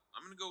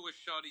 I'm gonna go with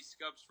Shoddy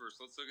Scubs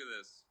first. Let's look at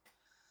this.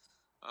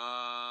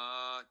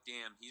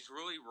 Damn, he's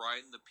really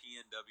riding the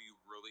PNW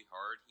really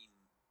hard.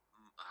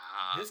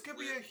 This could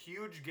be a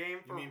huge game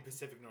for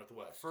Pacific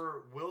Northwest.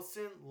 For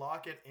Wilson,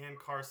 Lockett, and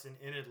Carson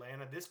in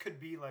Atlanta. This could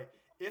be like,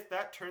 if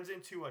that turns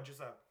into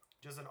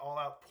just an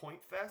all-out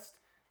point fest,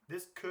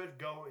 this could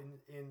go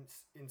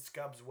in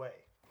Scubs'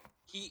 way.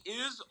 He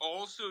is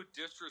also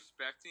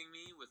disrespecting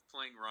me with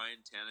playing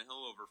Ryan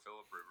Tannehill over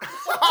Phillip Rivers.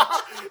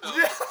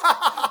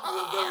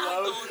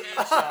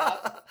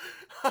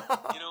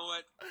 You know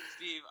what,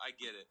 Steve? I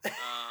get it.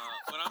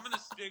 But I'm going to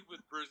stick with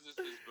Business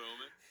is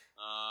Booming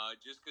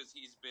just because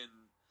he's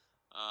been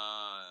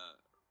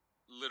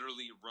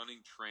literally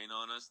running train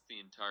on us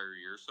the entire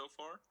year so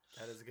far.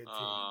 That is a good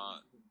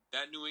team.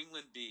 That New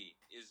England D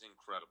is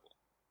incredible.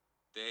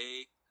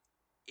 They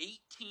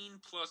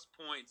 18-plus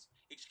points.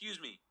 Excuse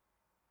me.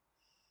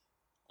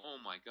 Oh,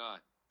 my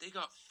God. They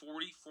got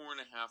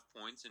 44.5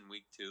 points in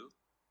week 2.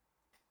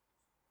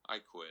 I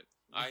quit.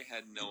 I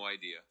had no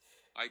idea.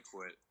 I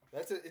quit.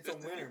 It's a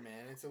winner,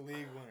 man. It's a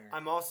league winner.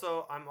 I'm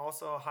also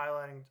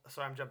highlighting.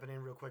 Sorry, I'm jumping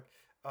in real quick.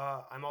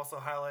 I'm also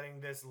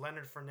highlighting this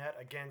Leonard Fournette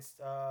against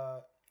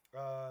the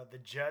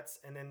Jets,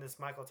 and then this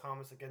Michael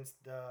Thomas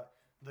against the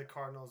the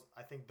Cardinals.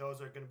 I think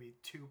those are going to be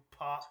two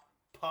pop,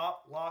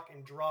 lock,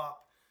 and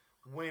drop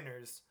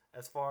winners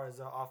as far as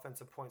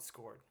offensive points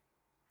scored.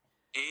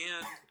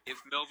 And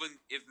if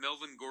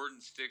Melvin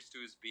Gordon sticks to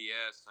his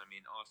BS, I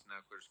mean, Austin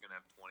Eckler's going to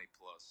have 20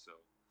 plus. So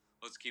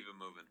let's keep it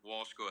moving.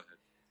 Walsh, go ahead.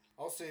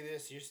 I'll say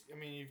this.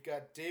 You've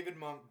got David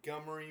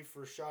Montgomery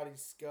for Shoddy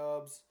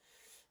Stubbs,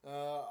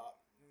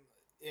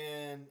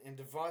 and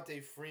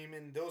Devontae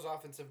Freeman. Those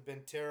offenses have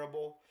been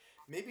terrible.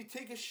 Maybe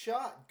take a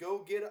shot.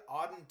 Go get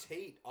Auden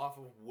Tate off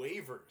of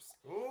waivers.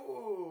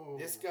 Ooh.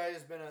 This guy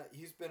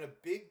he's been a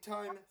big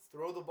time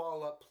throw the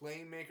ball up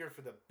playmaker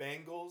for the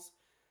Bengals.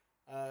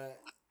 And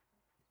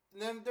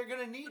then they're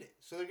gonna need it.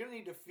 So they're gonna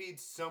need to feed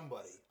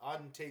somebody.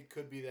 Auden Tate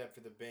could be that for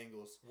the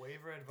Bengals.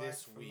 Waiver advice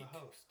this from week. the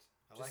host.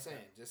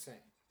 Just saying.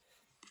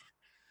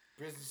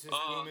 Business is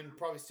booming.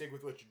 Probably stick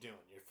with what you're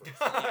doing. You're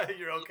first.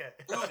 You're okay.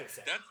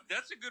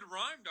 That's a good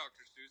rhyme,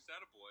 Dr. Seuss.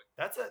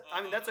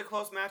 Attaboy. That's a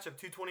close matchup,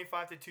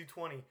 225 to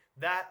 220.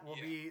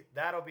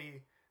 That'll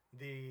be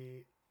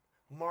the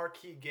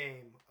marquee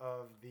game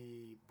of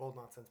the Bold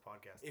Nonsense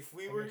podcast. If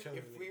we were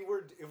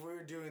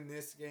doing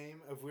this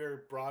game, if we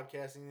were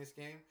broadcasting this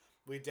game,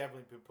 we'd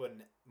definitely be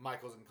putting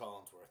Michaels and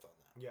Collinsworth on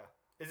that. Yeah.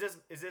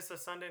 Is this a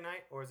Sunday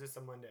night or is this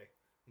a Monday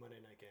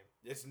night game?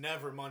 It's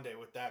never Monday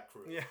with that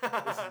crew. Yeah.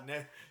 It's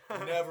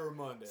never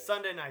Monday.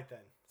 Sunday night then.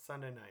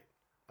 Sunday night.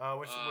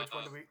 Which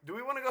one do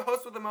we want to go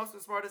host with the most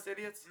and smartest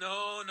idiots?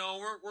 No,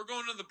 we're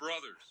going to the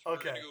brothers.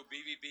 Okay. We're going to go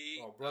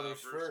BBB.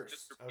 Brothers versus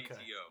first. Mr.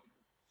 PTO.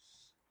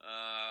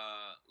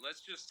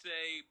 Let's just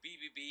say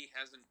BBB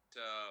hasn't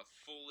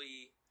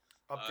fully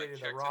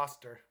updated the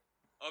roster.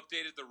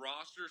 Updated the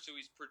roster, so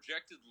he's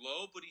projected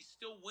low, but he's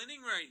still winning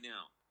right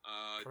now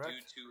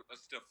due to a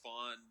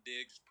Stephon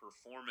Diggs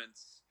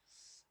performance.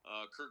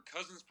 Kirk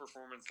Cousins'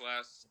 performance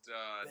last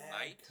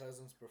night.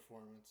 Cousins'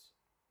 performance.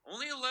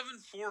 Only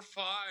 11.45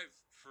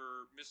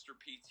 for Mr.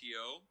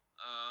 PTO.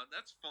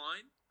 That's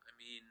fine. I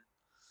mean,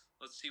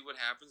 let's see what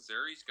happens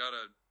there. He's got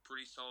a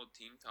pretty solid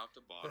team top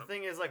to bottom. The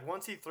thing is, like,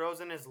 once he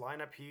throws in his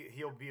lineup,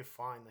 he'll be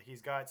fine. Like,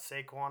 he's got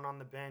Saquon on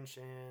the bench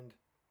and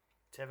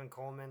Tevin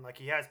Coleman. Like,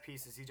 he has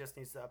pieces. He just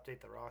needs to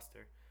update the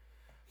roster.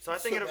 So I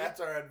think that's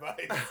our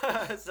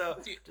advice. So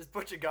just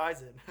put your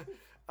guys in.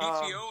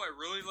 PTO, I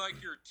really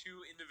like your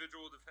two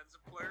individual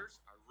defensive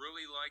players. I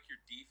really like your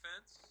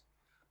defense,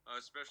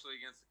 especially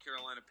against the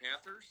Carolina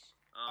Panthers.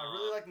 I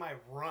really like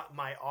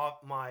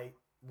my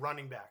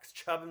running backs,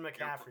 Chubb and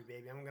McCaffrey,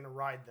 baby. I'm gonna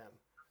ride them.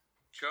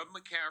 Chubb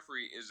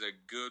McCaffrey is a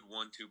good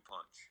 1-2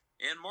 punch,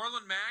 and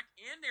Marlon Mack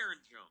and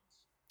Aaron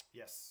Jones.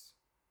 Yes.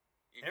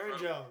 Incredible.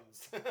 Aaron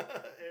Jones.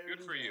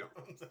 Good for you.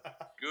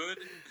 Good.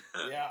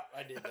 Yeah,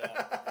 I did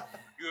that.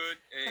 Good.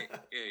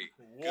 Hey.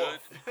 Good.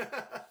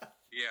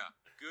 Yeah.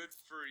 Good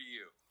for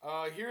you.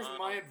 Here's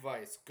my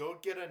advice. Go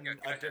get a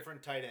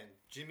different tight end.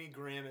 Jimmy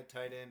Graham at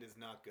tight end is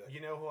not good.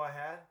 You know who I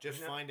had?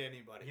 Find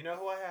anybody. You know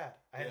who I had?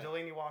 I had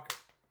Delaney Walker.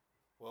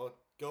 Well,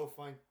 go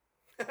find.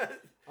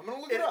 I'm going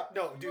to look it up.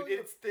 No, dude,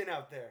 it's thin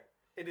out there.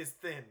 It is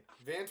thin.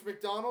 Vance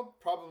McDonald,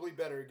 probably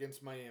better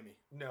against Miami.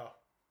 No.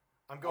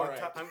 I'm going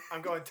right.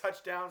 I'm going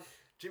touchdown.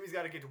 Jimmy's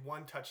got to get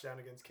one touchdown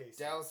against KC.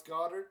 Dallas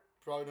Goedert,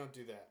 probably don't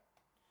do that.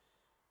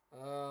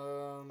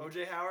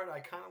 OJ Howard, I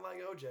kind of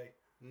like OJ.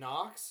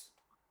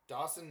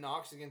 Dawson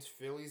Knox against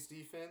Philly's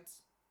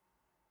defense.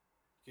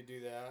 You could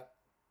do that.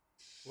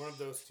 One of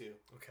those two.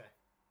 Okay.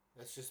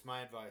 That's just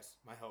my advice,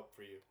 my help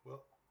for you.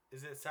 Well,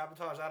 is it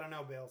sabotage? I don't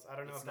know, Bales. I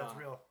don't know if that's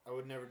real. I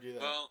would never do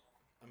that. Well,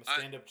 I'm a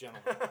stand-up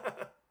gentleman.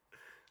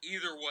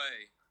 Either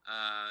way,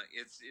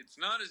 it's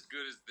not as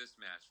good as this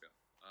matchup.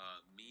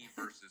 Me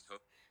versus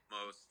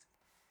most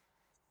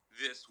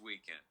this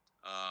weekend.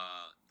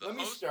 Let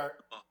me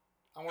start.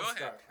 I want to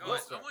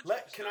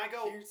start. Can I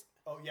go?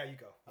 Yeah, you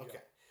go. Okay.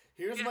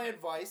 Here's my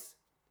advice.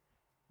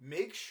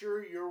 Make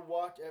sure you're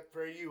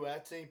for you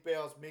at St.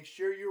 Bale's. Make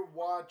sure you're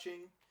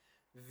watching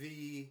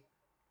the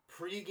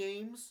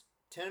pre-games,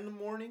 10 in the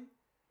morning.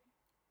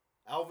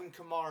 Alvin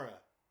Kamara,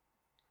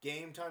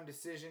 game time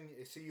decision.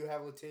 See, you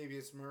have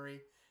Latavius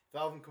Murray. If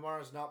Alvin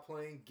Kamara's not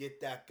playing,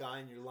 get that guy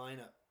in your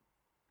lineup.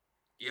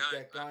 Get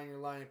that guy in your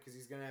lineup because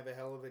he's gonna have a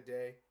hell of a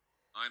day.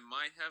 I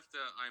might have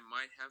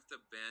to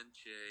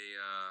bench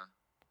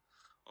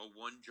a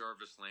one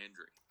Jarvis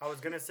Landry. I was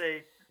gonna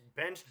say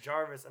bench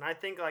Jarvis, and I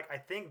think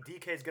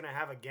DK's gonna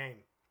have a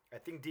game. I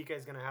think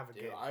DK's gonna have a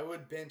game. I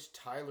would bench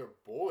Tyler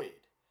Boyd.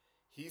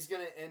 He's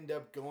gonna end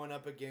up going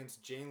up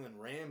against Jalen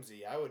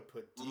Ramsey. I would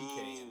put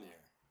DK in there.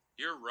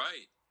 You're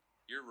right.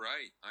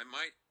 I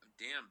might.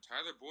 Damn,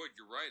 Tyler Boyd.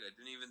 You're right. I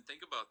didn't even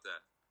think about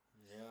that.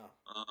 Yeah.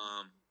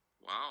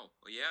 Wow.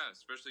 Well, yeah,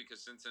 especially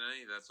because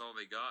Cincinnati, that's all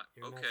they got.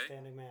 You're okay.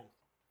 An outstanding man.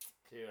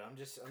 Dude, I'm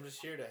just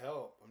here to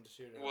help.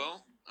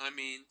 Well, I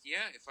mean,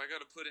 yeah, if I got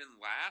to put in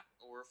Lat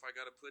or if I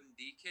got to put in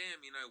DK, I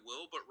mean, I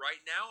will. But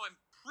right now, I'm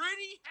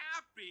pretty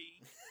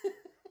happy.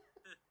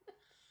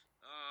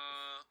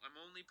 I'm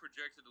only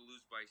projected to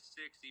lose by 6,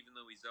 even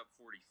though he's up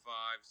 45.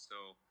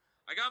 So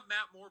I got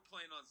Matt Moore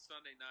playing on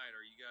Sunday night.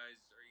 Are you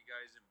guys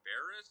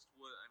embarrassed?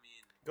 What I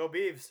mean, go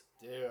Beavs,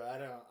 dude.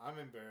 I'm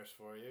embarrassed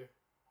for you.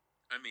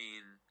 I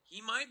mean,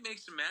 he might make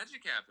some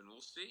magic happen.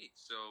 We'll see.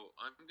 So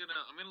I'm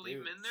gonna leave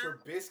him in there.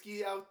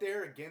 Trubisky out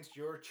there against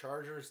your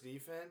Chargers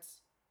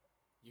defense.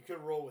 You could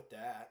roll with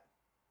that.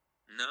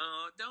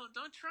 No,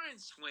 don't try and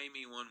sway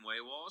me one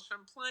way, Walsh.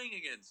 I'm playing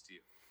against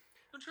you.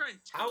 Don't try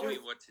and tell me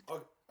what to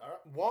do.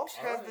 Walsh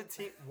has the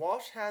team.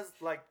 Walsh has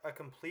like a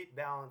complete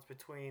balance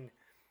between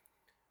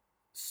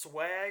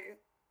swag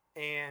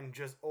and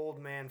just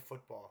old man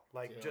football.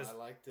 Like just I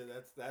like to.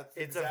 That's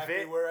it's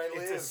exactly where I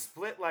live. It's a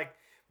split like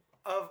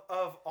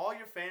of all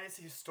your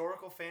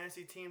historical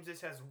fantasy teams.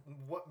 This has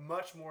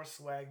much more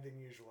swag than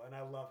usual, and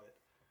I love it.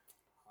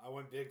 I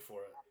went big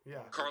for it.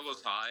 Yeah,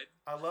 Carlos Hyde.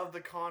 I love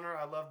the Connor.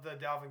 I love the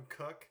Dalvin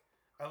Cook.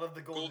 I love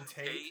the Golden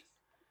Tate.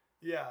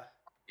 Yeah.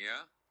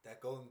 Yeah. That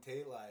Golden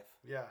Tate life.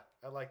 Yeah,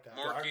 I like that.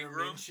 Mark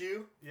Ingram.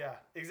 Yeah,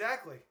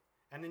 exactly.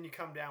 And then you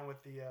come down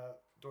with the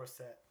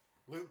Dorsett.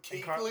 Luke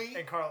Kuechly.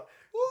 And Carl.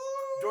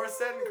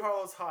 Dorsett and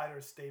Carlos Hyde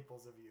are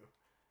staples of you.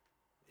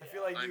 I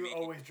feel like you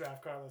always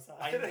draft Carlos Hyde.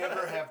 I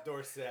never have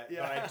Dorsett, but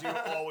I do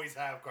always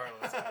have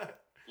Carlos Hyde.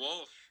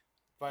 Walsh.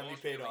 Finally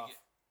paid off.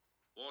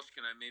 Walsh,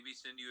 can I maybe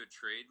send you a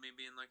trade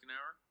maybe in like an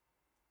hour?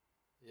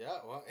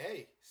 Yeah, well,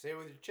 hey, say it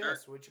with your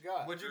chest. What you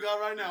got? What you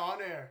got right now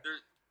on air?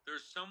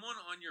 There's someone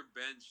on your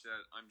bench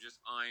that I'm just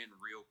eyeing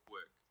real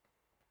quick.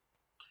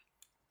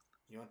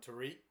 You want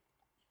Tariq?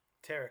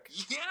 Tarek.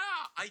 Yeah,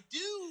 I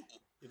do.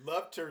 You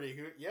love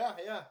Tariq. Yeah.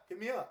 Hit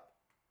me up.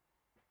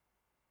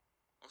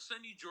 I'll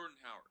send you Jordan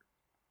Howard.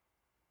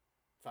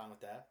 Fine with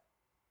that.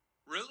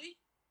 Really?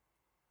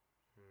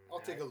 I'll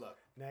take a look.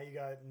 Now you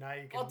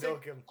can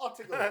milk him. I'll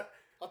take a look.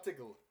 I'll take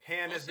a look.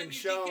 Hand has been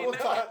shown. We'll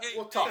talk.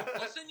 I'll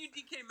send you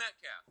DK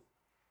Metcalf.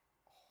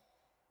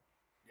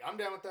 Yeah, I'm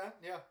down with that.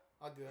 Yeah,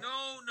 I'll do that.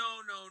 No.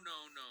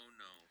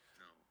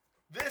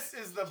 This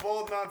is the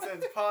Bold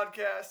Nonsense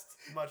Podcast.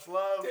 Much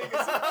love. Take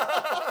us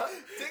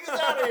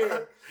out of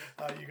here.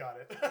 You got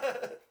it.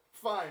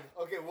 Fine.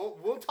 Okay,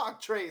 we'll talk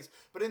trades.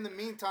 But in the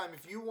meantime,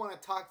 if you want to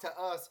talk to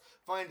us,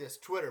 find us.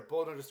 Twitter,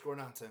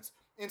 bold_nonsense.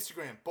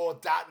 Instagram,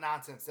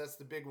 bold.nonsense. That's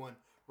the big one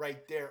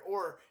right there.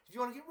 Or if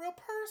you want to get real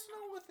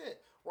personal with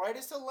it, write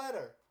us a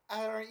letter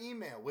at our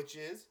email, which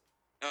is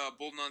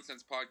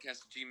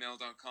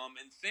boldnonsensepodcast@gmail.com.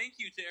 And thank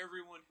you to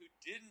everyone who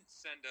didn't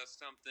send us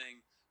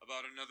something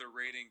about another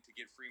rating to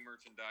get free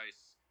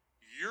merchandise.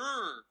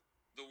 You're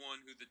the one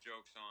who the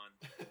joke's on.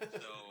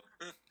 So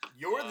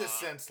you're the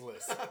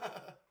senseless.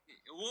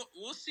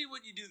 We'll see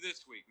what you do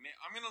this week.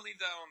 I'm going to leave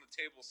that on the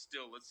table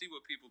still. Let's see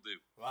what people do.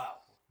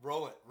 Wow.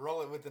 Roll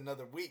it with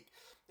another week.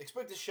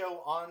 Expect a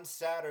show on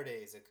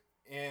Saturdays.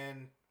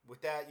 And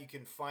with that, you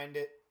can find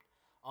it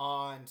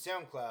on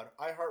SoundCloud,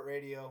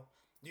 iHeartRadio.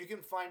 You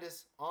can find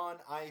us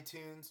on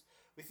iTunes.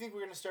 We think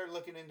we're going to start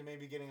looking into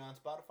maybe getting on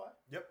Spotify.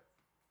 Yep.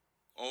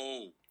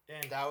 Oh.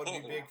 And that would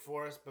be big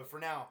for us. But for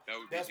now,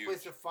 best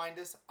place to find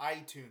us,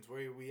 iTunes,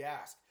 where we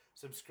ask,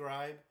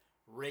 subscribe,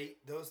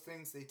 rate. Those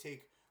things, they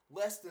take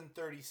less than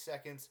 30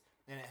 seconds,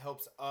 and it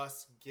helps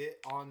us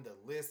get on the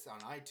list on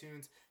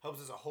iTunes.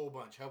 Helps us a whole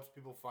bunch. Helps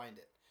people find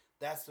it.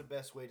 That's the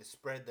best way to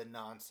spread the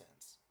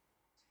nonsense.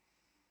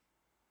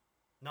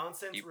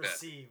 Nonsense You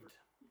received. Bet.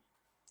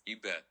 You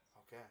bet.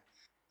 Okay.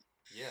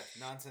 Yes,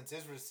 nonsense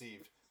is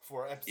received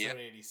for episode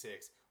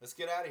 86. Let's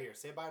get out of here.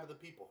 Say bye to the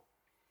people.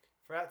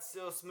 Frat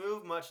Still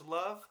Smooth, much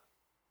love.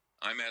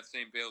 I'm at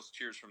St. Bale's.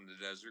 Cheers from the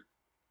desert.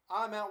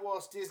 I'm at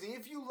Walt Disney.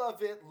 If you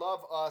love it,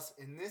 love us.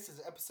 And this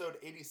is episode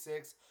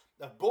 86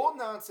 of Bold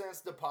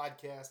Nonsense, the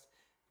podcast.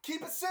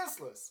 Keep it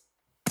senseless.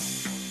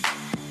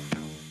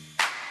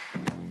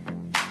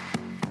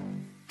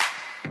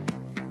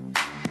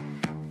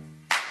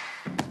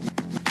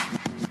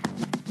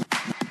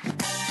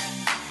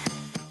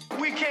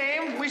 We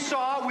came, we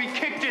saw, we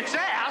kicked its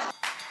ass.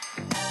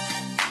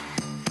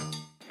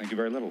 Thank you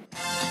very little.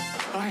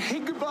 I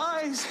hate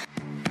goodbyes.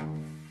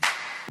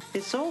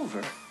 It's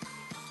over.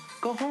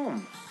 Go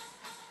home.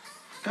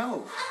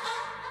 Go.